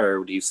radar,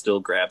 or do you still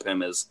grab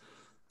him as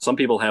some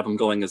people have him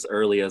going as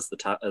early as the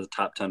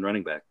top 10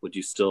 running back? Would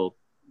you still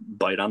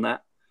bite on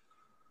that?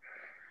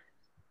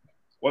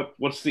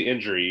 What's the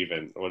injury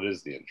even? What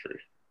is the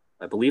injury?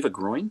 I believe a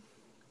groin.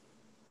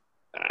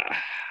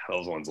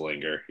 Those ones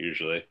linger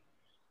usually.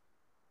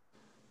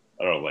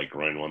 I don't like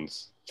groin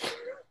ones.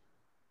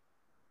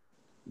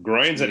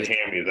 Groins and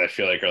hammies, I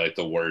feel like, are like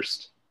the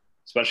worst,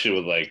 especially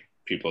with like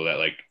people that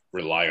like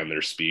rely on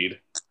their speed.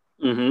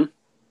 Mm-hmm.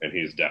 And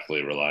he's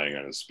definitely relying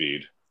on his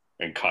speed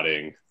and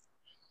cutting.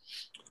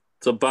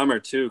 It's a bummer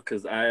too,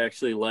 because I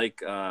actually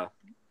like.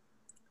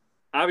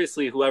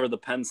 Obviously, whoever the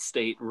Penn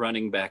State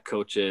running back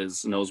coach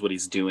is knows what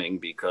he's doing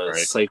because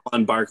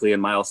Saquon Barkley and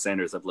Miles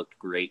Sanders have looked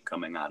great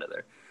coming out of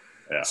there.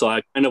 Yeah. So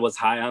I kind of was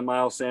high on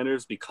Miles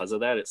Sanders because of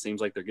that. It seems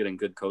like they're getting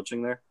good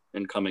coaching there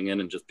and coming in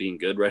and just being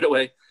good right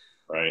away.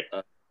 Right.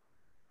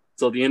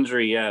 So the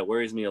injury,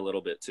 worries me a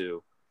little bit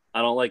too.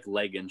 I don't like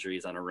leg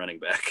injuries on a running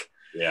back.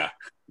 Yeah.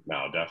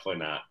 No,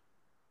 definitely not.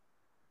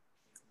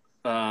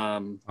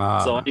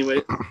 So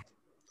anyway.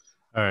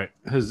 All right.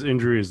 His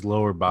injury is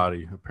lower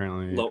body,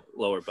 apparently.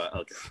 Lower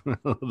body. Okay.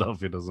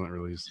 Philadelphia doesn't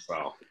release.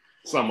 Well,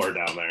 somewhere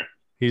down there.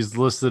 He's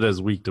listed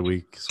as week to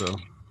week.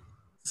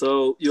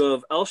 So you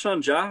have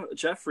Alshon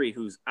Jeffrey,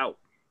 who's out.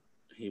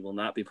 He will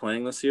not be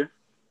playing this year.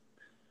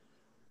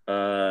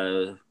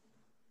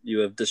 You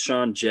have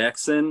Deshaun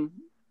Jackson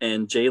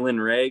and Jalen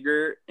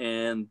Reagor.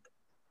 And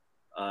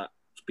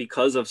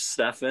because of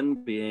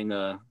Stefan being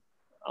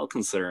I'll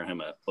consider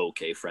him an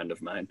okay friend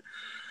of mine.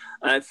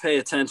 I pay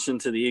attention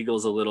to the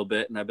Eagles a little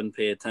bit, and I've been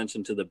paying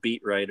attention to the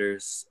beat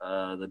writers.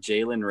 The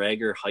Jalen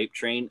Reagor hype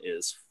train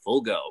is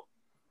full go.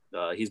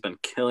 He's been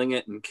killing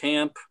it in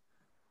camp.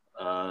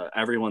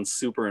 Everyone's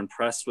super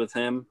impressed with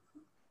him.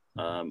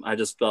 I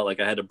just felt like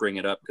I had to bring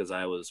it up because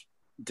I was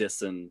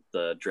dissing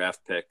the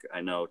draft pick,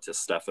 I know, to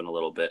Stefan a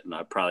little bit, and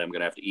I probably am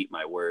going to have to eat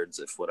my words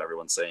if what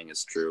everyone's saying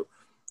is true.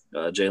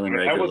 Jalen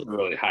Reagor. I wasn't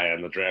really high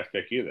on the draft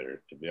pick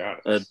either, to be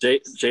honest.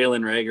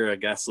 Jalen Reagor, I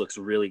guess, looks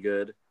really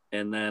good.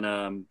 And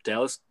then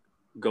Dallas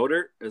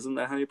Goedert, isn't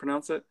that how you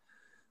pronounce it?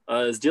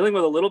 Is dealing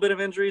with a little bit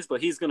of injuries,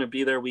 but he's going to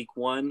be there week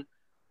 1.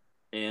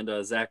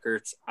 And Zach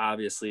Ertz,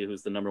 obviously,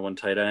 who's the number 1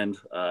 tight end.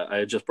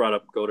 I just brought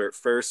up Goedert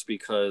first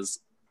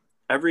because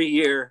every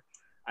year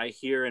I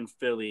hear in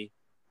Philly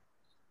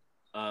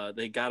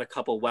they got a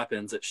couple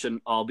weapons. It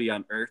shouldn't all be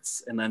on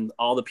Ertz. And then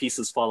all the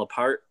pieces fall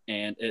apart,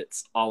 and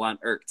it's all on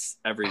Ertz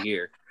every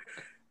year.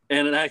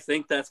 And I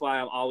think that's why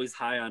I'm always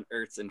high on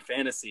Ertz in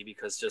fantasy,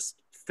 because just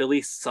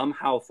Philly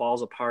somehow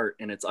falls apart,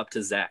 and it's up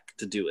to Zach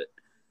to do it.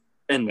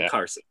 And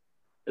Carson.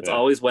 It's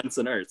always Wentz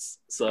and Ertz.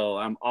 So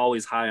I'm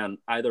always high on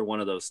either one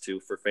of those two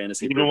for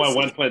fantasy Even purposes.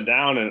 when Wentz went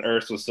down and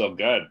Ertz was still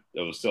good,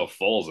 it was still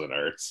Foles and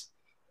Ertz.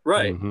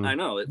 Right. Mm-hmm. I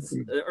know.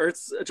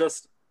 Ertz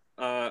just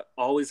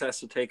always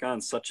has to take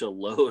on such a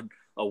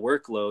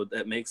workload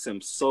that makes him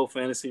so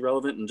fantasy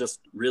relevant and just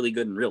really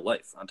good in real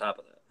life on top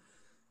of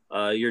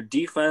that. Your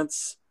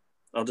defense,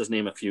 I'll just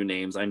name a few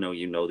names. I know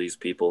you know these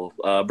people.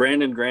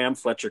 Brandon Graham,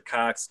 Fletcher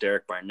Cox,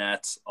 Derek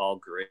Barnett, all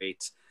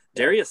great.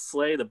 Darius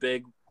Slay, the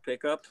big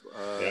pickup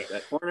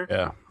at corner.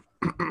 Yeah.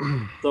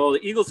 So the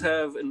Eagles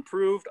have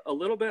improved a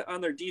little bit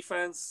on their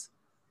defense,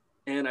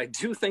 and I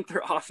do think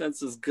their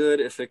offense is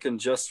good if it can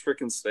just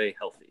freaking stay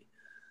healthy.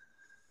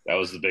 That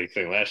was the big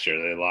thing last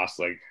year. They lost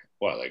like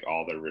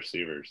all their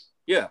receivers.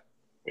 Yeah.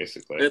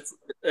 Basically.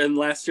 And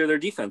last year their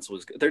defense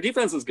was good. Their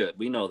defense is good.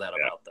 We know that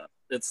about them.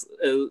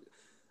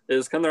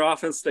 Can their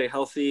offense stay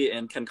healthy,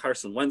 and can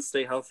Carson Wentz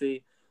stay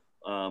healthy?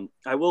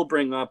 I will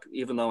bring up,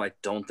 even though I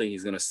don't think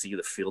he's going to see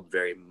the field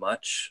very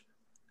much,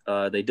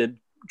 they did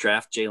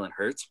draft Jalen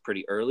Hurts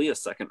pretty early, a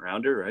second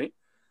rounder, right?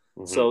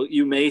 Mm-hmm. So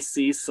you may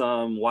see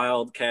some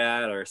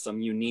wildcat or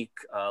some unique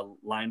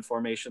line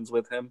formations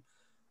with him.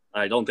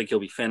 I don't think he'll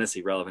be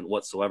fantasy relevant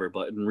whatsoever,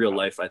 but in real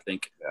life, I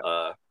think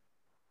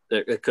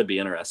it could be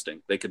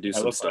interesting. They could do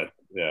some stuff.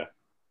 Yeah,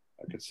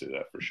 I could see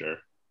that for sure.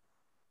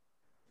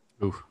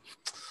 Ooh.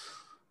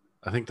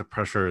 I think the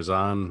pressure is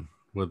on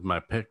with my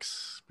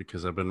picks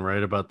because I've been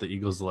right about the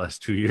Eagles the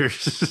last 2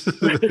 years.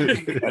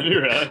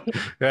 You're right.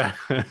 Yeah.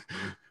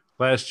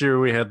 Last year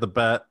we had the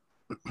bet,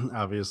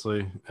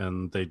 obviously,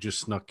 and they just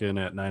snuck in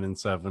at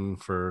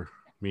 9-7 for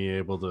me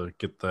able to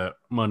get that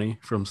money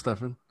from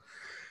Stefan.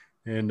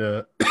 And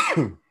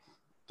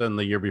then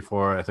the year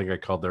before, I think I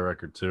called their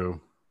record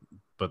too,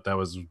 but that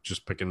was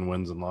just picking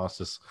wins and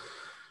losses.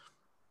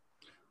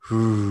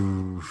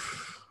 I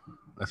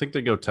think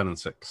they go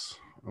 10-6.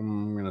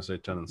 I'm gonna say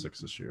 10-6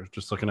 this year.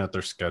 Just looking at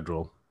their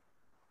schedule.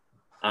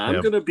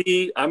 I'm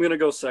gonna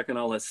go second.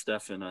 I'll let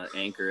Stefan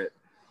anchor it.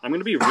 I'm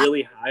gonna be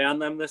really high on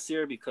them this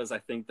year because I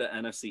think the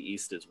NFC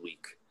East is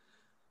weak.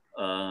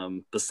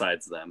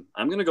 Besides them,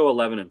 I'm gonna go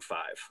 11-5.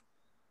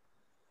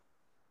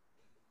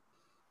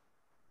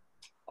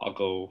 I'll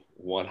go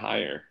one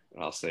higher,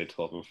 and I'll say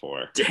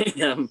 12-4.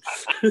 Damn.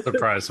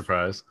 Surprise,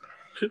 surprise.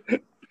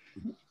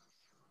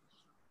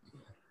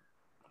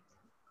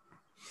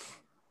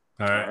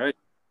 All right.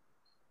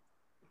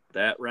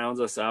 That rounds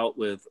us out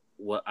with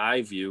what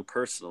I view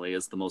personally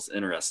as the most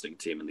interesting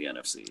team in the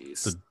NFC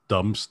East. The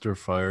dumpster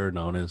fire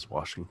known as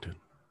Washington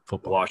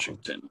football.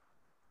 Washington.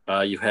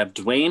 You have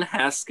Dwayne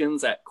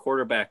Haskins at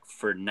quarterback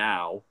for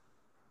now.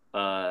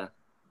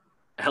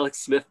 Alex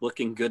Smith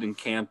looking good in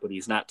camp, but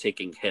he's not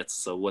taking hits.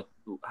 So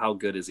how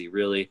good is he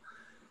really?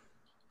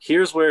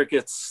 Here's where it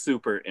gets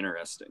super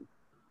interesting.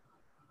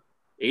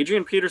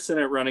 Adrian Peterson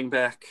at running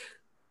back,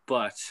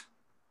 but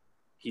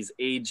he's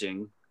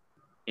aging.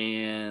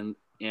 And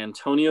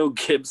Antonio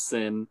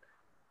Gibson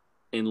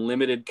in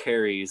limited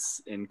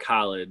carries in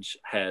college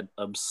had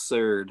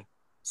absurd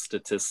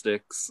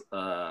statistics.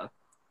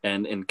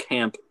 And in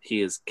camp,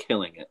 he is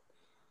killing it.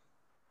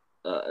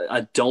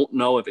 I don't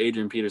know if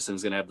Adrian Peterson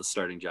is going to have the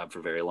starting job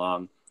for very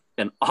long.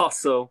 And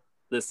also,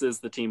 this is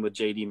the team with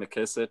J.D.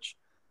 McKissic,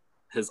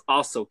 is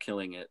also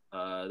killing it.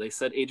 They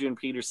said Adrian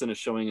Peterson is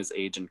showing his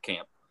age in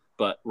camp,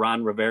 but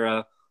Ron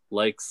Rivera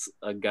likes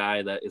a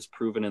guy that is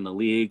proven in the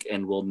league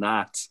and will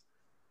not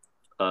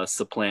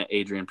supplant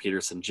Adrian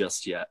Peterson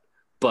just yet.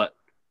 But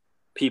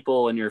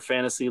people in your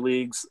fantasy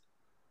leagues,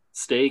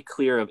 stay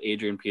clear of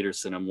Adrian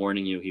Peterson. I'm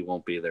warning you, he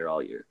won't be there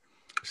all year.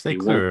 Stay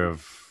clear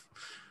of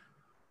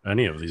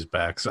any of these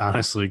backs,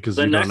 honestly, because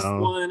the you don't next know.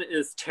 one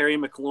is Terry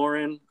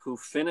McLaurin, who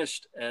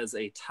finished as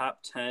a top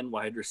 10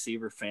 wide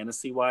receiver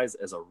fantasy-wise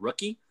as a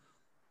rookie.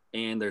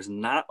 And there's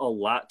not a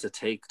lot to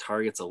take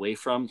targets away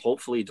from.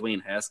 Hopefully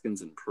Dwayne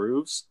Haskins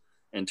improves,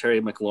 and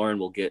Terry McLaurin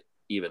will get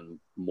even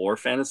more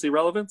fantasy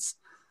relevance.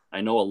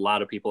 I know a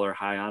lot of people are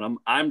high on him.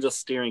 I'm just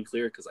steering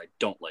clear because I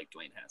don't like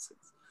Dwayne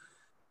Haskins.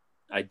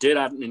 I did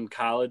in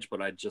college,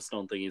 but I just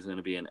don't think he's going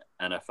to be an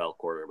NFL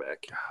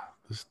quarterback. God,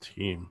 this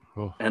team.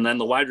 Oh. And then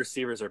the wide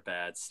receivers are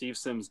bad. Steve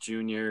Sims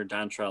Jr.,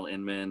 Dontrell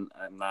Inman,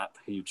 I'm not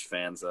huge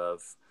fans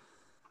of.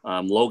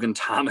 Logan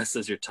Thomas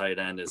as your tight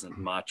end isn't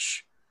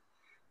much.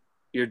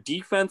 Your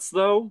defense,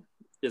 though,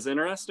 is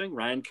interesting.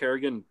 Ryan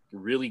Kerrigan,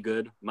 really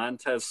good.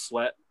 Montez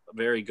Sweat,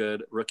 very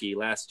good. Rookie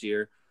last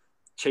year.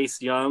 Chase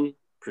Young,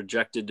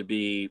 projected to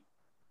be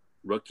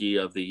rookie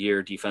of the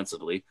year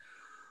defensively.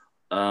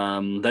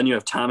 Then you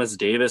have Thomas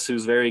Davis,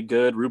 who's very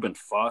good. Reuben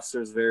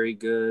Foster's very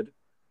good.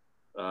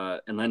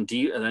 And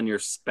then your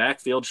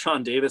backfield,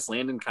 Sean Davis,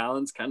 Landon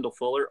Collins, Kendall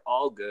Fuller,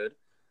 all good.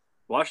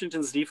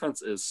 Washington's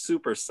defense is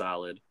super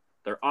solid.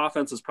 Their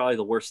offense is probably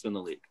the worst in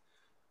the league.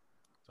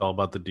 It's all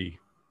about the D.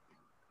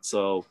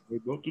 So,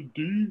 About the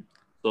D.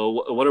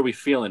 So what are we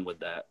feeling with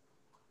that?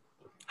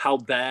 How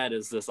bad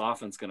is this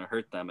offense going to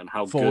hurt them, and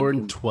how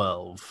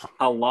 4-12?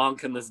 How long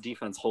can this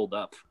defense hold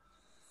up?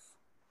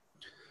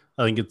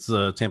 I think it's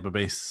a Tampa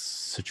Bay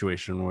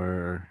situation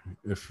where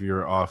if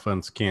your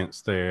offense can't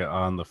stay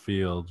on the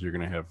field, you're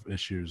going to have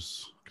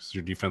issues because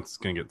your defense is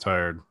going to get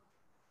tired.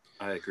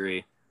 I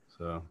agree.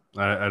 So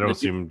I don't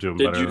see him doing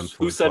better than 4-12.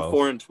 Who said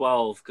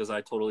 4-12? Because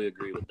I totally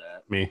agree with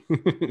that. Me.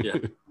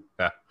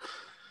 Yeah.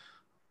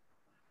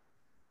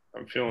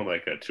 I'm feeling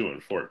like a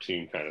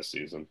 2-14 kind of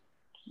season.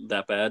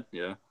 That bad?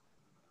 Yeah.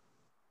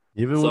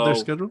 Even with their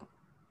schedule?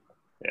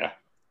 Yeah.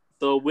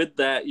 So with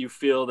that, you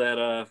feel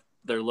that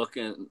they're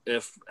looking,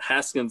 if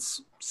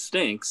Haskins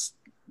stinks,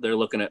 they're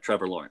looking at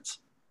Trevor Lawrence.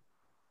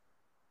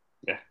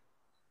 Yeah.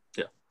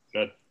 Yeah.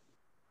 Good.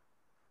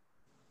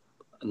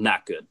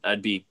 Not good.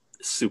 I'd be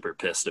super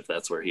pissed if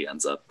that's where he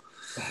ends up.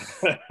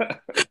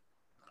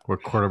 Where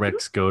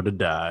quarterbacks go to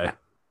die.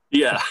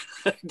 Yeah.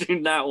 I do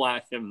not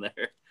want him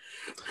there.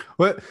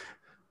 What?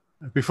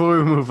 Before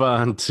we move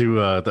on to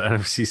the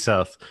NFC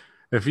South,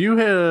 if you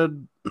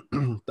had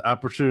the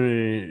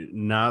opportunity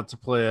not to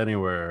play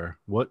anywhere,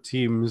 what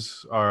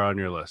teams are on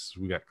your list?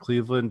 We got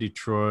Cleveland,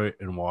 Detroit,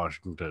 and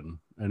Washington.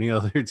 Any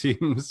other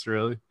teams,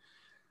 really?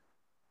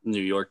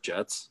 New York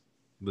Jets.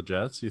 The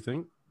Jets, you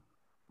think?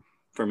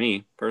 For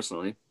me,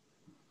 personally.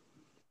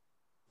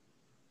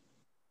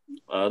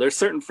 There's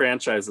certain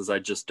franchises I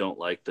just don't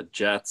like. The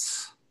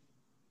Jets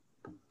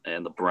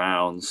and the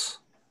Browns.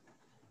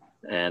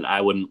 And I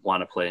wouldn't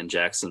want to play in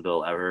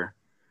Jacksonville ever.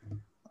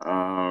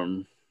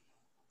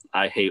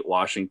 I hate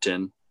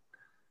Washington.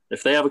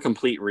 If they have a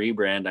complete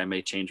rebrand, I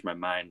may change my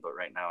mind, but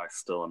right now I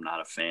still am not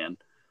a fan.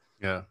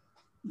 Yeah.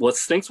 What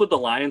stinks with the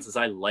Lions is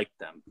I like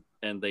them,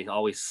 and they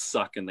always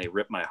suck and they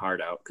rip my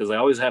heart out because they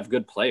always have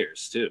good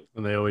players too.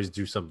 And they always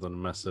do something to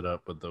mess it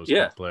up with those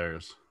Yeah. good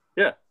players.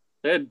 Yeah.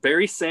 They had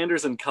Barry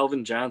Sanders and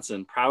Kelvin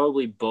Johnson,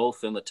 probably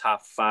both in the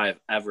top 5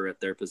 ever at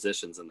their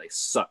positions, and they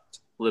sucked.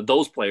 Well,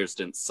 those players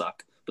didn't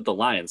suck, but the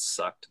Lions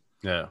sucked.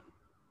 Yeah.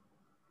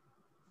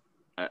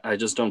 I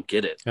just don't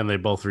get it. And they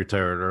both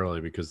retired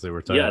early because they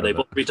were tired. Yeah, they of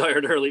both it.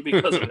 retired early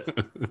because of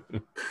it.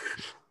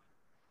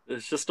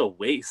 It's just a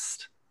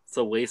waste. It's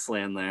a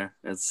wasteland there.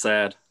 It's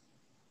sad.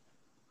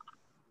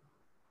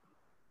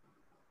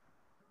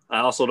 I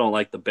also don't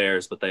like the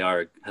Bears, but they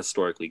are a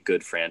historically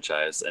good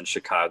franchise, and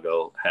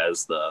Chicago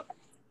has the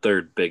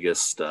 3rd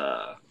biggest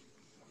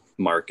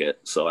market,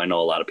 so I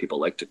know a lot of people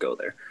like to go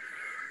there.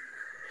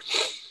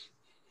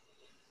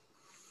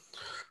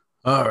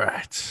 All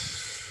right.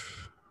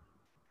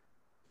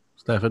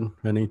 Stefan,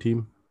 any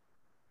team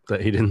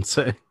that he didn't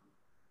say?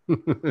 Any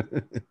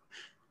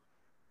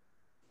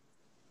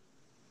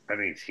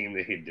team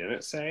that he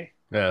didn't say?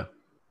 Yeah.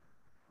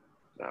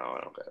 No, I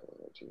don't got any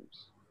other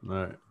teams. All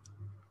right.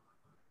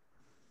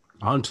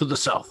 On to the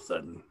South,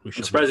 then. I'm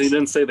surprised he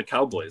didn't say the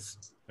Cowboys.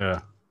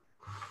 Yeah.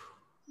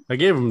 I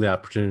gave him the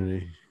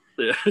opportunity.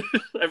 Yeah.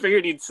 I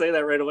figured he'd say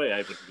that right away. I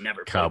would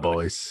never.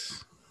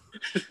 Cowboys.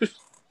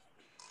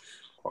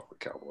 Fuck the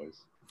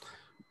Cowboys.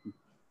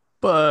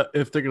 But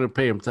if they're going to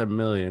pay him $10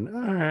 million,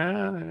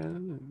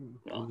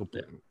 all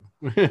right.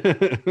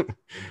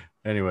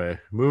 Anyway,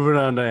 moving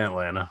on to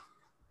Atlanta.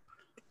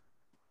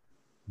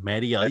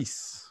 Matty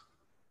Ice.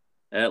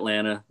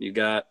 Atlanta, you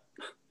got.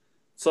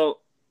 So,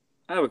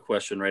 I have a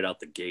question right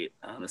out the gate,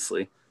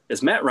 honestly.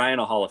 Is Matt Ryan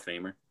a Hall of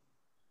Famer?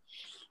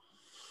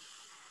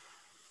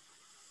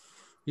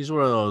 He's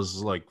one of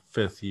those, like,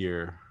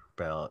 5th-year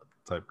ballot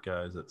type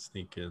guys that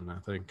sneak in, I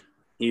think.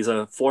 He's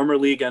a former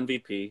league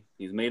MVP.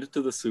 He's made it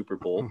to the Super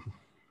Bowl.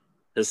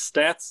 His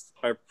stats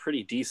are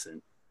pretty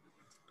decent.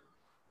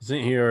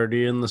 Isn't he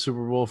already in the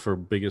Super Bowl for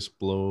biggest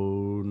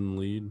blown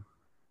lead?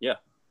 Yeah.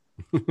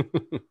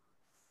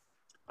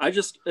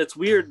 It's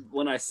weird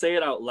when I say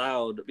it out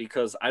loud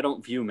because I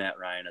don't view Matt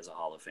Ryan as a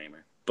Hall of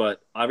Famer,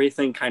 but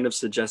everything kind of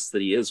suggests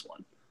that he is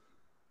one.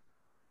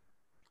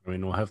 I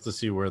mean, we'll have to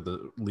see where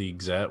the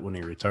league's at when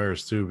he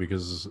retires, too,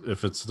 because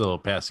if it's still a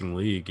passing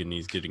league and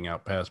he's getting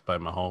outpassed by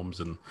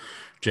Mahomes and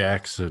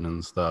Jackson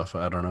and stuff,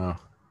 I don't know.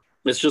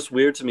 It's just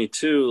weird to me,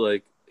 too.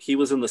 Like, he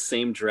was in the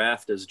same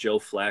draft as Joe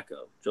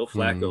Flacco. Joe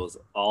Flacco is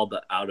all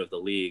but out of the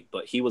league,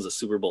 but he was a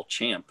Super Bowl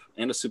champ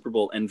and a Super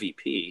Bowl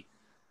MVP.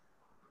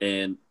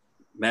 And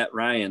Matt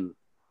Ryan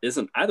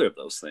isn't either of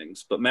those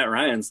things, but Matt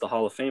Ryan's the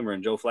Hall of Famer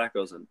and Joe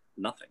Flacco's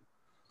nothing.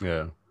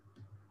 Yeah.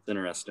 It's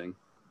interesting.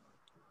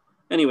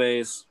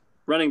 Anyways,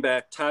 running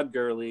back Todd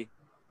Gurley,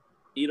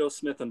 Ito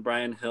Smith and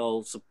Brian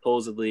Hill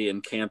supposedly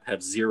in camp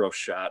have 0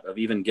 shot of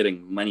even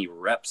getting many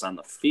reps on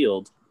the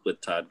field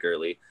with Todd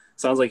Gurley.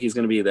 Sounds like he's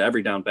going to be the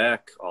every down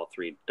back, all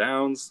 3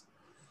 downs.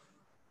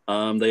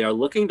 They are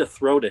looking to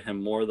throw to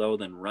him more, though,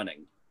 than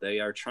running. They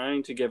are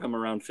trying to give him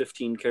around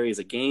 15 carries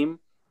a game,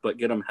 but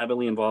get him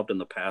heavily involved in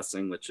the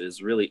passing, which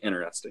is really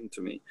interesting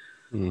to me.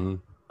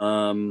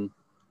 Mm-hmm.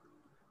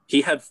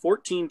 He had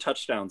 14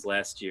 touchdowns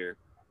last year.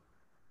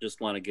 Just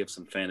want to give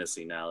some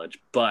fantasy knowledge.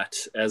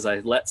 But as I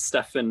let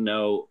Stefan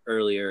know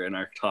earlier in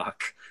our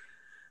talk,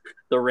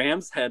 the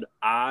Rams had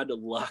odd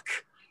luck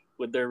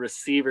with their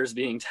receivers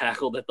being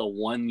tackled at the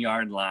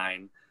 1-yard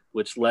line,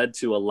 which led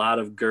to a lot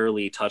of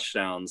Gurley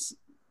touchdowns.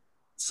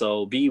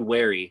 So be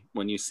wary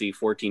when you see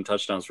 14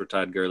 touchdowns for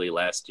Todd Gurley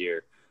last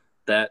year.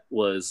 That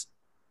was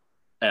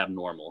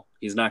abnormal.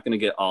 He's not going to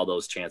get all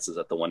those chances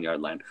at the 1-yard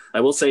line.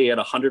 I will say he had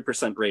a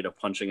 100% rate of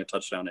punching a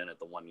touchdown in at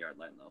the 1-yard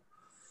line, though,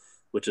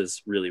 which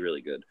is really,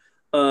 really good.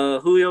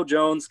 Julio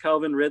Jones,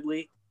 Calvin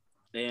Ridley,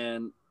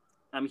 and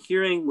I'm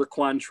hearing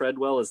Laquan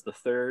Treadwell is the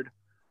 3rd.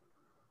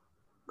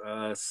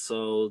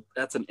 So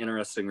that's an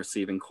interesting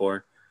receiving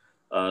core.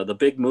 The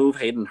big move,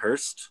 Hayden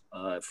Hurst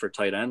for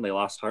tight end. They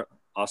lost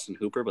Austin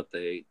Hooper, but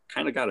they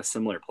kind of got a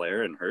similar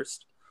player in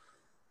Hurst.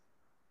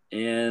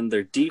 And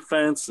their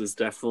defense is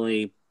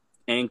definitely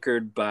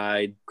anchored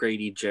by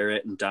Grady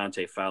Jarrett and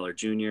Dante Fowler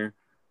Jr.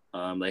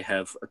 They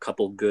have a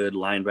couple good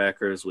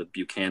linebackers with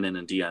Buchanan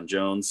and Deion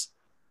Jones.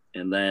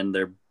 And then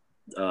their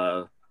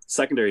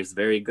secondary is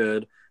very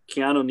good.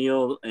 Keanu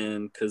Neal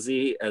and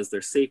Kazee as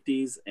their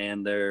safeties,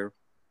 and their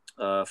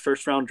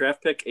first-round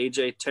draft pick,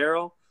 A.J.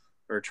 Terrell,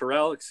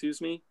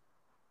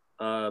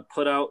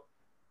 put out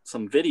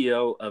some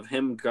video of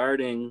him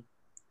guarding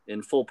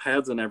in full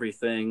pads and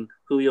everything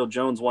Julio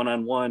Jones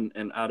one-on-one,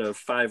 and out of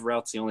 5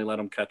 routes, he only let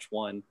him catch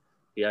 1.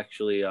 He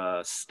actually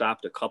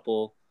stopped a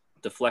couple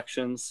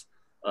deflections.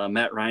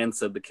 Matt Ryan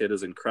said the kid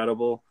is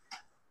incredible.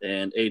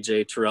 And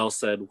A.J. Terrell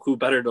said, who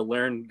better to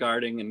learn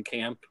guarding in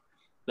camp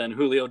than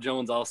Julio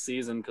Jones all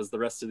season, because the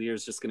rest of the year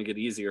is just going to get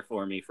easier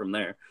for me from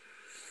there,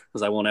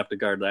 because I won't have to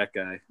guard that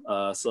guy.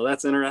 So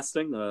that's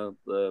interesting.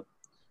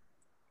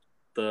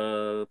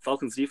 The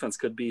Falcons defense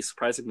could be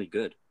surprisingly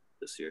good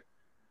this year.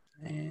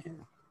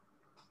 Man.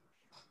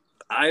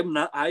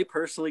 I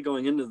personally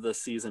going into the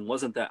season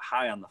wasn't that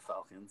high on the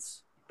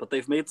Falcons, but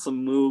they've made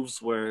some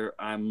moves where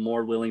I'm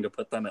more willing to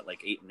put them at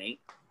like 8-8.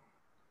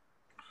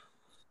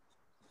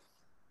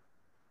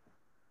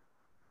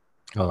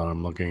 Hold on,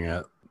 I'm looking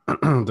at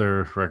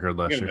their record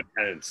last year.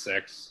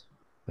 10-6.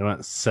 They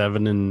went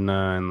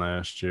 7-9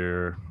 last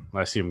year.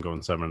 I see them going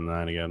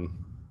 7-9 again.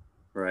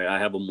 Right, I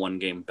have them one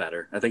game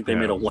better. I think they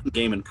made a one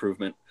game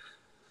improvement.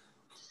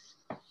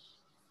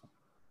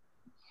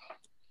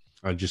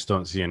 I just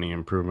don't see any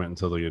improvement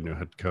until they get a new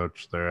head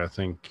coach there. I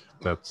think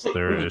that's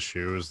their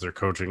issue, is their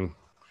coaching.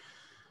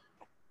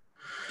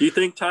 Do you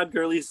think Todd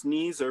Gurley's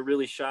knees are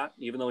really shot,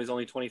 even though he's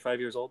only 25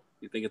 years old?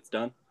 You think it's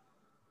done?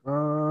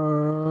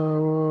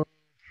 I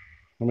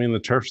mean, the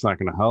turf's not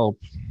going to help.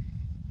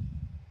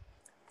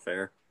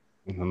 Fair.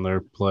 And their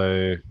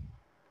play,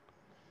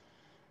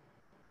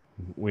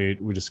 we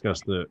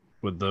discussed it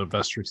with the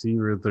best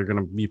receiver. They're going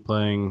to be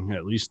playing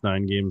at least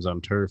 9 games on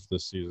turf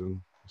this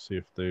season. See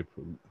if they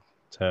put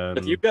 10.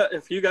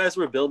 If you guys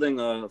were building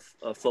a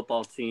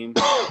football team,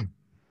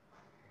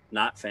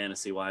 not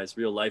fantasy wise,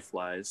 real life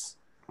wise,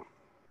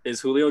 is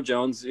Julio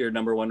Jones your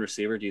number one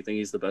receiver? Do you think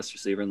he's the best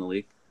receiver in the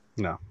league?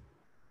 No.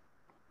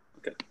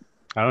 Okay.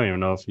 I don't even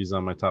know if he's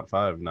on my top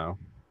 5 now.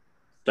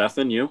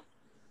 Stefan, you?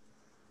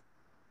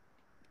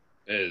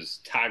 Is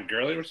Todd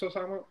Gurley we're still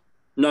talking about?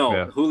 No,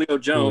 Yeah. Julio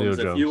Jones.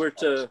 Julio If you Jones. were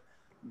to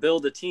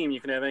build a team,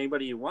 you can have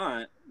anybody you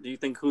want. Do you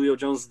think Julio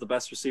Jones is the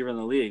best receiver in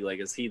the league? Like,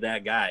 is he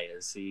that guy?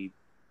 Is he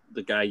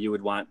the guy you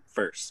would want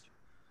first?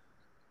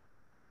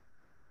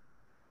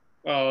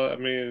 Well, I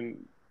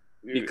mean,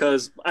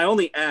 Because I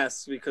only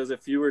ask because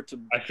if you were to...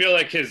 I feel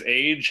like his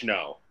age,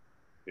 no,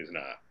 he's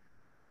not.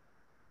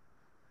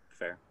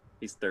 Fair.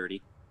 He's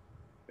 30.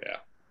 Yeah,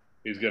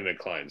 he's going to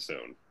decline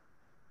soon.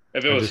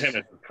 If it was him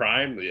at the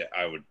prime, yeah,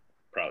 I would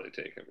probably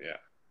take him, yeah.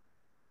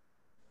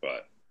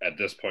 But at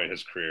this point in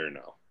his career,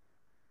 no.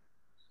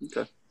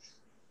 Okay.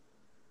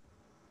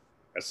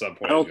 At some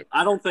point,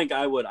 I don't think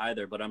I would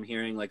either, but I'm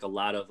hearing like a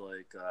lot of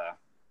like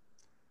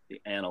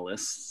the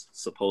analysts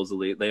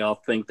supposedly they all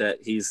think that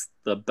he's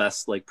the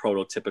best like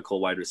prototypical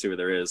wide receiver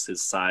there is.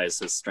 His size,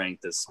 his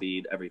strength, his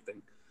speed,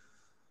 everything,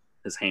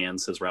 his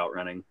hands, his route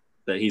running.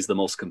 That he's the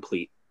most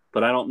complete.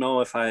 But I don't know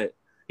if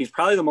he's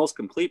probably the most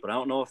complete, but I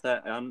don't know if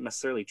that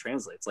necessarily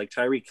translates. Like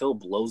Tyreek Hill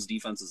blows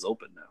defenses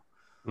open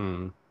now.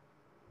 Mm.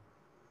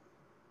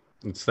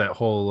 It's that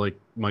whole like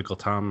Michael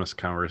Thomas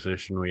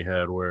conversation we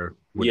had where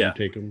would you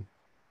take him?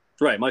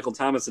 Right. Michael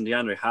Thomas and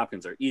DeAndre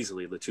Hopkins are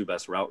easily the 2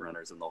 best route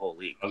runners in the whole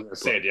league. I was going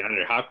to say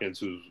DeAndre Hopkins,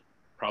 who's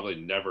probably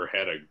never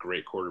had a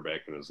great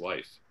quarterback in his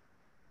life.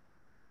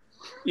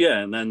 Yeah,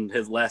 and then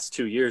his last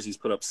 2 years, he's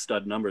put up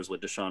stud numbers with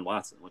Deshaun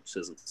Watson, which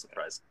isn't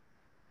surprising.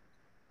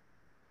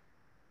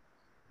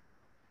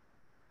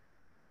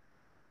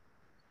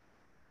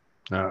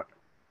 Did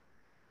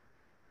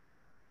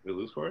we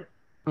lose Corey?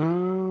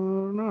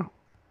 No.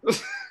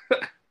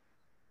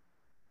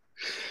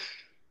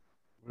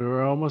 We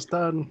were almost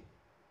done.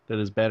 Did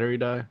his battery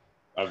die?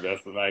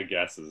 That's my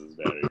guess is his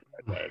battery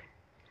died.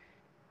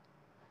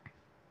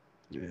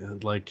 Yeah,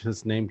 like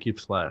his name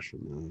keeps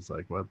flashing. It's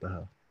like, what the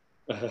hell?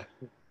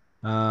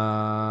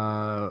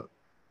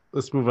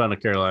 Let's move on to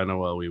Carolina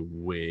while we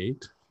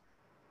wait.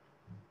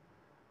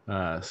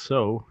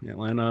 So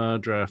Atlanta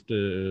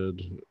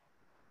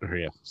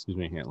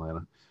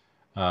Atlanta.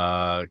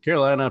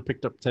 Carolina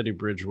picked up Teddy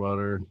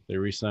Bridgewater. They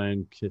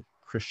re-signed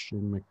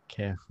Christian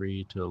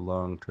McCaffrey to a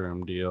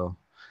long-term deal.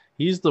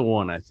 He's the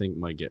one I think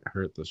might get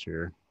hurt this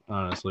year,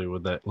 honestly,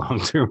 with that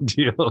long-term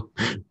deal.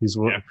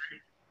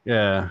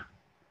 Yeah.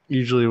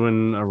 Usually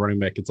when a running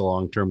back gets a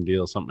long-term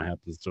deal, something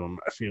happens to him,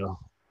 I feel.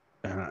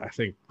 I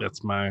think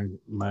that's my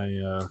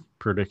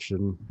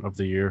prediction of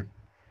the year.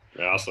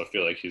 I also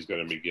feel like he's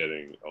going to be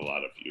getting a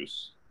lot of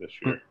use this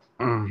year.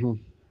 Mm-hmm.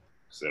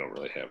 Because they don't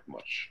really have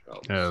much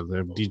else. Yeah, they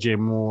have DJ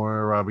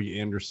Moore,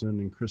 Robbie Anderson,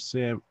 and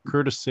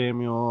Curtis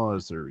Samuel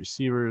as their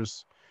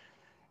receivers,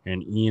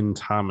 and Ian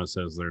Thomas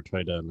as their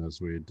tight end,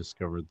 as we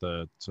discovered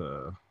that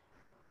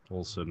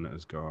Olsen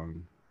is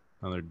gone.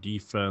 On their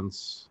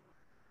defense,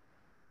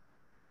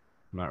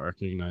 I'm not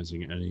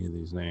recognizing any of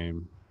these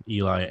names.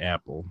 Eli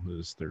Apple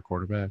is their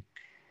quarterback.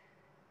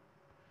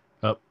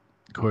 Oh,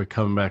 Corey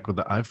coming back with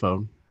the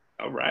iPhone.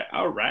 All right.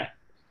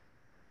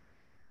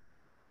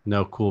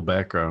 No cool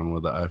background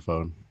with the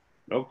iPhone.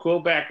 No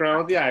cool background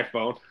with the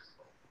iPhone.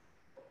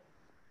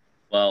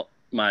 Well,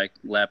 my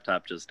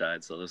laptop just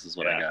died, so this is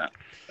what I got.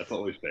 That's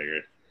what we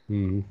figured.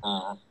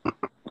 Mm-hmm.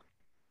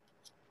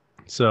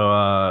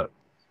 So,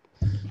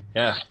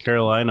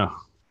 Carolina.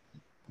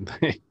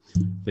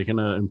 They're going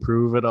to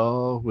improve it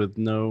all with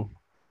no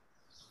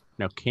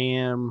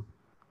Cam,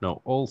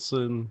 no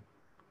Olsen.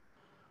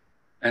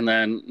 And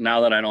then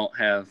now that I don't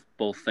have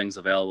both things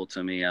available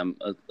to me, I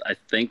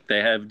think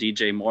they have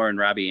DJ Moore and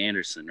Robbie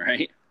Anderson,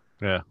 right?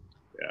 Yeah.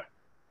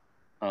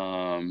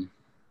 And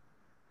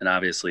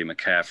obviously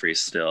McCaffrey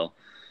still.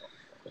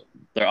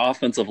 Their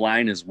offensive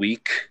line is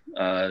weak.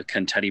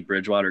 Can Teddy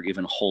Bridgewater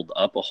even hold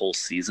up a whole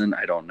season?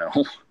 I don't know.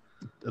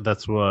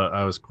 That's what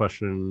I was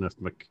questioning, if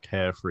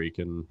McCaffrey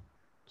can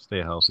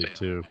stay healthy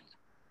too.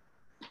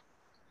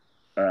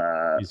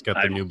 He's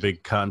got the new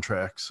big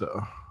contract,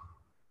 so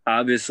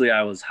obviously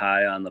I was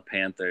high on the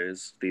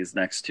Panthers these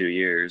next 2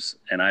 years,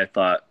 and I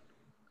thought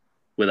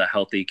with a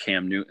healthy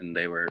Cam Newton,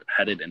 they were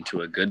headed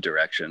into a good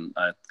direction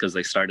because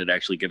they started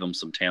actually give him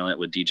some talent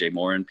with DJ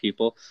Moore and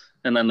people,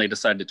 and then they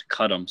decided to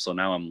cut him. So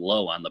now I'm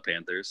low on the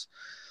Panthers.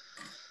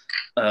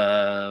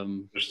 They're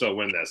still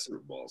win that Super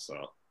Bowl,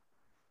 so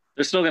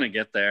they're still gonna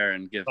get there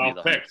and give me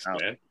the fixed,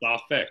 man. It's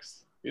all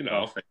fixed. You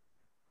know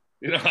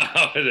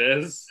how it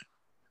is.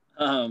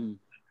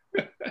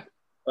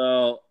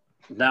 So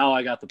now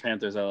I got the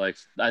Panthers. I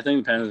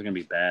think the Panthers are gonna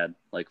be bad,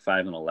 like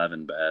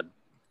 5-11 bad.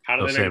 How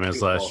do they same make as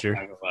Super Bowl last year?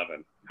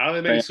 5-11? How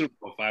do they make Super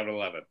Bowl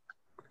 5-11?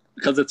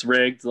 Because it's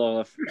rigged.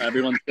 So if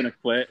everyone's gonna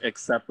quit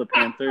except the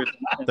Panthers,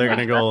 They're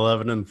gonna go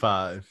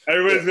 11-5.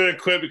 Everybody's gonna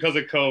quit because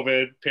of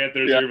COVID.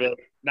 Panthers are gonna be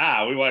like,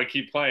 nah, we want to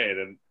keep playing,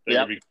 and they're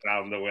gonna be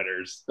down the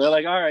winners. They're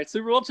like, all right,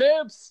 Super Bowl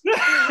champs.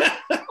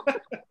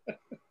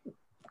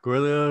 We're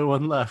the only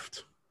one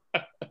left.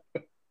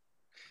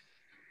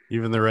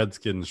 Even the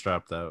Redskins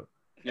dropped out.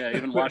 Yeah,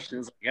 even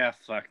Washington's like, yeah,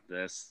 fuck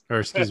this. Or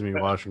excuse me,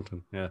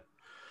 Washington. Yeah.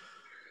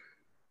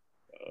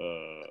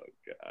 Oh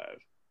God.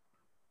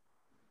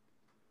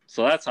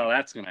 So that's how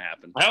that's gonna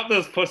happen. I hope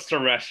this puts to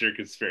rest your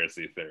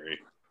conspiracy theory.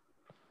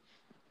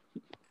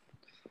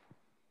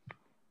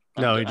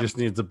 No, he just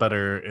needs a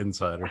better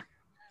insider.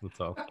 That's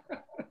all.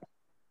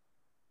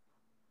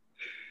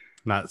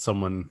 Not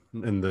someone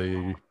in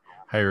the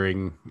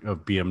hiring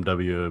of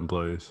BMW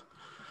employees.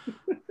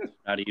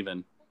 Not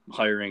even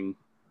hiring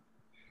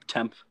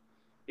temp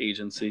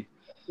agency.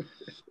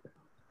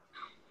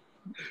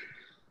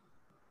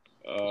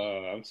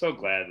 I'm so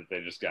glad that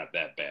they just got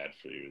that bad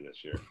for you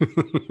this year.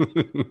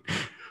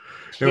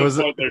 They're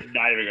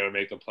not even going to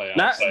make the playoffs.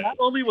 Not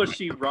only was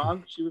she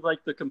wrong, she was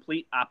like the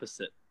complete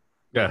opposite.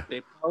 Yeah.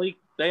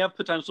 They have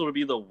potential to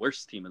be the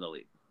worst team in the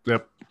league.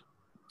 Yep.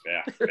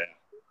 Yeah.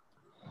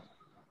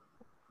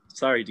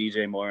 Sorry,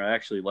 DJ Moore. I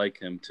actually like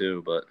him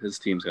too, but his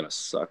team's going to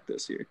suck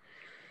this year.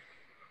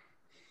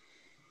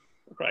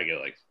 I'll probably get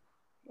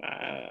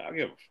I'll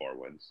give him 4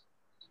 wins.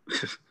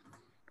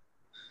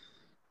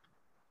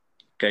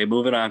 Okay,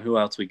 moving on. Who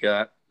else we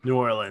got? New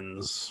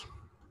Orleans.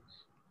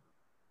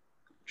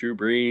 Drew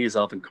Brees,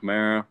 Alvin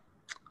Kamara.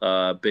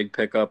 Big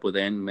pickup with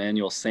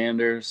Emmanuel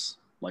Sanders,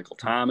 Michael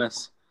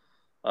Thomas.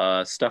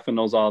 Stefan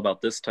knows all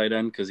about this tight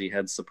end because he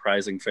had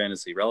surprising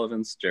fantasy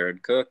relevance.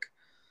 Jared Cook.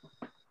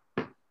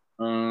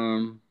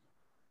 What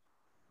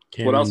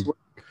else?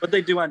 What'd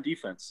they do on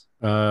defense?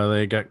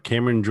 They got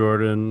Cameron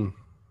Jordan.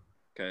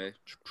 Okay.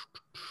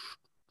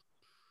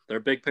 Their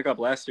big pickup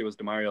last year was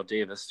Demario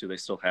Davis. Do they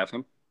still have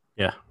him?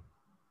 Yeah.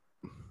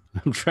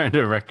 I'm trying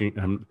to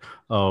recognize.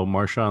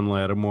 Marshawn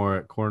Lattimore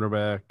at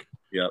cornerback.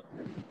 Yep.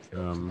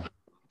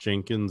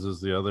 Jenkins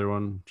is the other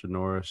one.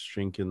 Janoris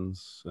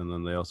Jenkins. And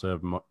then they also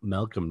have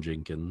Malcolm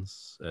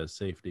Jenkins as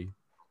safety.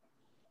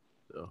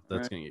 So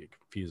that's going to get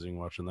confusing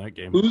watching that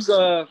game. Who's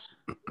the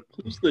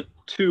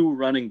 2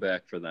 running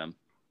back for them?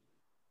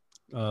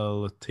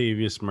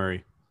 Latavius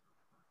Murray.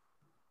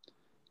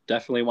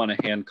 Definitely want to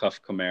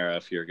handcuff Kamara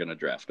if you're going to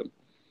draft him.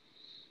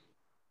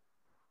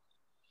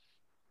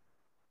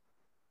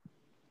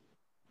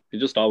 He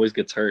just always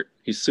gets hurt.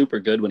 He's super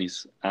good when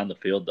he's on the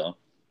field, though.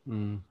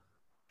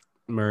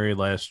 Murray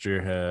last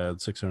year had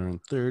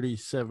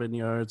 637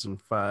 yards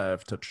and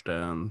 5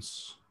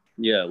 touchdowns.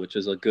 Yeah, which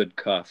is a good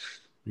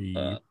cuff.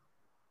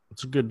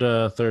 It's a good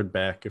third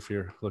back if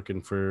you're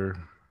looking for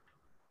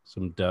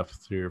some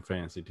depth to your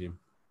fantasy team.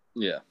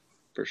 Yeah,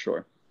 for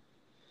sure.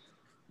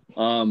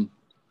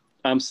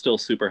 I'm still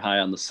super high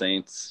on the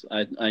Saints.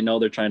 I know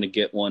they're trying to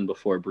get one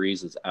before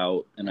Breeze is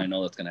out, and I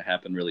know that's going to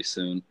happen really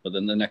soon,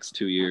 within the next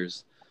 2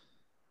 years.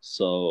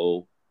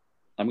 So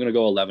I'm going to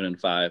go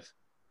 11-5.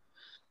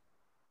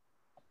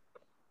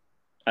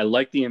 I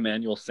like the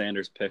Emmanuel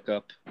Sanders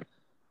pickup.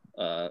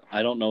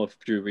 I don't know if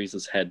Drew Brees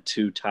has had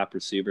 2 top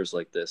receivers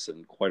like this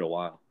in quite a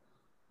while.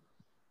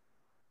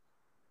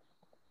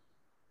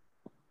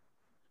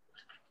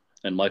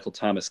 And Michael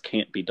Thomas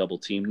can't be double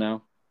teamed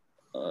now.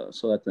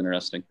 So that's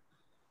interesting.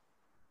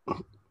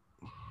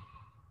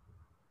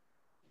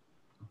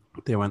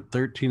 They went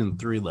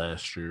 13-3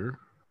 last year.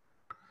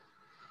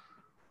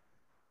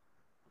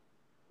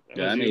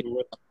 Yeah, I'm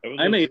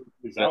going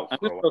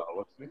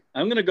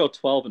to go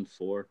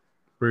 12-4.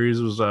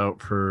 Breeze was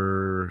out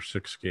for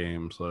 6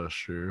 games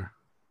last year.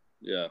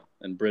 Yeah,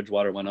 and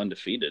Bridgewater went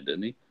undefeated,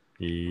 didn't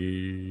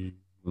he?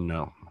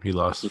 No, he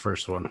lost the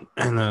first one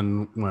and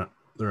then won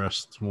the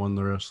rest.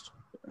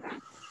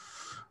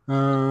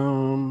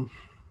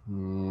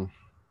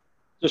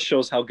 Just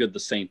shows how good the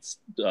Saints'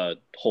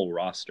 whole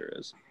roster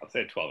is. I'll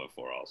say 12-4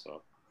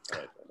 also. I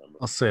like that number.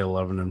 I'll say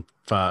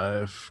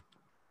 11-5.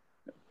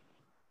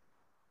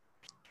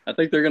 I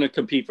think they're going to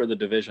compete for the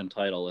division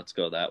title. Let's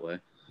go that way.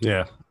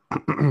 Yeah.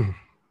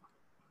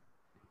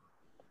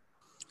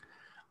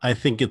 I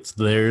think it's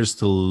theirs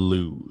to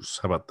lose.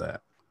 How about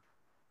that?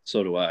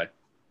 So do I.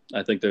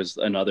 I think there's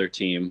another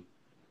team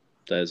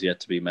that has yet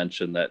to be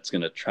mentioned that's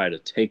going to try to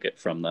take it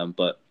from them.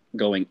 But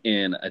going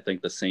in, I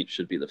think the Saints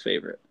should be the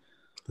favorite.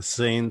 The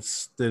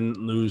Saints didn't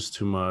lose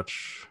too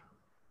much.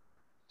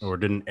 or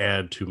didn't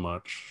add too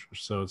much.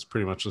 So it's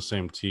pretty much the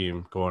same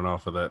team, going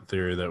off of that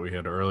theory that we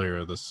had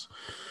earlier. The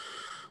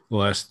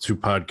last two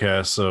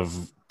podcasts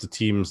of the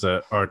teams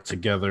that are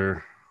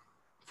together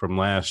from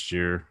last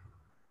year.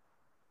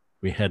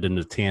 We head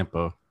into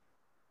Tampa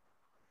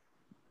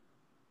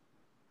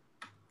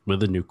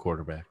with a new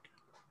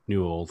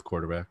old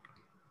quarterback.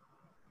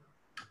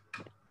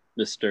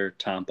 Mr.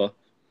 Tampa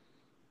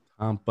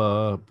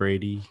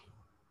Brady.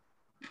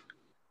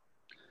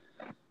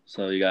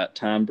 So you got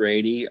Tom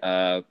Brady.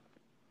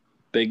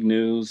 Big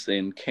news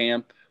in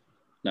camp,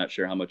 not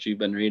sure how much you've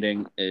been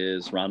reading,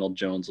 is Ronald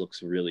Jones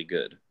looks really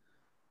good.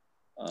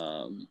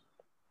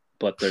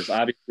 But there's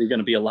obviously going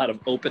to be a lot of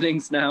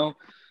openings now.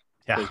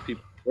 Yeah. There's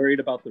people worried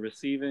about the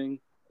receiving,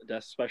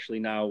 especially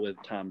now with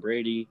Tom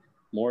Brady,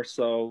 more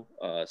so.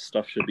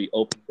 Stuff should be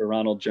open for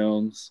Ronald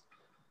Jones.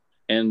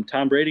 And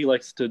Tom Brady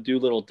likes to do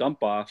little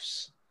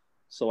dump-offs.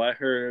 So I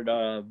heard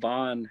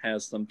Vaughn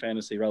has some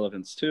fantasy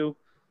relevance too.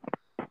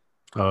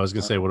 Oh, I was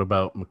going to say, what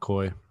about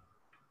McCoy?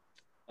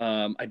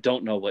 I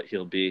don't know what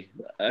he'll be.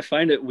 I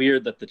find it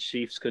weird that the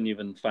Chiefs couldn't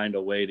even find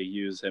a way to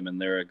use him, and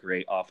they're a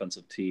great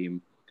offensive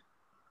team.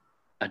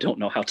 I don't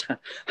know how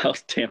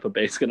Tampa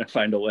Bay's going to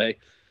find a way.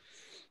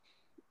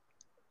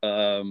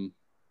 Then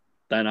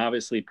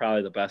obviously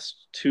probably the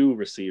best two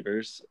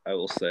receivers, I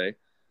will say.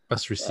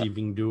 Best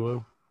receiving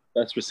duo.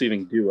 Best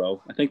receiving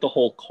duo. I think the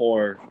whole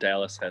core,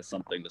 Dallas has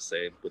something to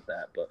say with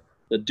that. But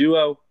the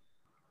duo.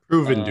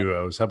 Proven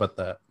duos. How about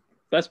that?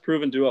 Best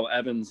proven duo,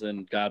 Evans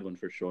and Godwin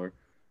for sure.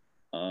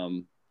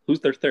 Who's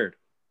their third?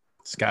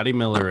 Scotty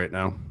Miller right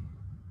now.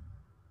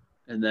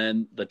 And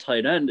then the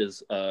tight end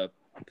is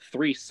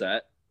three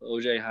set.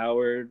 O.J.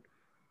 Howard,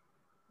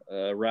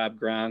 Rob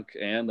Gronk,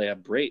 and they have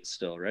Brate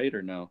still, right?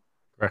 Or no?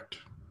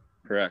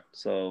 Correct.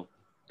 So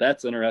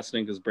that's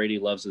interesting because Brady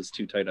loves his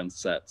two tight end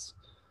sets.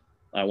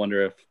 I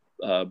wonder if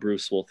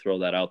Bruce will throw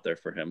that out there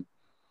for him.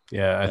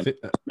 Yeah, I think.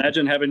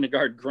 Imagine having to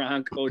guard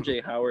Gronk,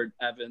 O.J. Howard,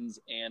 Evans,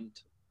 and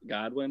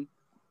Godwin,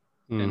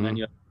 and then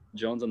you have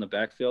Jones on the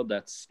backfield.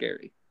 That's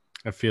scary.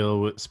 I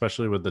feel,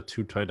 especially with the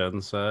two tight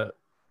end set,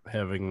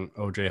 having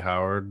O.J.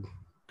 Howard,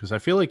 because I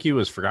feel like he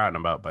was forgotten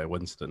about by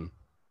Winston.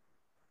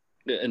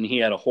 And he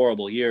had a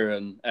horrible year,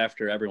 and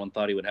after everyone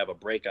thought he would have a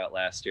breakout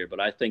last year, but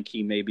I think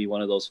he may be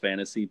one of those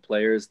fantasy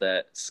players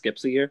that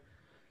skips a year.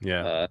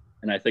 Yeah.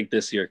 And I think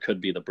this year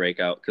could be the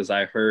breakout because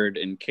I heard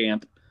in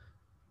camp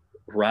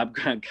Rob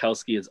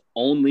Gronkowski is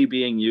only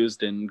being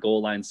used in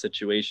goal line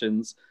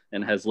situations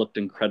and has looked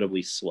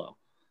incredibly slow,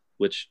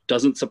 which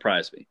doesn't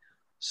surprise me.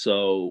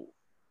 So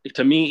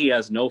to me, he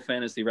has no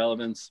fantasy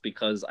relevance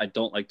because I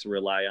don't like to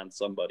rely on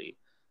somebody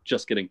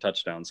just getting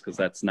touchdowns because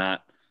that's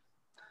not –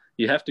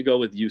 you have to go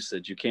with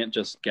usage. You can't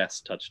just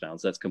guess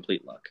touchdowns. That's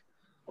complete luck.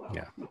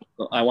 Yeah.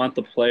 So I want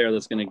the player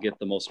that's going to get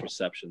the most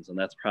receptions, and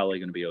that's probably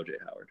going to be O.J.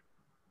 Howard.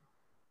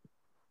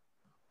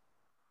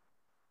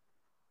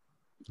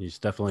 He's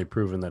definitely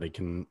proven that he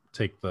can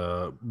take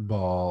the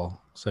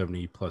ball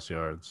 70-plus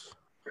yards.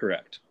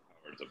 Correct.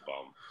 Howard's a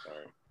bum.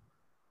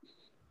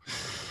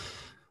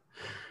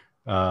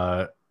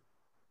 Sorry.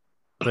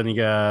 Then you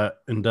got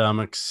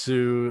Ndamukong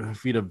Suh,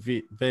 Vita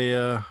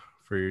Vea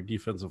for your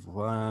defensive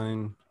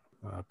line.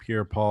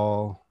 Pierre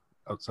Paul,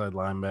 outside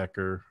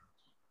linebacker.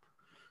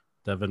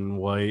 Devin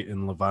White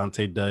and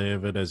Levante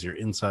David as your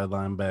inside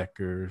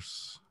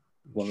linebackers.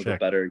 One of the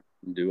better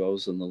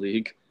duos in the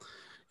league.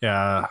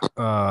 Yeah.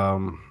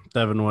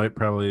 Devin White,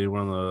 probably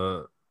one of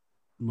the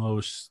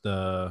most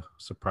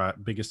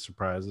biggest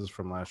surprises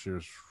from last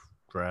year's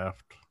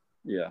draft.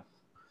 Yeah.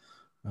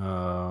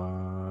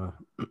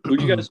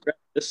 Who'd you guys draft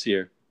this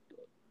year?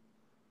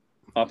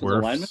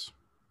 Offensive lineman?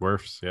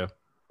 Wirfs, yeah.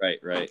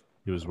 Right.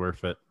 He was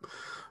worth it.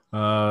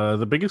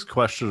 The biggest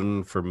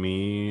question for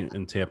me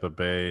in Tampa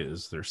Bay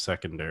is their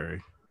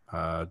secondary.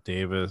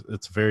 Davis,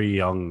 it's a very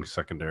young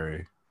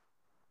secondary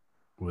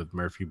with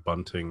Murphy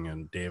Bunting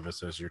and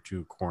Davis as your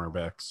two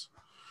cornerbacks.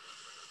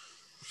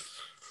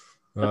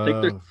 I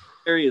think their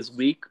secondary is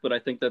weak, but I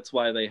think that's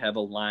why they have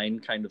a line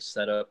kind of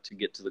set up to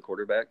get to the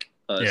quarterback,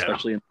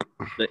 especially in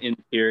the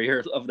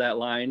interior of that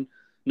line.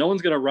 No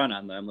one's going to run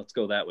on them. Let's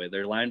go that way.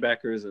 Their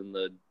linebackers and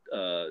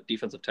the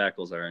defensive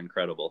tackles are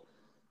incredible.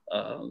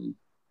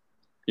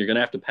 You're going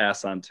to have to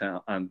pass on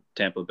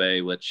Tampa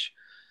Bay, which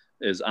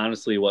is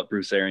honestly what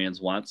Bruce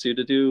Arians wants you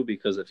to do,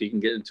 because if he can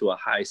get into a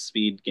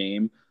high-speed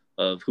game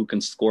of who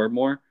can score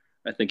more,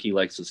 I think he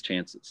likes his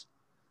chances.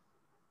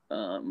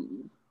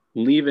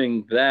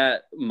 Leaving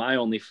that, my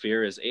only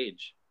fear is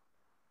age.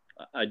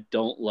 I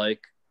don't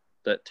like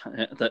that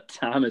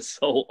Tom is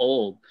so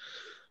old.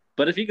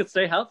 But if he could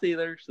stay healthy,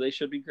 they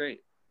should be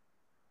great.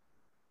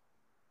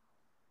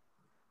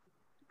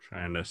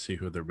 Trying to see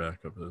who their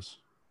backup is.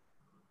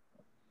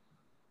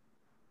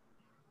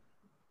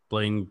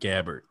 Blaine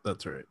Gabbert,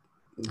 that's right.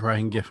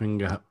 Ryan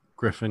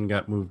Griffin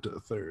got moved to the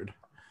third.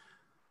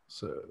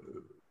 So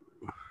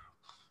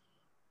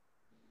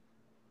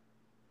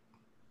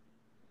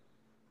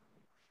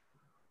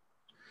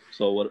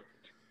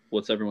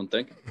what's everyone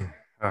thinking?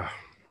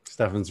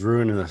 Stefan's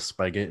ruining us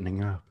by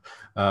getting up.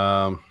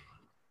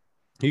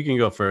 You can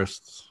go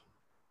first.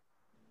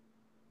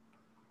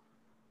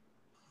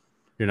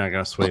 You're not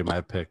gonna sway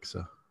my pick,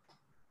 so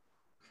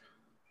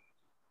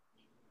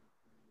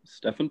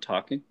Stefan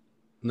talking.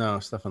 no.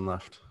 Stefan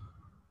left.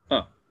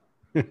 Oh,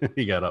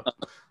 He got up.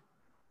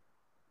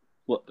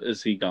 what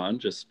is he gone?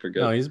 Just for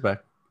good. No, he's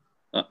back.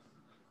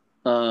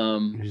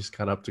 Um, He just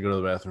got up to go to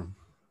the bathroom.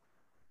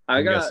 I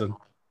I'm got guessing.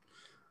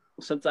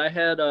 since I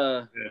had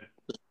the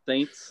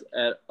Saints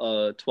at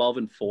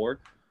 12-4.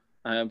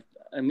 I'm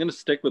gonna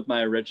stick with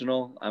my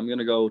original. I'm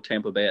gonna go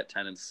Tampa Bay at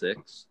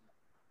 10-6.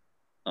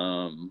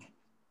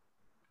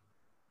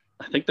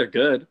 I think they're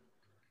good.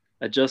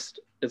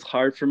 It's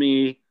hard for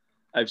me.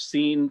 I've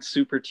seen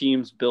super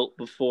teams built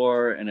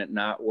before and it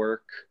not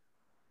work.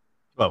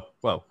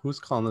 Whoa, who's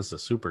calling this a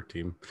super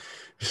team?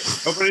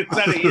 Nobody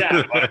said it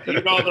yet, but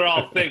you know they're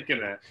all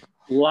thinking it.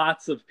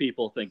 Lots of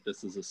people think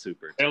this is a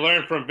super They team.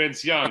 learned from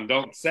Vince Young.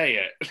 Don't say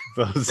it.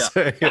 Don't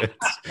say it.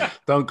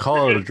 Don't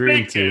call it a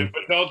dream Think team. it,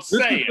 but don't This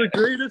say is the it.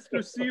 greatest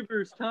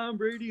receivers Tom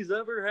Brady's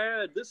ever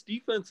had. This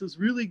defense is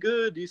really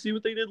good. Do you see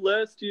what they did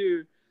last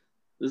year?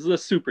 This is a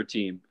super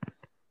team.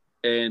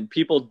 And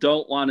people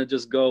don't want to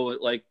just go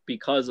like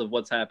because of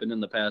what's happened in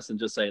the past and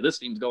just say this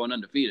team's going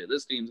undefeated.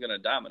 This team's going to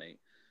dominate.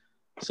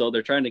 So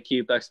they're trying to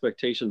keep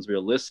expectations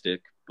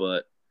realistic,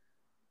 but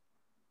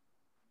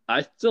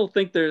I still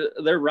think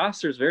their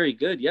roster is very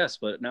good, yes.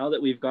 But now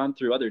that we've gone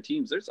through other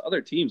teams, there's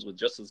other teams with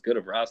just as good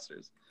of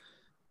rosters.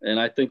 And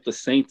I think the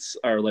Saints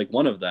are like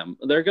one of them.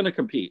 They're going to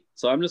compete.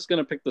 So I'm just going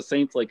to pick the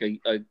Saints like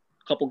a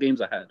couple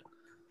games ahead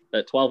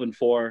at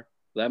 12-4,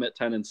 them at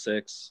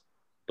 10-6.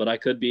 But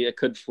it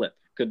could flip.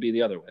 Could be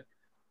the other way.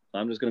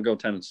 I'm just going to go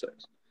 10-6.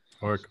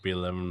 Or it could be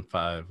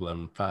 11-5,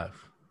 11-5.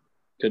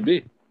 Could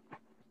be.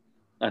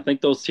 I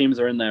think those teams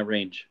are in that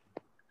range.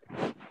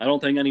 I don't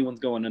think anyone's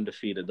going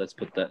undefeated. Let's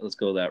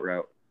go that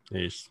route.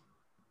 Yes.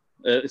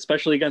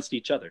 Especially against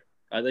each other.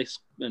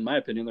 In my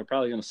opinion, they're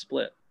probably going to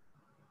split.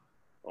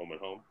 Home and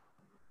home.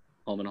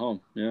 Home and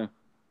home, yeah.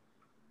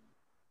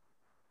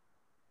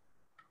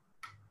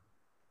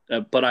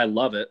 But I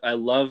love it. I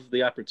love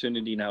the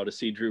opportunity now to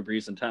see Drew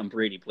Brees and Tom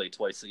Brady play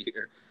twice a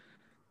year.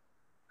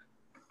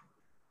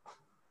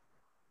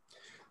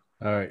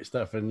 All right,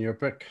 Stefan, your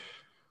pick.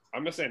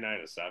 I'm gonna say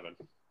 9-7.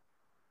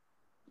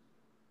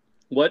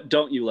 What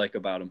don't you like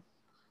about him?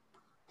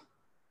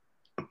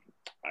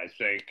 I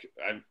think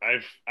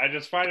I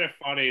just find it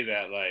funny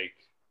that like,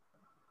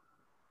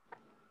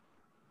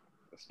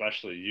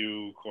 especially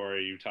you,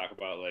 Corey, you talk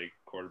about like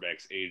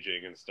quarterbacks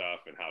aging and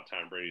stuff, and how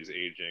Tom Brady's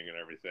aging and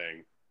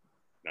everything.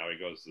 Now he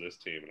goes to this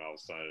team, and all of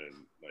a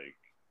sudden, like,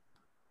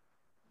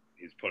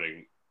 he's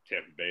putting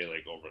Tampa Bay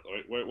like over.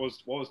 What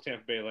was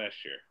Tampa Bay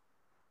last year?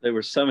 They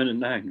were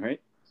 7-9, right?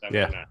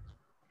 7-9.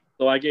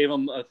 So I gave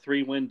them a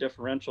 3-win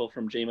differential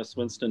from Jameis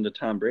Winston to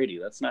Tom Brady.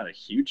 That's not a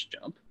huge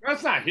jump.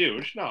 That's not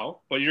huge,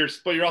 no. But you're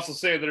also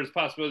saying that there's a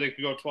possibility they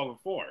could go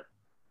 12-4.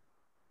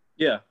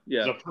 Yeah.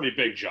 It's a pretty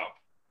big jump.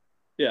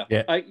 Yeah.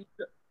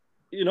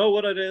 You know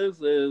what it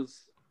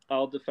is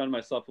I'll defend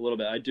myself a little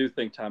bit. I do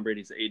think Tom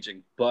Brady's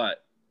aging,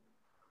 but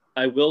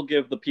I will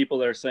give the people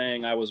that are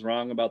saying I was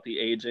wrong about the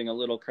aging a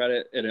little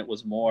credit, and it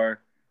was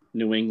more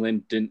New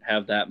England didn't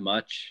have that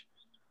much.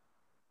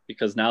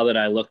 Because now that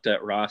I looked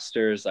at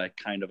rosters, I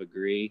kind of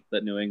agree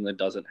that New England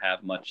doesn't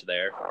have much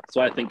there.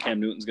 So I think Cam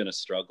Newton's going to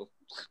struggle.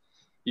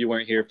 You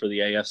weren't here for the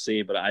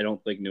AFC, but I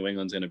don't think New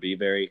England's going to be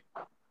very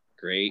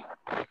great.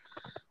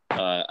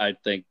 I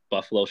think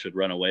Buffalo should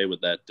run away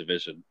with that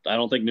division. I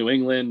don't think New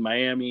England,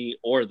 Miami,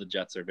 or the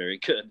Jets are very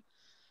good.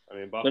 I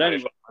mean, Buffalo. I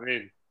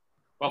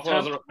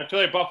feel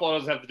like Buffalo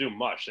doesn't have to do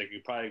much. They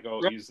could probably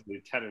go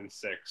easily 10-6,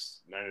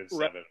 9-7 for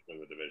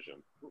the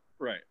division.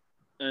 Right.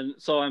 And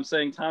so I'm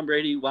saying Tom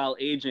Brady, while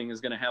aging,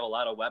 is going to have a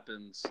lot of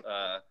weapons.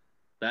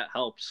 That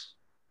helps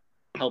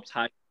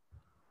high.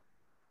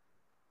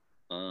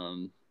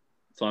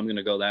 So I'm going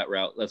to go that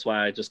route. That's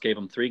why I just gave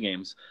them 3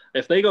 games.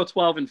 If they go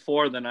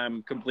 12-4, then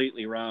I'm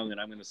completely wrong,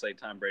 and I'm going to say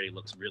Tom Brady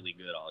looks really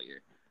good all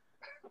year.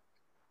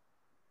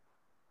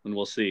 And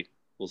we'll see.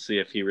 We'll see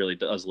if he really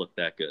does look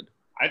that good.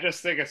 I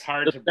just think it's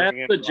hard to bring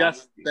in. That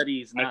suggests that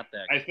he's not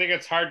that good. I think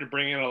it's hard to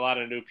bring in a lot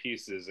of new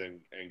pieces and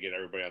get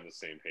everybody on the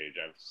same page.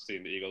 I've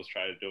seen the Eagles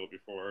try to do it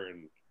before,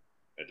 and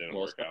it didn't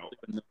work out.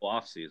 No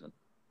off season,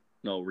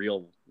 no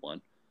real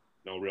one,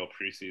 no real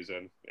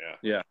preseason.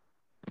 Yeah.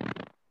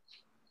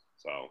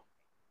 So,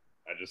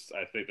 I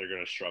think they're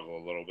going to struggle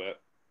a little bit.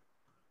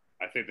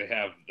 I think they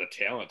have the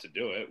talent to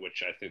do it,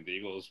 which I think the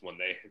Eagles, when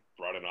they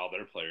brought in all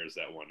their players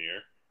that one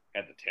year,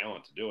 had the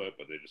talent to do it,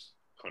 but they just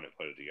couldn't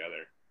put it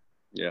together.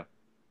 Yeah.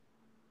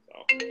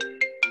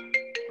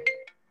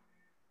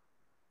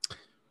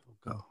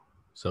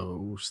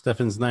 So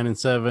Stefan's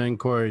 9-7,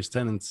 Corey's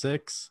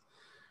 10-6.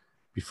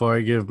 Before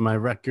I give my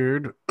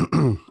record,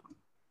 you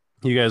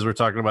guys were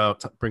talking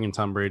about bringing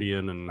Tom Brady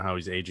in and how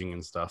he's aging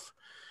and stuff.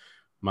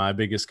 My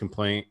biggest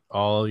complaint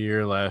all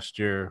year last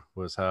year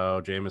was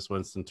how Jameis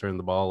Winston turned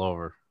the ball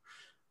over.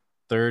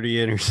 30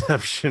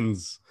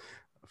 interceptions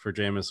for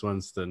Jameis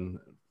Winston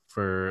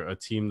for a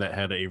team that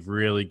had a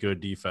really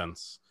good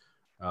defense.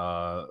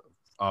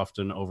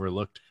 Often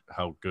overlooked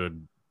how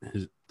good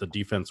the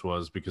defense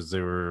was, because they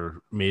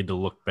were made to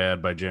look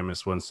bad by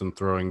Jameis Winston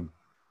throwing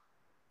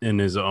in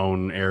his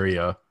own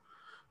area,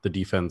 the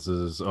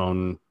defense's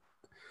own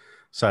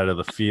side of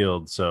the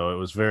field. So it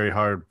was very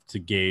hard to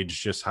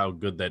gauge just how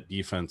good that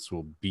defense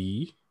will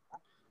be.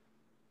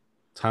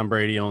 Tom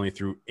Brady only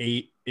threw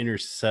 8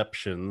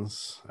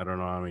 interceptions. I don't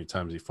know how many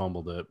times he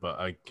fumbled it, but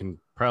I can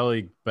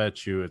probably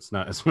bet you it's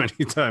not as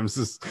many times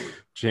as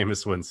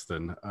Jameis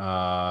Winston.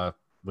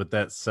 With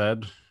that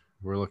said,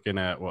 we're looking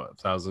at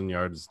 1,000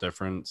 yards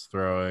difference,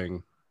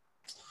 throwing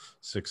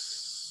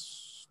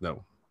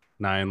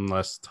 9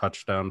 less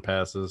touchdown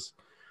passes.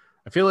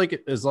 I feel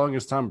like as long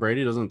as Tom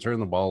Brady doesn't turn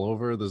the ball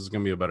over, this is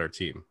going to be a better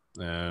team.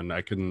 And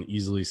I can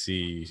easily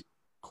see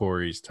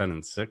Corey's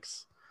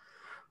 10-6,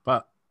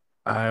 but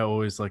I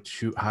always like to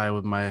shoot high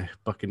with my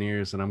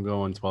Buccaneers, and I'm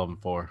going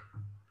 12-4.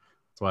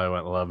 That's why I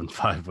went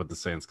 11-5 with the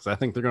Saints, because I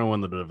think they're going to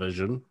win the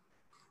division.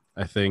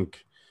 I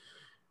think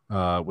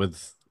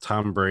with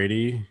Tom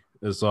Brady,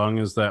 as long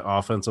as that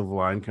offensive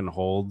line can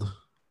hold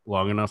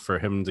long enough for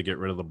him to get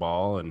rid of the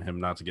ball and him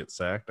not to get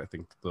sacked, I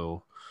think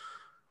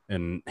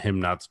and him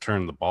not to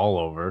turn the ball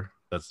over.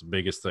 That's the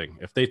biggest thing.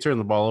 If they turn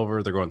the ball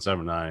over, they're going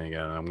 7-9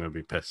 again. I'm going to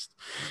be pissed.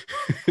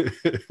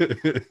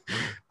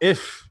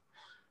 If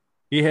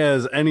he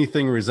has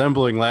anything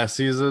resembling last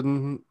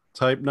season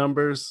type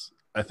numbers,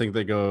 I think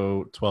they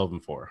go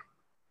 12-4.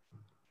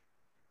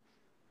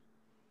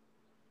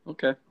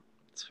 Okay,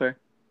 that's fair.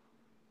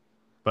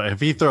 But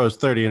if he throws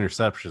 30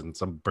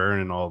 interceptions, I'm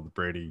burning all the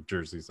Brady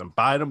jerseys. I'm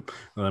buying them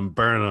and then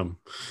burning them.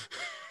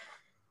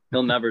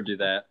 He'll never do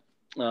that.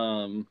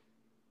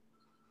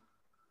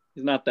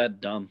 He's not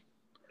that dumb.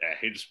 Yeah,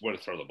 he just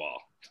wouldn't throw the ball.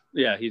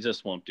 Yeah, he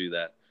just won't do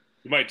that.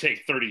 He might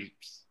take 30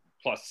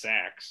 plus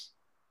sacks.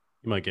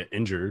 He might get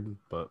injured,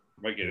 but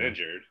Might get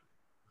injured.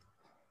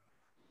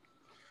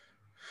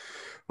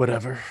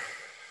 Whatever.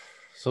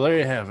 So there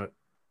you have it.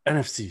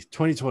 NFC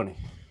 2020.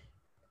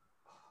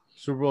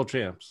 Super Bowl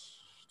champs.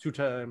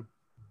 2-time.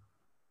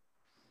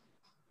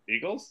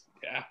 Eagles?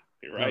 Yeah,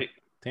 you're right.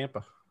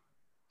 Tampa.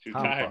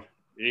 2-time.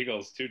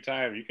 Eagles,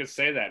 2-time. You can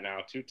say that now.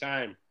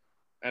 2-time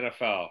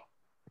NFL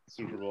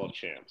Super Bowl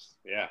champs.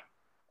 Yeah,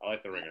 I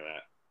like the ring of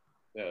that.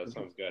 Yeah, that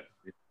sounds good.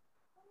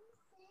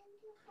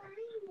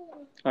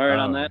 All right,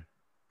 on that,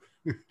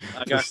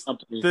 I got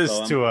company. This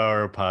so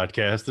 2-hour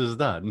podcast is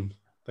done.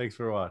 Thanks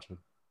for watching.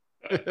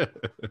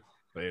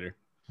 Later.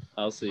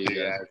 I'll see you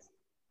guys.